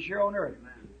did when He was here on earth.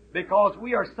 Because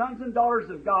we are sons and daughters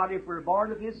of God if we're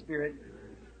born of His Spirit.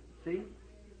 See?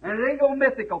 And it ain't no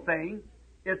mythical thing.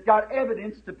 It's got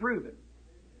evidence to prove it.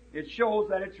 It shows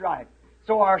that it's right.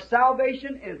 So our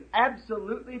salvation is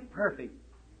absolutely perfect.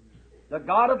 The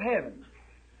God of heaven,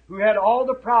 who had all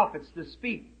the prophets to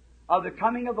speak of the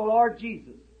coming of the Lord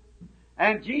Jesus.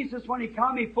 And Jesus, when He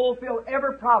come, He fulfilled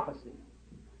every prophecy.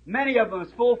 Many of them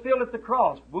was fulfilled at the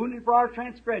cross, wounded for our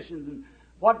transgressions, and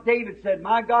what David said,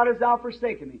 my God, has thou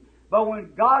forsaken me. But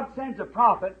when God sends a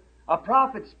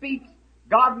prophet speaks,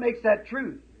 God makes that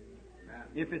truth.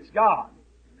 If it's God.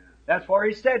 That's where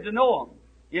He said to know them.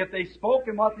 If they spoke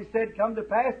and what they said come to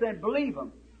pass, then believe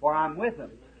them, for I'm with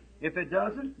them. If it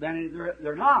doesn't, then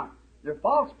they're not. They're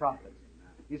false prophets.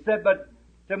 He said, but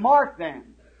to mark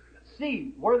them,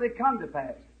 see, where they come to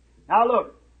pass. Now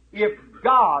look, if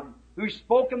God, who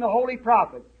spoke in the holy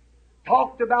prophets,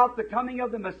 talked about the coming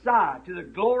of the Messiah to the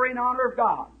glory and honor of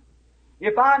God.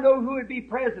 If I know who would be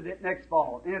president next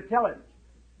fall and tell it,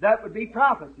 that would be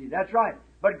prophecy. That's right.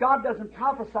 But God doesn't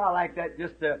prophesy like that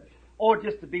just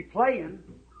to be playing.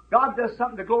 God does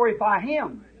something to glorify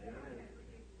Him.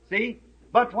 See?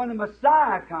 But when the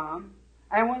Messiah comes,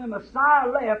 and when the Messiah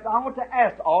left, I want to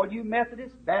ask all you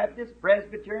Methodists, Baptists,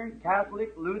 Presbyterian,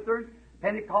 Catholic, Lutheran,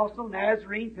 Pentecostal,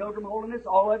 Nazarene, Pilgrim Holiness,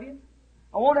 all of you,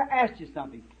 I want to ask you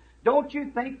something. Don't you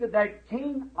think that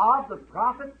King of the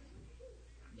prophets,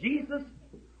 Jesus,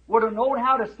 would have known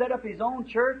how to set up His own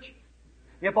church?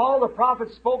 If all the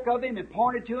prophets spoke of Him and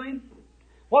pointed to Him,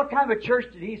 what kind of a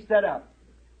church did He set up?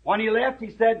 When He left,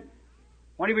 He said,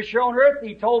 when He was here on earth,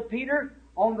 He told Peter,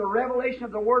 on the revelation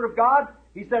of the Word of God,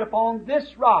 He said, upon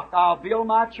this rock I'll build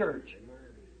my church,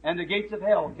 and the gates of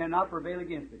hell cannot prevail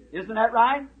against it. Isn't that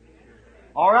right?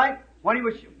 All right.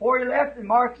 Before He left in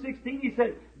Mark 16, He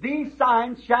said, these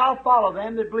signs shall follow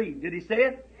them that believe. Did He say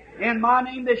it? In my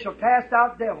name they shall cast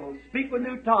out devils, speak with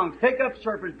new tongues, take up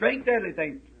serpents, drink deadly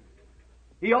things.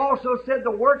 He also said,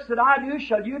 the works that I do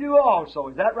shall you do also.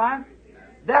 Is that right?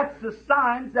 That's the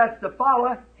signs that's to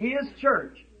follow His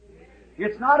church.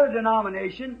 It's not a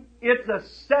denomination. It's a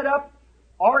set-up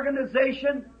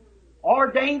organization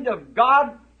ordained of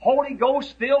God, Holy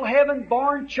Ghost-filled,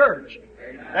 heaven-born church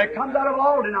that comes out of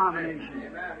all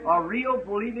denominations. A real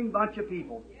believing bunch of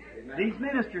people. These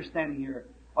ministers standing here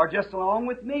are just along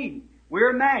with me.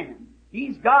 We're man.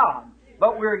 He's God.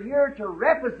 But we're here to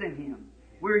represent Him.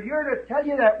 We're here to tell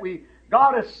you that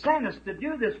God has sent us to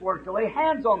do this work, to lay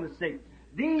hands on the sick.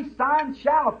 These signs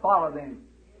shall follow them.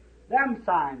 Them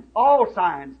signs, all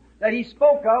signs that He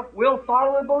spoke of will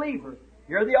follow the believer.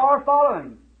 Here they are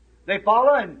following. They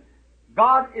follow, and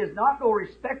God is not no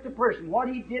respect of person. What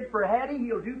He did for Hattie,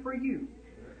 He'll do for you.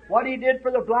 What He did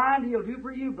for the blind, He'll do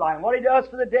for you blind. What He does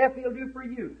for the deaf, He'll do for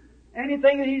you.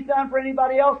 Anything that He's done for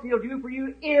anybody else, He'll do for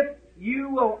you if you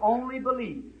will only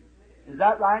believe. Is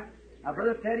that right? Now,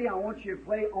 Brother Teddy, I want you to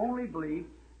play Only Believe.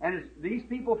 And as these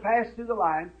people pass through the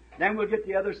line, then we'll get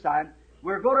the other side.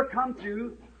 We're going to come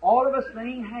through, all of us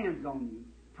laying hands on you,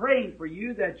 praying for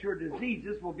you that your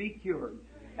diseases will be cured.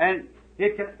 And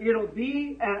it'll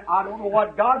be, and I don't know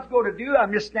what God's going to do.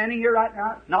 I'm just standing here right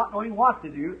now, not knowing what to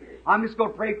do. I'm just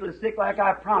going to pray for the sick like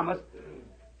I promised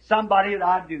somebody that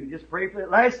I'd do. Just pray for it.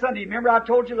 Last Sunday, remember I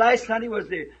told you last Sunday was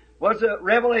the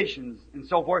Revelations and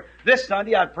so forth. This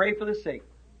Sunday I'd pray for the sick.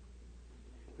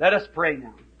 Let us pray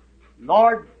now.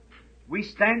 Lord, we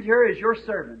stand here as your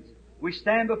servants. We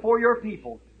stand before your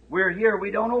people. We're here.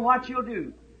 We don't know what you'll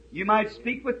do. You might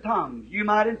speak with tongues. You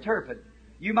might interpret.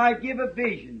 You might give a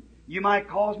vision. You might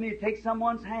cause me to take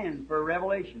someone's hand for a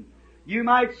revelation. You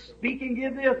might speak and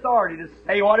give the authority to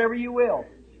say whatever you will.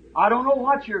 I don't know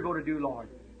what you're going to do, Lord.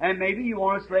 And maybe you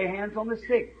want us to lay hands on the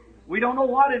sick. We don't know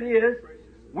what it is.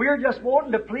 We're just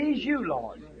wanting to please you,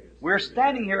 Lord. We're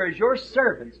standing here as your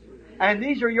servants. And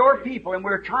these are your people, and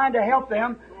we're trying to help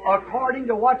them according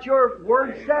to what your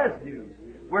Word says do.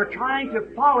 We're trying to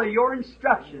follow your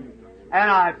instructions.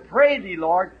 And I pray thee,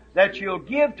 Lord, that you'll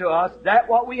give to us that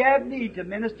what we have need to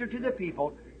minister to the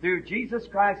people through Jesus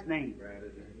Christ's name.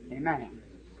 Amen.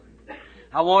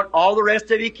 I want all the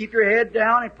rest of you keep your head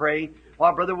down and pray.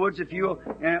 Well, Brother Woods, if you'll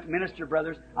minister,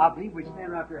 brothers, I believe we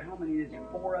stand right there. How many is there?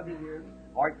 4 of you here?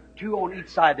 Or 2 on each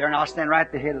side there, and I'll stand right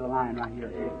at the head of the line right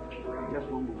here. Just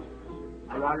one more.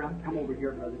 All right, come over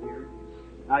here, brother, here.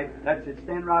 That's it.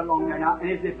 Stand right along there now.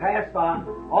 And as they pass by,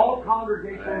 all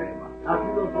congregation, now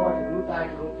two little boys move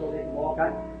back a little so they can walk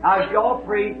out. Now, as y'all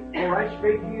pray, go right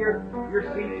straight to your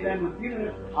seats. Then with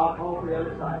you, I'll call for the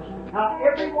other side. Now,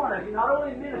 every one of you, not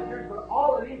only ministers, but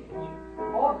all of these,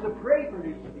 ought to pray for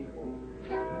these people.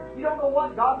 You don't know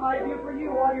what God might do for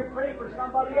you while you're praying for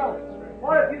somebody else.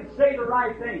 What if you'd say the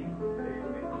right thing?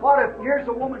 What if here's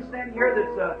a woman standing here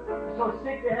that's so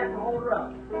sick they have to hold her up?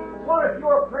 What if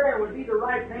your prayer would be the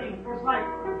right thing? Just like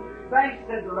Banks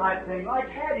said the right thing, like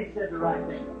Hattie said the right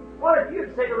thing. What if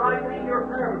you'd say the right thing, your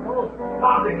prayer would cause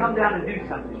God to come down and do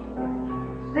something?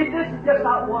 See, this is just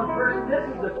not one person. This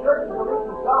is the church of the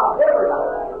living God.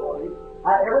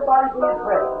 Everybody's going to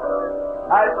pray.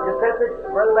 Just said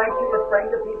that Brother Banks, you just bring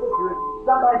the people to it.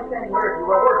 Somebody standing here, if you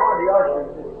will. We're going to the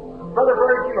ushers. Brother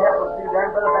Bird, you help us through there.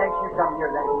 And Brother Banks, you come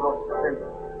here then.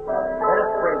 Let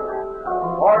us pray.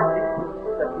 Lord Jesus,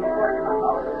 the people are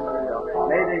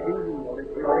coming. May they be healed if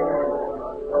you lay hands on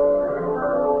them.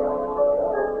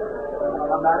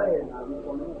 Come out of here now.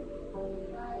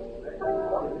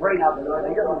 Pray now, Lord.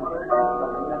 You're going to do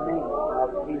something in the name of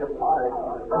Jesus Christ.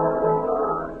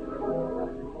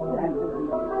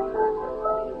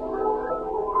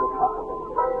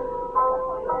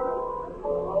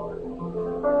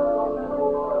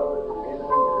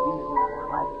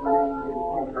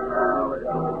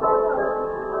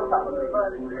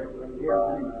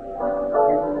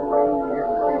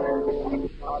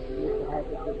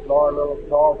 Lord, little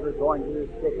souls are going to the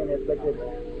sick and afflicted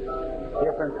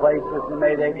different places, and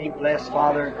may they be blessed,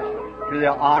 Father, to the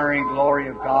honor and glory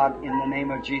of God in the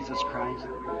name of Jesus Christ.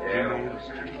 Amen.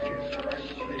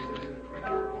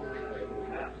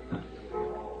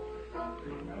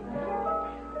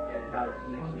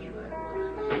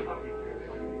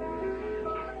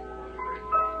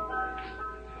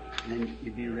 And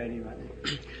you be ready right now.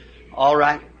 All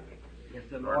right. Yes,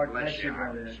 the Lord bless you,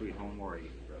 brother. Sweet home, where are you,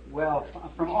 brother? Well,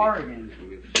 from Oregon.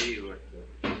 We'll see you at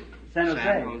the San Jose.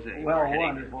 San Jose. Well, We're heading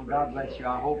wonderful. God bless you.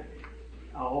 I hope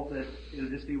that it'll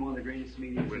just be one of the greatest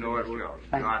meetings. We know it will.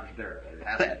 God's there. It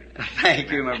has to be.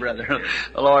 Thank you, my brother.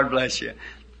 The Lord bless you.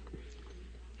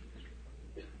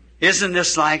 Isn't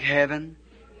this like heaven?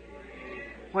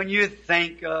 When you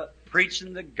think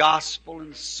preaching the gospel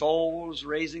and souls,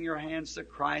 raising your hands to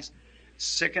Christ,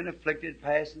 sick and afflicted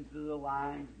passing through the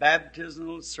line,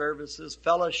 baptismal services,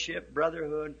 fellowship,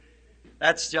 brotherhood,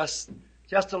 that's just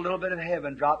a little bit of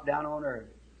heaven dropped down on earth.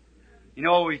 You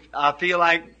know, I feel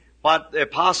like what the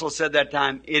apostle said that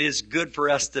time, it is good for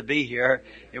us to be here.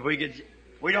 If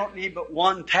we don't need but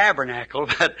one tabernacle,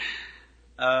 but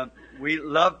we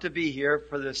love to be here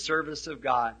for the service of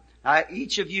God. Now,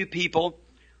 each of you people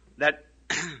that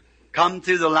come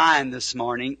through the line this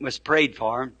morning was prayed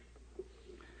for.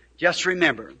 Just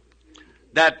remember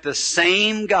that the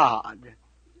same God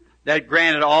that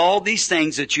granted all these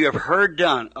things that you have heard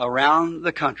done around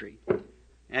the country,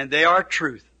 and they are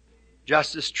truth,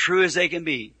 just as true as they can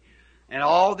be, and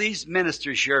all these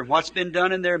ministers here, and what's been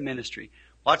done in their ministry,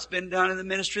 what's been done in the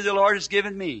ministry the Lord has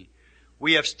given me,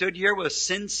 we have stood here with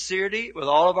sincerity, with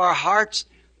all of our hearts,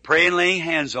 praying, laying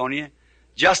hands on you,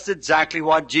 just exactly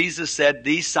what Jesus said,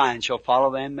 these signs shall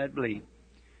follow them that believe.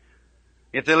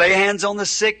 If they lay hands on the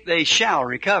sick, they shall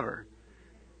recover.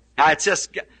 Now it's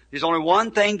just, there's only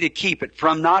one thing to keep it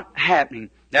from not happening.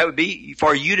 That would be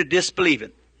for you to disbelieve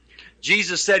it.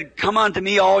 Jesus said, come unto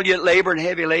me all ye that labor and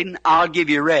heavy laden, I'll give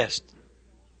you rest.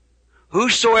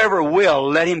 Whosoever will,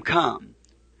 let him come.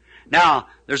 Now,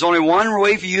 there's only one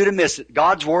way for you to miss it.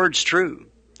 God's word's true.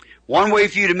 One way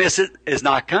for you to miss it is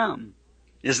not come.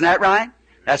 Isn't that right?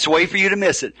 That's the way for you to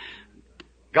miss it.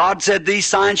 God said, these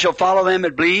signs shall follow them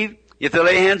that believe. If they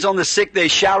lay hands on the sick, they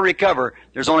shall recover.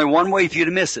 There's only one way for you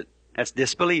to miss it. That's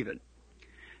disbelieve it.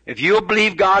 If you'll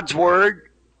believe God's word,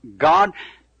 God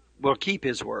will keep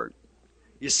His word.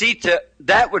 You see,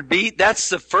 that's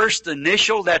the first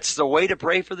initial, that's the way to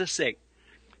pray for the sick.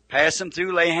 Pass them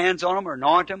through, lay hands on them, or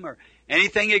anoint them, or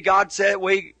anything that God said.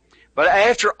 But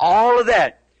after all of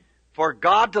that, for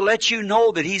God to let you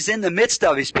know that He's in the midst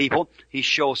of His people, He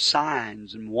shows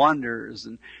signs and wonders.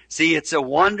 And see, it's the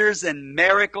wonders and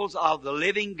miracles of the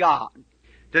living God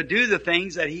to do the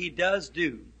things that He does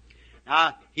do.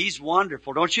 Now, He's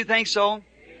wonderful. Don't you think so? Amen.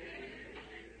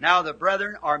 Now, the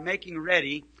brethren are making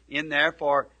ready in there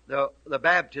for the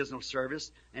baptismal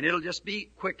service, and it'll just be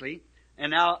quickly.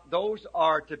 And now, those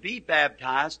are to be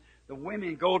baptized. The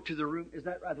women go to the room. Is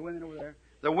that right? The women over there?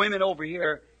 The women over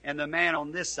here and the man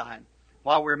on this side.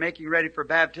 While we're making ready for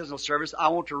baptismal service, I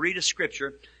want to read a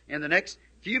scripture in the next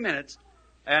few minutes,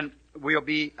 and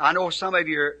I know some of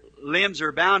your limbs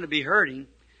are bound to be hurting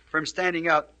from standing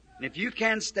up. And if you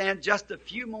can stand just a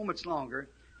few moments longer,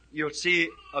 you'll see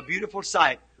a beautiful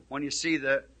sight when you see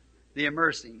the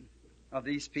immersing of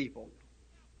these people.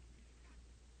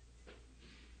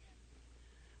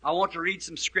 I want to read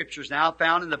some scriptures now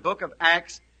found in the book of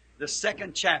Acts, the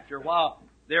 2nd chapter, while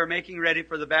they're making ready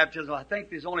for the baptism. I think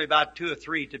there's only about 2 or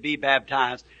 3 to be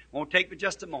baptized. Won't take but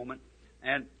just a moment.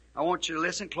 And I want you to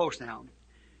listen close now.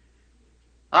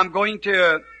 I'm going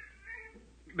to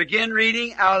begin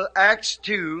reading out of Acts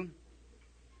 2,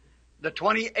 the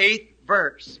 28th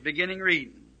verse, beginning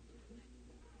reading.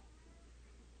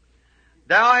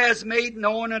 Thou hast made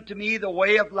known unto me the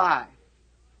way of life.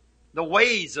 The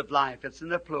ways of life, it's in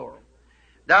the plural.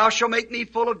 Thou shalt make me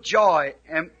full of joy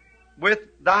and with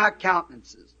thy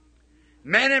countenances.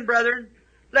 Men and brethren,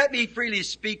 let me freely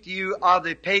speak to you of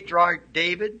the patriarch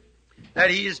David, that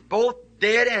he is both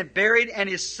dead and buried, and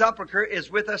his sepulchre is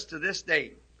with us to this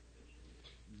day.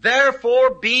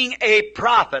 Therefore, being a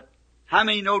prophet, how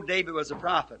many know David was a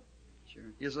prophet? Sure.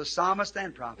 He was a psalmist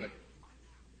and prophet.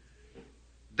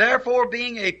 Therefore,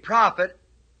 being a prophet,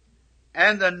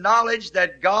 and the knowledge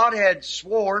that God had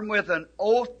sworn with an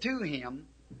oath to him,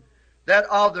 that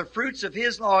of the fruits of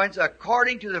his loins,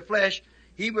 according to the flesh,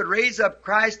 he would raise up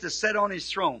Christ to sit on his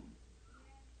throne.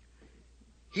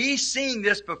 He, seeing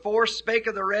this before, spake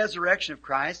of the resurrection of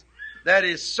Christ, that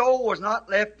his soul was not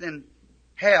left in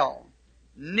hell,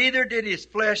 neither did his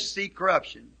flesh see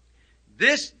corruption.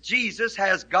 This Jesus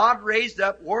has God raised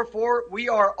up, wherefore we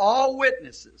are all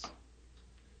witnesses.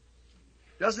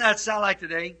 Doesn't that sound like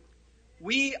today?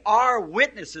 We are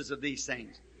witnesses of these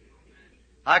things.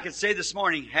 I could say this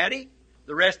morning, Hattie,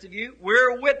 the rest of you,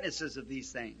 we're witnesses of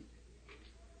these things.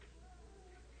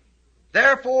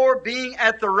 Therefore, being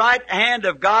at the right hand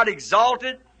of God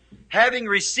exalted, having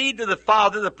received of the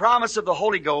Father the promise of the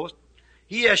Holy Ghost,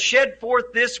 He has shed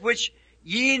forth this which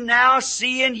ye now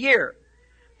see and hear.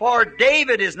 For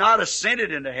David is not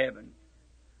ascended into heaven,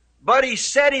 But he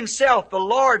said himself, the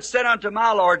Lord said unto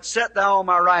my Lord, Set thou on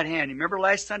my right hand. You remember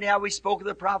last Sunday how we spoke of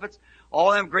the prophets?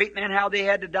 All them great men, how they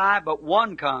had to die, but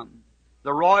one come,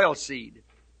 the royal seed.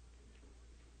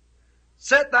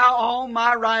 Set thou on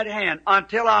my right hand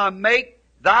until I make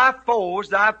thy foes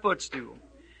thy footstool.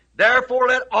 Therefore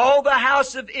let all the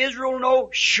house of Israel know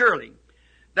surely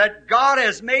that God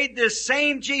has made this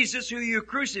same Jesus who you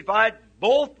crucified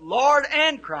both Lord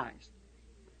and Christ.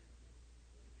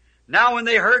 Now when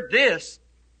they heard this,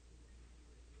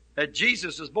 that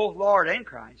Jesus was both Lord and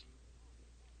Christ,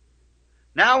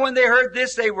 now when they heard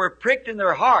this, they were pricked in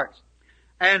their hearts,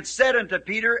 and said unto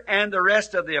Peter and the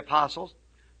rest of the apostles,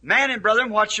 Man and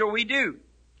brethren, what shall we do?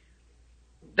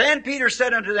 Then Peter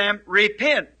said unto them,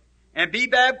 Repent, and be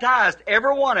baptized,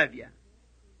 every one of you,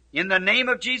 in the name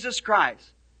of Jesus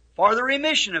Christ, for the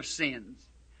remission of sins,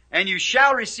 and you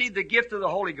shall receive the gift of the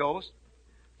Holy Ghost.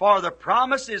 For the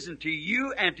promise is unto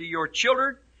you and to your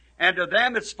children, and to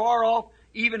them that's far off,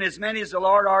 even as many as the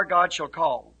Lord our God shall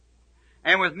call.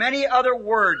 And with many other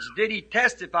words did he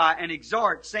testify and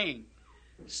exhort, saying,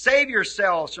 Save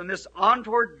yourselves from this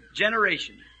untoward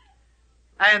generation.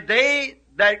 And they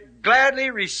that gladly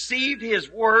received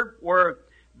his word were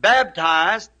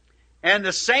baptized, and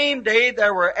the same day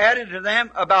there were added to them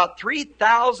about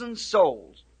 3,000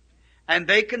 souls. And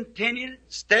they continued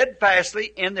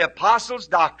steadfastly in the apostles'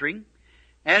 doctrine,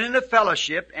 and in the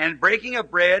fellowship, and breaking of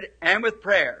bread, and with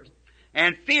prayers.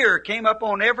 And fear came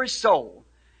upon every soul.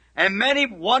 And many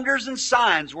wonders and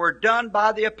signs were done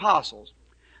by the apostles.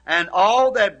 And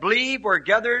all that believed were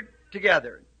gathered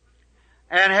together,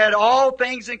 and had all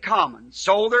things in common,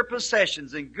 sold their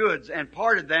possessions and goods, and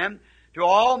parted them to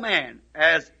all men,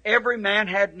 as every man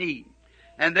had need.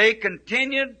 And they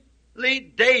continually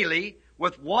daily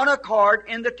with one accord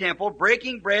in the temple,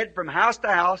 breaking bread from house to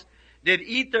house, did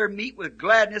eat their meat with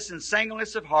gladness and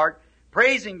singleness of heart,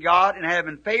 praising God and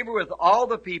having favor with all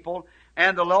the people.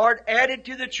 And the Lord added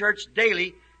to the church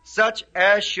daily such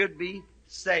as should be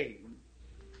saved.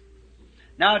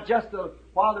 Now, just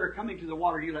while they're coming to the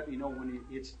water, you let me know when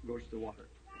it goes to the water.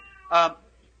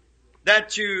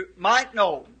 That you might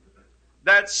know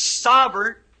that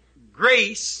sovereign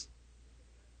grace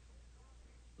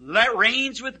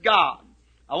reigns with God.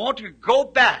 I want to go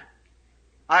back.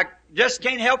 I just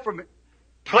can't help from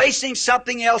placing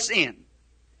something else in.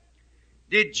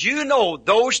 Did you know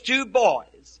those two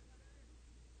boys,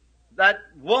 that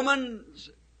woman's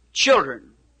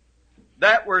children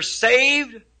that were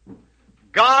saved,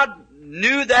 God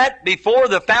knew that before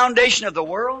the foundation of the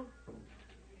world?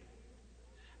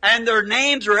 And their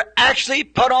names were actually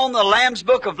put on the Lamb's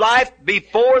Book of Life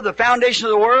before the foundation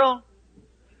of the world?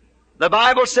 The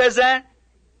Bible says that.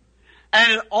 And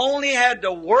it only had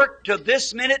to work to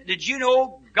this minute. Did you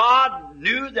know God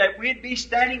knew that we'd be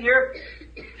standing here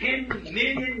 10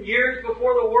 million years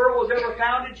before the world was ever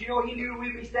founded? Did you know He knew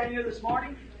we'd be standing here this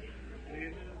morning?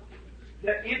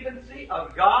 The infancy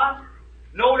of God.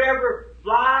 Knowed every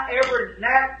fly, every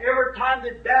gnat, every time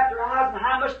they'd bat their eyes, and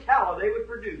how much tallow they would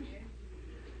produce.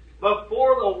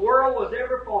 Before the world was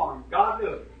ever formed, God knew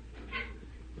it.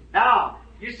 Now,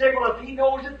 you say, well, if He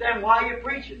knows it, then why are you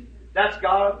preaching? That's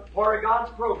part of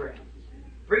God's program.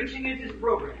 Preaching is His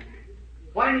program.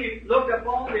 When He looked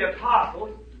upon the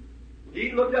apostles,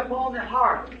 He looked upon the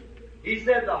harvest. He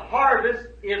said, the harvest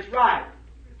is ripe,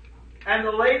 and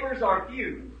the laborers are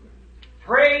few.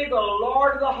 Pray the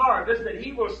Lord of the harvest that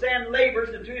He will send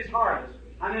laborers into His harvest.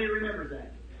 How many remember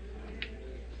that?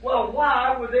 Well,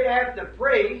 why would they have to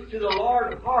pray to the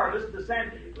Lord of harvest to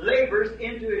send laborers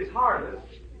into His harvest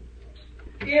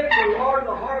if the Lord of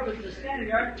the harvest is standing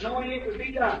there knowing it would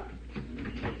be done?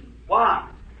 Why?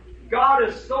 God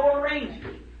has so arranged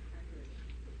it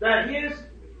that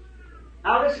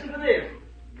now listen to this,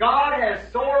 God has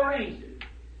so arranged it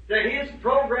that His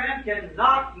program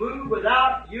cannot move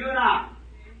without you and I.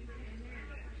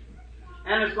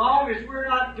 And as long as we're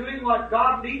not doing what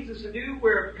God needs us to do,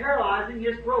 we're paralyzing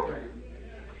His program.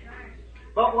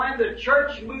 But when the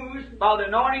church moves by the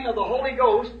anointing of the Holy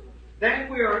Ghost,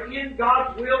 then we are in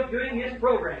God's will doing His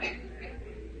program.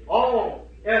 Oh,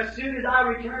 as soon as I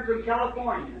return from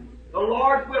California, the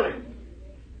Lord willing,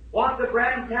 what the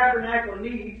Branham Tabernacle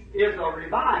needs is a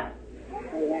revival.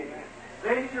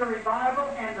 They need a revival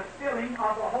and the filling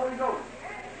of the Holy Ghost.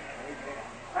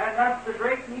 And that's the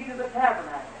great need of the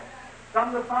tabernacle.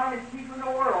 Some of the finest people in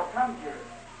the world come here.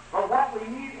 But what we